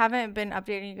 I haven't been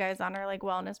updating you guys on our like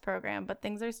wellness program, but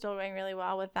things are still going really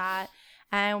well with that.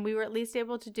 And we were at least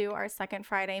able to do our second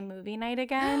Friday movie night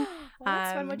again. Well,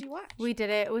 that's fun. What'd you watch? We did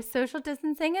it with social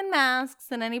distancing and masks.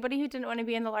 And anybody who didn't want to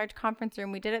be in the large conference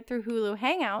room, we did it through Hulu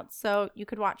Hangouts. So you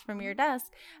could watch from your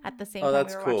desk at the same Oh, time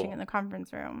that's we were cool. watching in the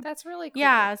conference room. That's really cool.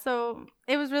 Yeah, so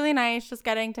it was really nice just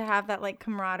getting to have that like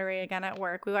camaraderie again at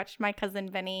work. We watched My Cousin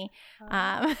Vinny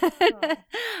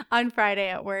on Friday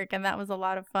at work, and that was a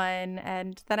lot of fun.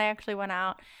 And then I actually went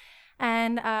out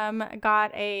and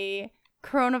got a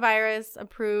coronavirus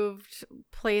approved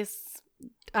place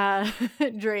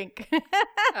drink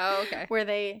Oh, okay. where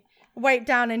they wipe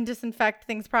down and disinfect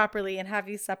things properly and have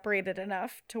you separated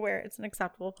enough to where it's an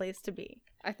acceptable place to be.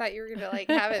 I thought you were gonna like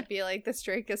have it be like this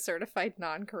drink is certified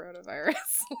non-coronavirus.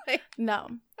 Like,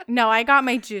 No, I got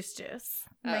my juice,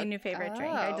 my Oh. new favorite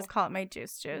drink. I just call it my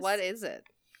juice. what is it?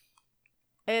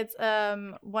 It's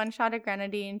 1 shot of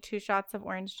grenadine, 2 shots of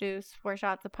orange juice, 4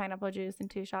 shots of pineapple juice, and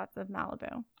 2 shots of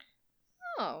Malibu.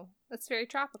 Oh, that's very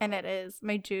tropical. And it is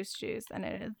my juice, and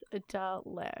it is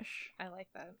delish. I like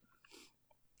that.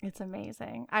 It's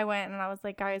amazing. I went and I was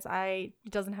like, guys, it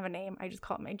doesn't have a name. I just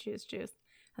call it my juice.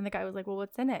 And the guy was like, well,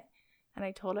 what's in it? And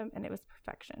I told him, and it was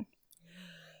perfection.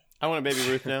 I want a Baby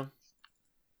Ruth now.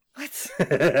 What?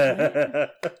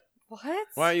 What?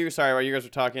 While you guys were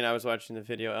talking, I was watching the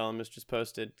video Elemis just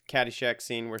posted. Caddyshack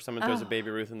scene where someone throws a Oh.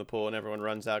 Baby Ruth in the pool and everyone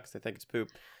runs out because they think it's poop.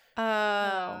 Oh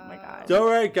my god. It's all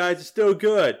right, guys. It's still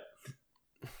good.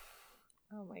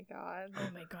 Oh my god. Oh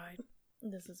my god.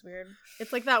 This is weird.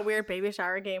 It's like that weird baby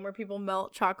shower game where people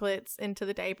melt chocolates into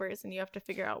the diapers and you have to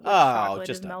figure out which chocolate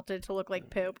is melted to look like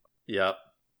poop. Yep.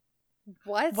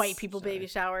 What? White people Sorry. baby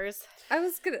showers. I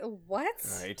was gonna. What?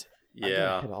 All right.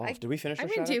 Yeah. Did we finish I'm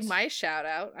our gonna do shout-outs? my shout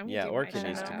out. Yeah, Orchid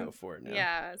needs to shout-out. go for it now.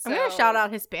 Yeah. I'm gonna shout so-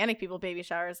 out Hispanic people baby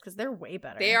showers because they're way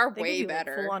better. They are give way you, like,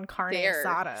 better. full-on carne They're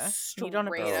asada. You don't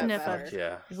have straight to up sniff better. a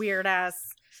Yeah. weird ass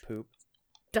Poop.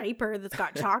 diaper that's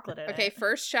got chocolate in Okay, it.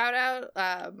 first shout out.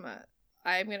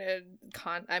 I'm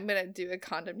gonna do a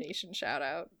condemnation shout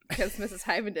out because Mrs.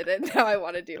 Hyman did it. Now I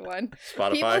want to do one.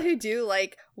 Spotify. People who do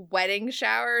like wedding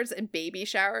showers and baby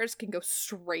showers can go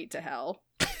straight to hell.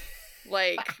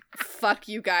 Like, fuck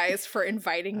you guys for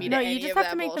inviting me to No, any you just of have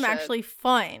that to make them bullshit. actually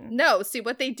fun. No, see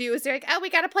what they do is they're like, oh,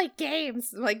 we gotta play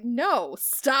games. I'm like, no,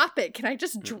 stop it. Can I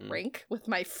just Mm-mm. drink with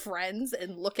my friends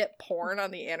and look at porn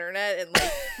on the internet and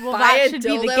like Well, buy that a should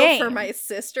be the dildo game. for my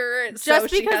sister? Just so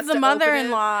she because has the to open it?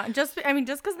 mother-in-law, just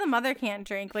because the mother can't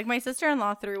drink. Like my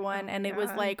sister-in-law threw one, Oh and my it was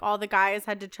God. like all the guys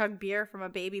had to chug beer from a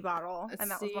baby bottle,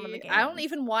 and that was one of the See, games. I don't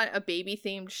even want a baby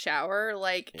themed shower.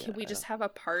 Like, can we Yeah. just have a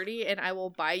party and I will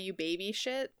buy you baby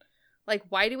shit? Like,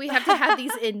 why do we have to have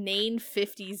these inane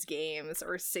 50s games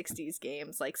or 60s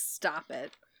games? Like, stop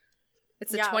it.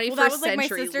 It's the Yeah, 21st well, that was, like, my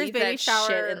century. sister's Leave baby that shower-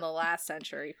 shit in the last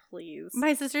century, please.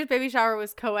 My sister's baby shower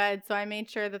was co-ed, so I made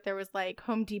sure that there was like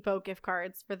Home Depot gift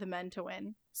cards for the men to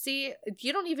win. See,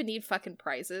 you don't even need fucking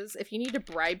prizes. If you need to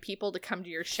bribe people to come to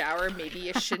your shower, maybe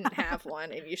you shouldn't have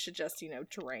one and you should just,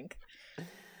 drink.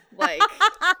 Like,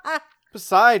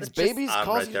 Besides, It's just- babies I'm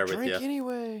cause right you there to with drink you.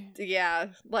 anyway. yeah,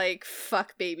 like,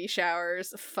 fuck baby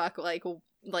showers. Fuck, like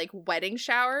wedding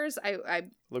showers.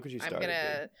 Look what you I'm started.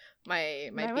 gonna my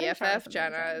My wedding shower BFF was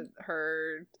Jenna. amazing.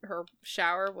 Her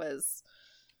shower was.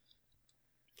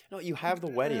 No, you have the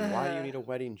wedding. Why do you need a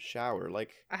wedding shower?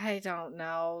 Like, I don't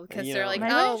know because You they're know. like, My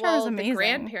wedding oh shower was well, the amazing.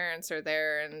 grandparents are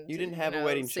there, and You didn't have a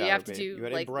wedding so you shower, have to babe. do You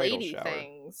had a like bridal lady shower.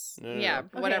 things. No, no, Yeah,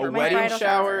 no. whatever. A my wedding bridal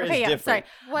shower is Okay, yeah, different.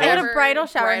 sorry. I had a Whatever, bridal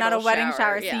shower, not a bridal wedding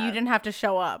shower, so yeah. you didn't have to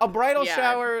show up. A bridal Yeah.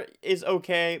 shower is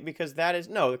okay because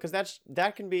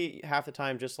that can be half the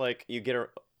time just like you get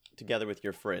together with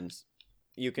your friends.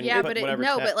 you can Yeah, put but whatever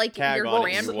but like tag your on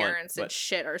it you want, grandparents and but-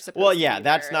 shit are supposed Well, to yeah, be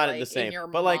that's there, not like, the same. and your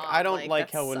But like, I mom, don't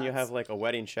like that how when you sucks. have like a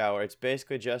wedding shower, it's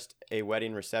basically just a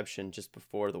wedding reception just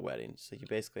before the wedding. So you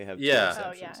basically have two Yeah. Oh,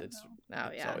 receptions. yeah, It's no,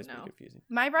 it's yeah, always been no. confusing.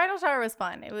 My bridal shower was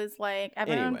fun. It was like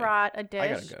everyone Anyway, brought a I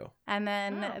dish. gotta go. And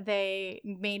then Oh. they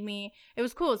made me. It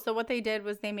was cool. So what they did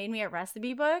was they made me a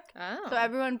recipe book. Oh. So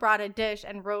everyone brought a dish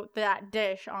and wrote that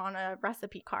dish on a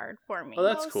recipe card for me. Oh,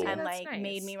 that's see, cool. And that's like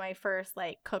made nice. me my first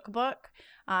like cookbook.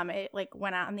 It like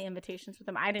went out in the invitations with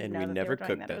them. I didn't And know we that never they were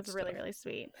doing cooked that. It that was really stuff. really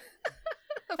sweet.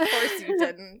 Of course you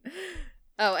didn't.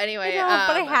 Oh, anyway, I know,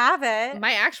 but I have it.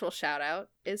 my actual shout out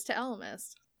is to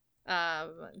Ellimist.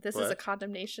 This is a What?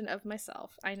 condemnation of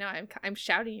myself. I know I'm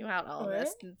shouting you out,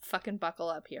 Ellimist. And fucking buckle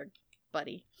up here,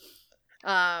 buddy.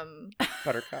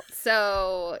 Buttercup.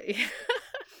 So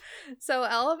so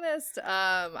Ellimist,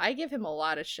 I give him a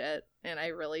lot of shit, and I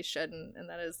really shouldn't, and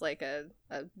that is like a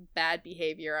bad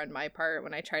behavior on my part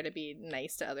when I try to be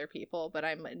nice to other people, but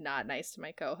I'm not nice to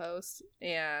my co-host,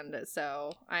 and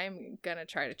so I'm gonna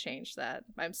try to change that.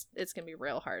 It's gonna be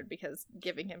real hard because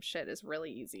giving him shit is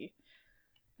really easy.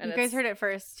 You guys heard it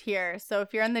first here. So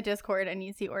if you're in the Discord and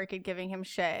you see Orchid giving him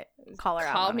shit, call her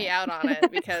out. Call on me it. out on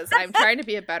it because I'm trying to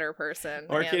be a better person.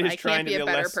 Orchid and is I trying can't to be a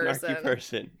better less snarky person.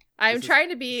 person. I'm This is- trying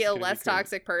to be this is a gonna be less great.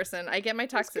 toxic person. I get my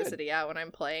That's good. toxicity out when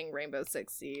I'm playing Rainbow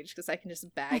Six Siege because I can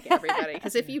just bag everybody.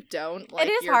 Because if you don't, like,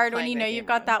 it is you're hard when playing you know that you've game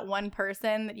got wrong. that one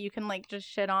person that you can like just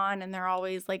shit on and they're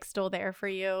always like still there for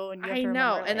you. And you have I to know,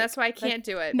 remember, and like, that's why I can't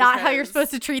do it. not how you're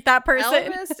supposed to treat that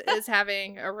person. Elvis is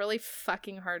having a really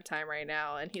fucking hard time right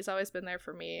now, and he's always been there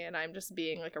for me, and I'm just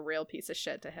being like a real piece of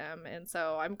shit to him, and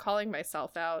so I'm calling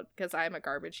myself out because I'm a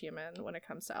garbage human when it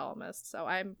comes to Elmist. So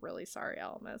I'm really sorry,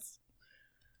 Elmist.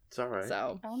 It's all right.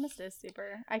 So Elmist is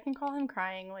super. I can call him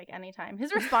crying like anytime.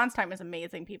 His response time is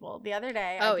amazing, people. The other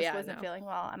day, I Oh, just yeah, wasn't no. feeling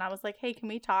well, and I was like, "Hey, can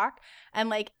we talk?" And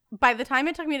like, by the time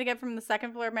it took me to get from the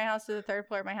second floor of my house to the third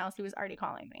floor of my house, he was already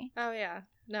calling me. oh yeah,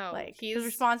 no, Like, he's his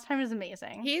response time is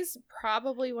amazing. He's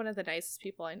probably one of the nicest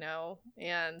people I know,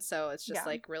 and so it's just Yeah.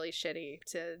 like really shitty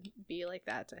to be like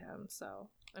that to him. So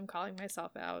I'm calling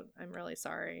myself out. I'm really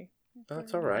sorry.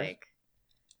 That's all right. Like,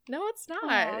 no, it's not.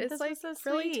 Aw, it's this like was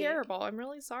so really sweet. terrible. I'm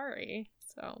really sorry.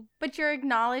 So But you're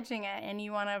acknowledging it, and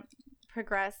you want to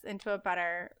progress into a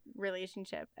better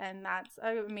relationship, and that's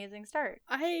an amazing start.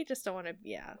 I just don't want to.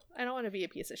 Yeah, I don't want to be a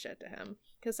piece of shit to him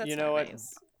because that's You not know what?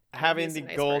 nice. Having He's a the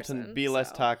nice goal person, to be less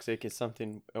so. toxic is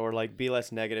something, or like be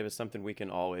less negative is something we can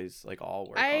always like all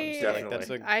work I- on. So, like, that's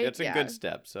a Definitely. that's a good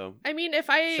step. So I mean, if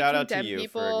I Shout out to condemn you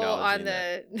for people on acknowledging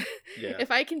the, Yeah.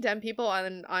 if I condemn people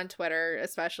on Twitter,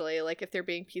 especially like if they're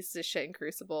being pieces of shit in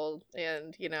Crucible,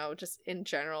 and you know, just in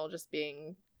general, just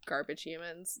being garbage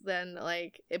humans, then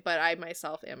like, but I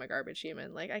myself am a garbage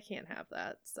human. Like I can't have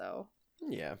that. So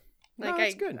yeah, like no,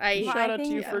 it's good. I Shout Well, out to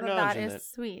you think for that acknowledging is that.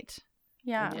 sweet.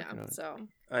 Yeah. yeah. working on it. So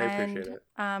I appreciate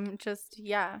and, it. Just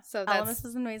yeah. So Elemis that's-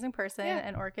 is an amazing person, Yeah.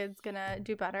 and Orchid's gonna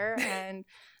do better, and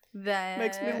then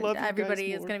Makes me love you guys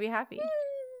everybody is more. gonna be happy.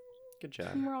 Good job.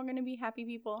 And we're all gonna be happy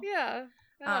people. yeah,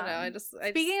 I don't know.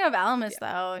 Speaking of Elemis,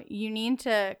 though, you need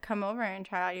to come over and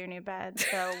try out your new bed.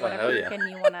 So whatever hell yeah. weekend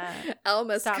you wanna,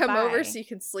 Elmas, stop come by. over so you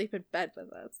can sleep in bed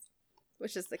with us,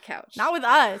 which is the couch. not with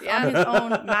us, Yeah. on his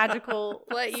own magical.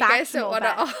 What, you guys don't Sactional want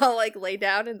bed. to all like lay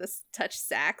down and this touch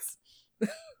sacks?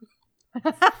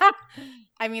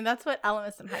 I mean, that's what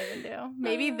Elemis and Hyven do.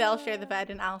 Maybe they'll share the bed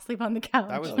and I'll sleep on the couch.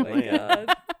 That was Oh my plan.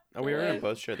 God. Oh, we were gonna What?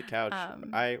 both share the couch.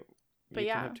 But You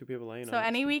yeah. can have two people laying So on it.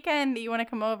 any weekend that you want to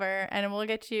come over, and we'll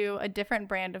get you a different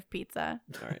brand of pizza.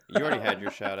 All right, you already had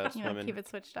your shout outs, You know, women. keep it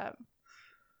switched up.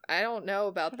 I don't know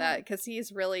about Shut that up. because he's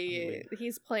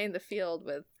playing the field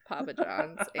with Papa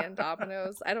John's and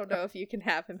Domino's. I don't know if you can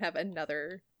have him have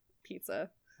another pizza.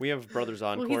 We have Brothers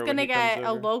Encore. Well, he's when gonna he comes get a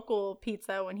over. local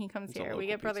pizza when he comes It's a here. We local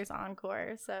get pizza. Brothers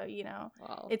Encore, so you know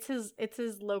Well, it's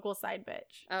his local side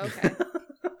bitch. okay.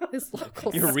 His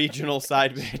local. Your regional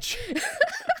side bitch.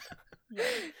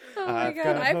 Oh my I've god,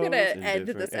 got I'm gonna hoes in end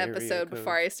different this episode area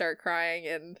before codes. I start crying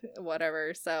and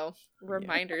whatever. So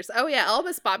reminders. Oh yeah,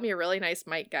 Elvis bought me a really nice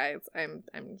mic, guys. I'm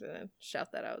gonna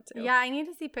shout that out too. Yeah, I need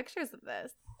to see pictures of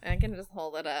this. I can just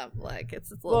hold it up like it's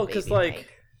this little Well, baby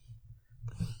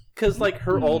because mic. like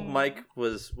her old mic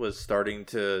was starting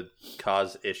to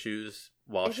cause issues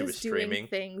while It she was doing streaming.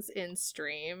 things in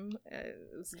stream. It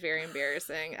was very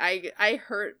embarrassing. I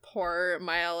hurt poor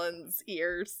Mylan's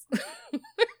ears.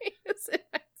 It's in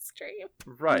my stream.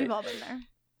 Right. We've all been there.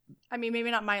 I mean, maybe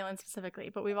not Mylan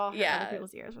specifically, but we've all hurt Yeah. other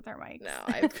people's ears with our mics. No,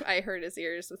 I hurt his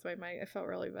ears with my mic. I felt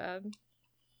really bad.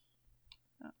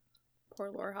 Poor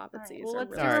Laura Hoppit's All right, ears well, are let's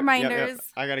really do All right, reminders.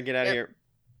 I gotta get out of Yep. here.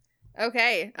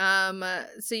 Okay.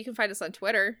 So you can find us on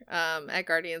Twitter, at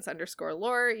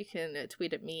Guardians_lore. You can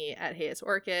tweet at me at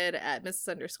HeyIsOrchid, at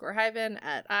Mrs_Hyven,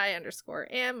 at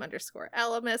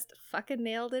I_am_Alamist. Fucking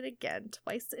nailed it again,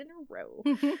 twice in a row.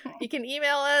 You can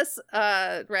email us,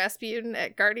 Rasputin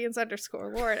at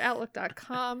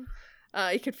Guardians_lore@outlook.com.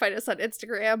 You can find us on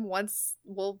Instagram. Once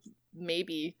we'll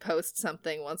maybe post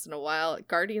something once in a while.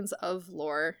 Guardians of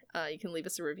Lore. You can leave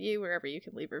us a review wherever you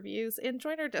can leave reviews, and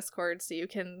join our Discord so you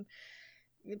can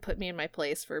put me in my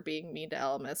place for being mean to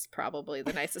Alamist, probably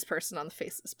the nicest person on the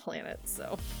face of this planet.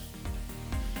 So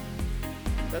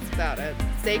that's about it.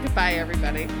 Say goodbye,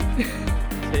 everybody.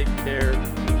 Take care.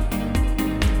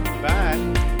 Bye.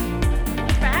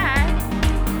 Bye.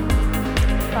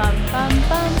 Bum, bum,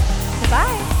 bum.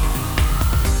 Goodbye.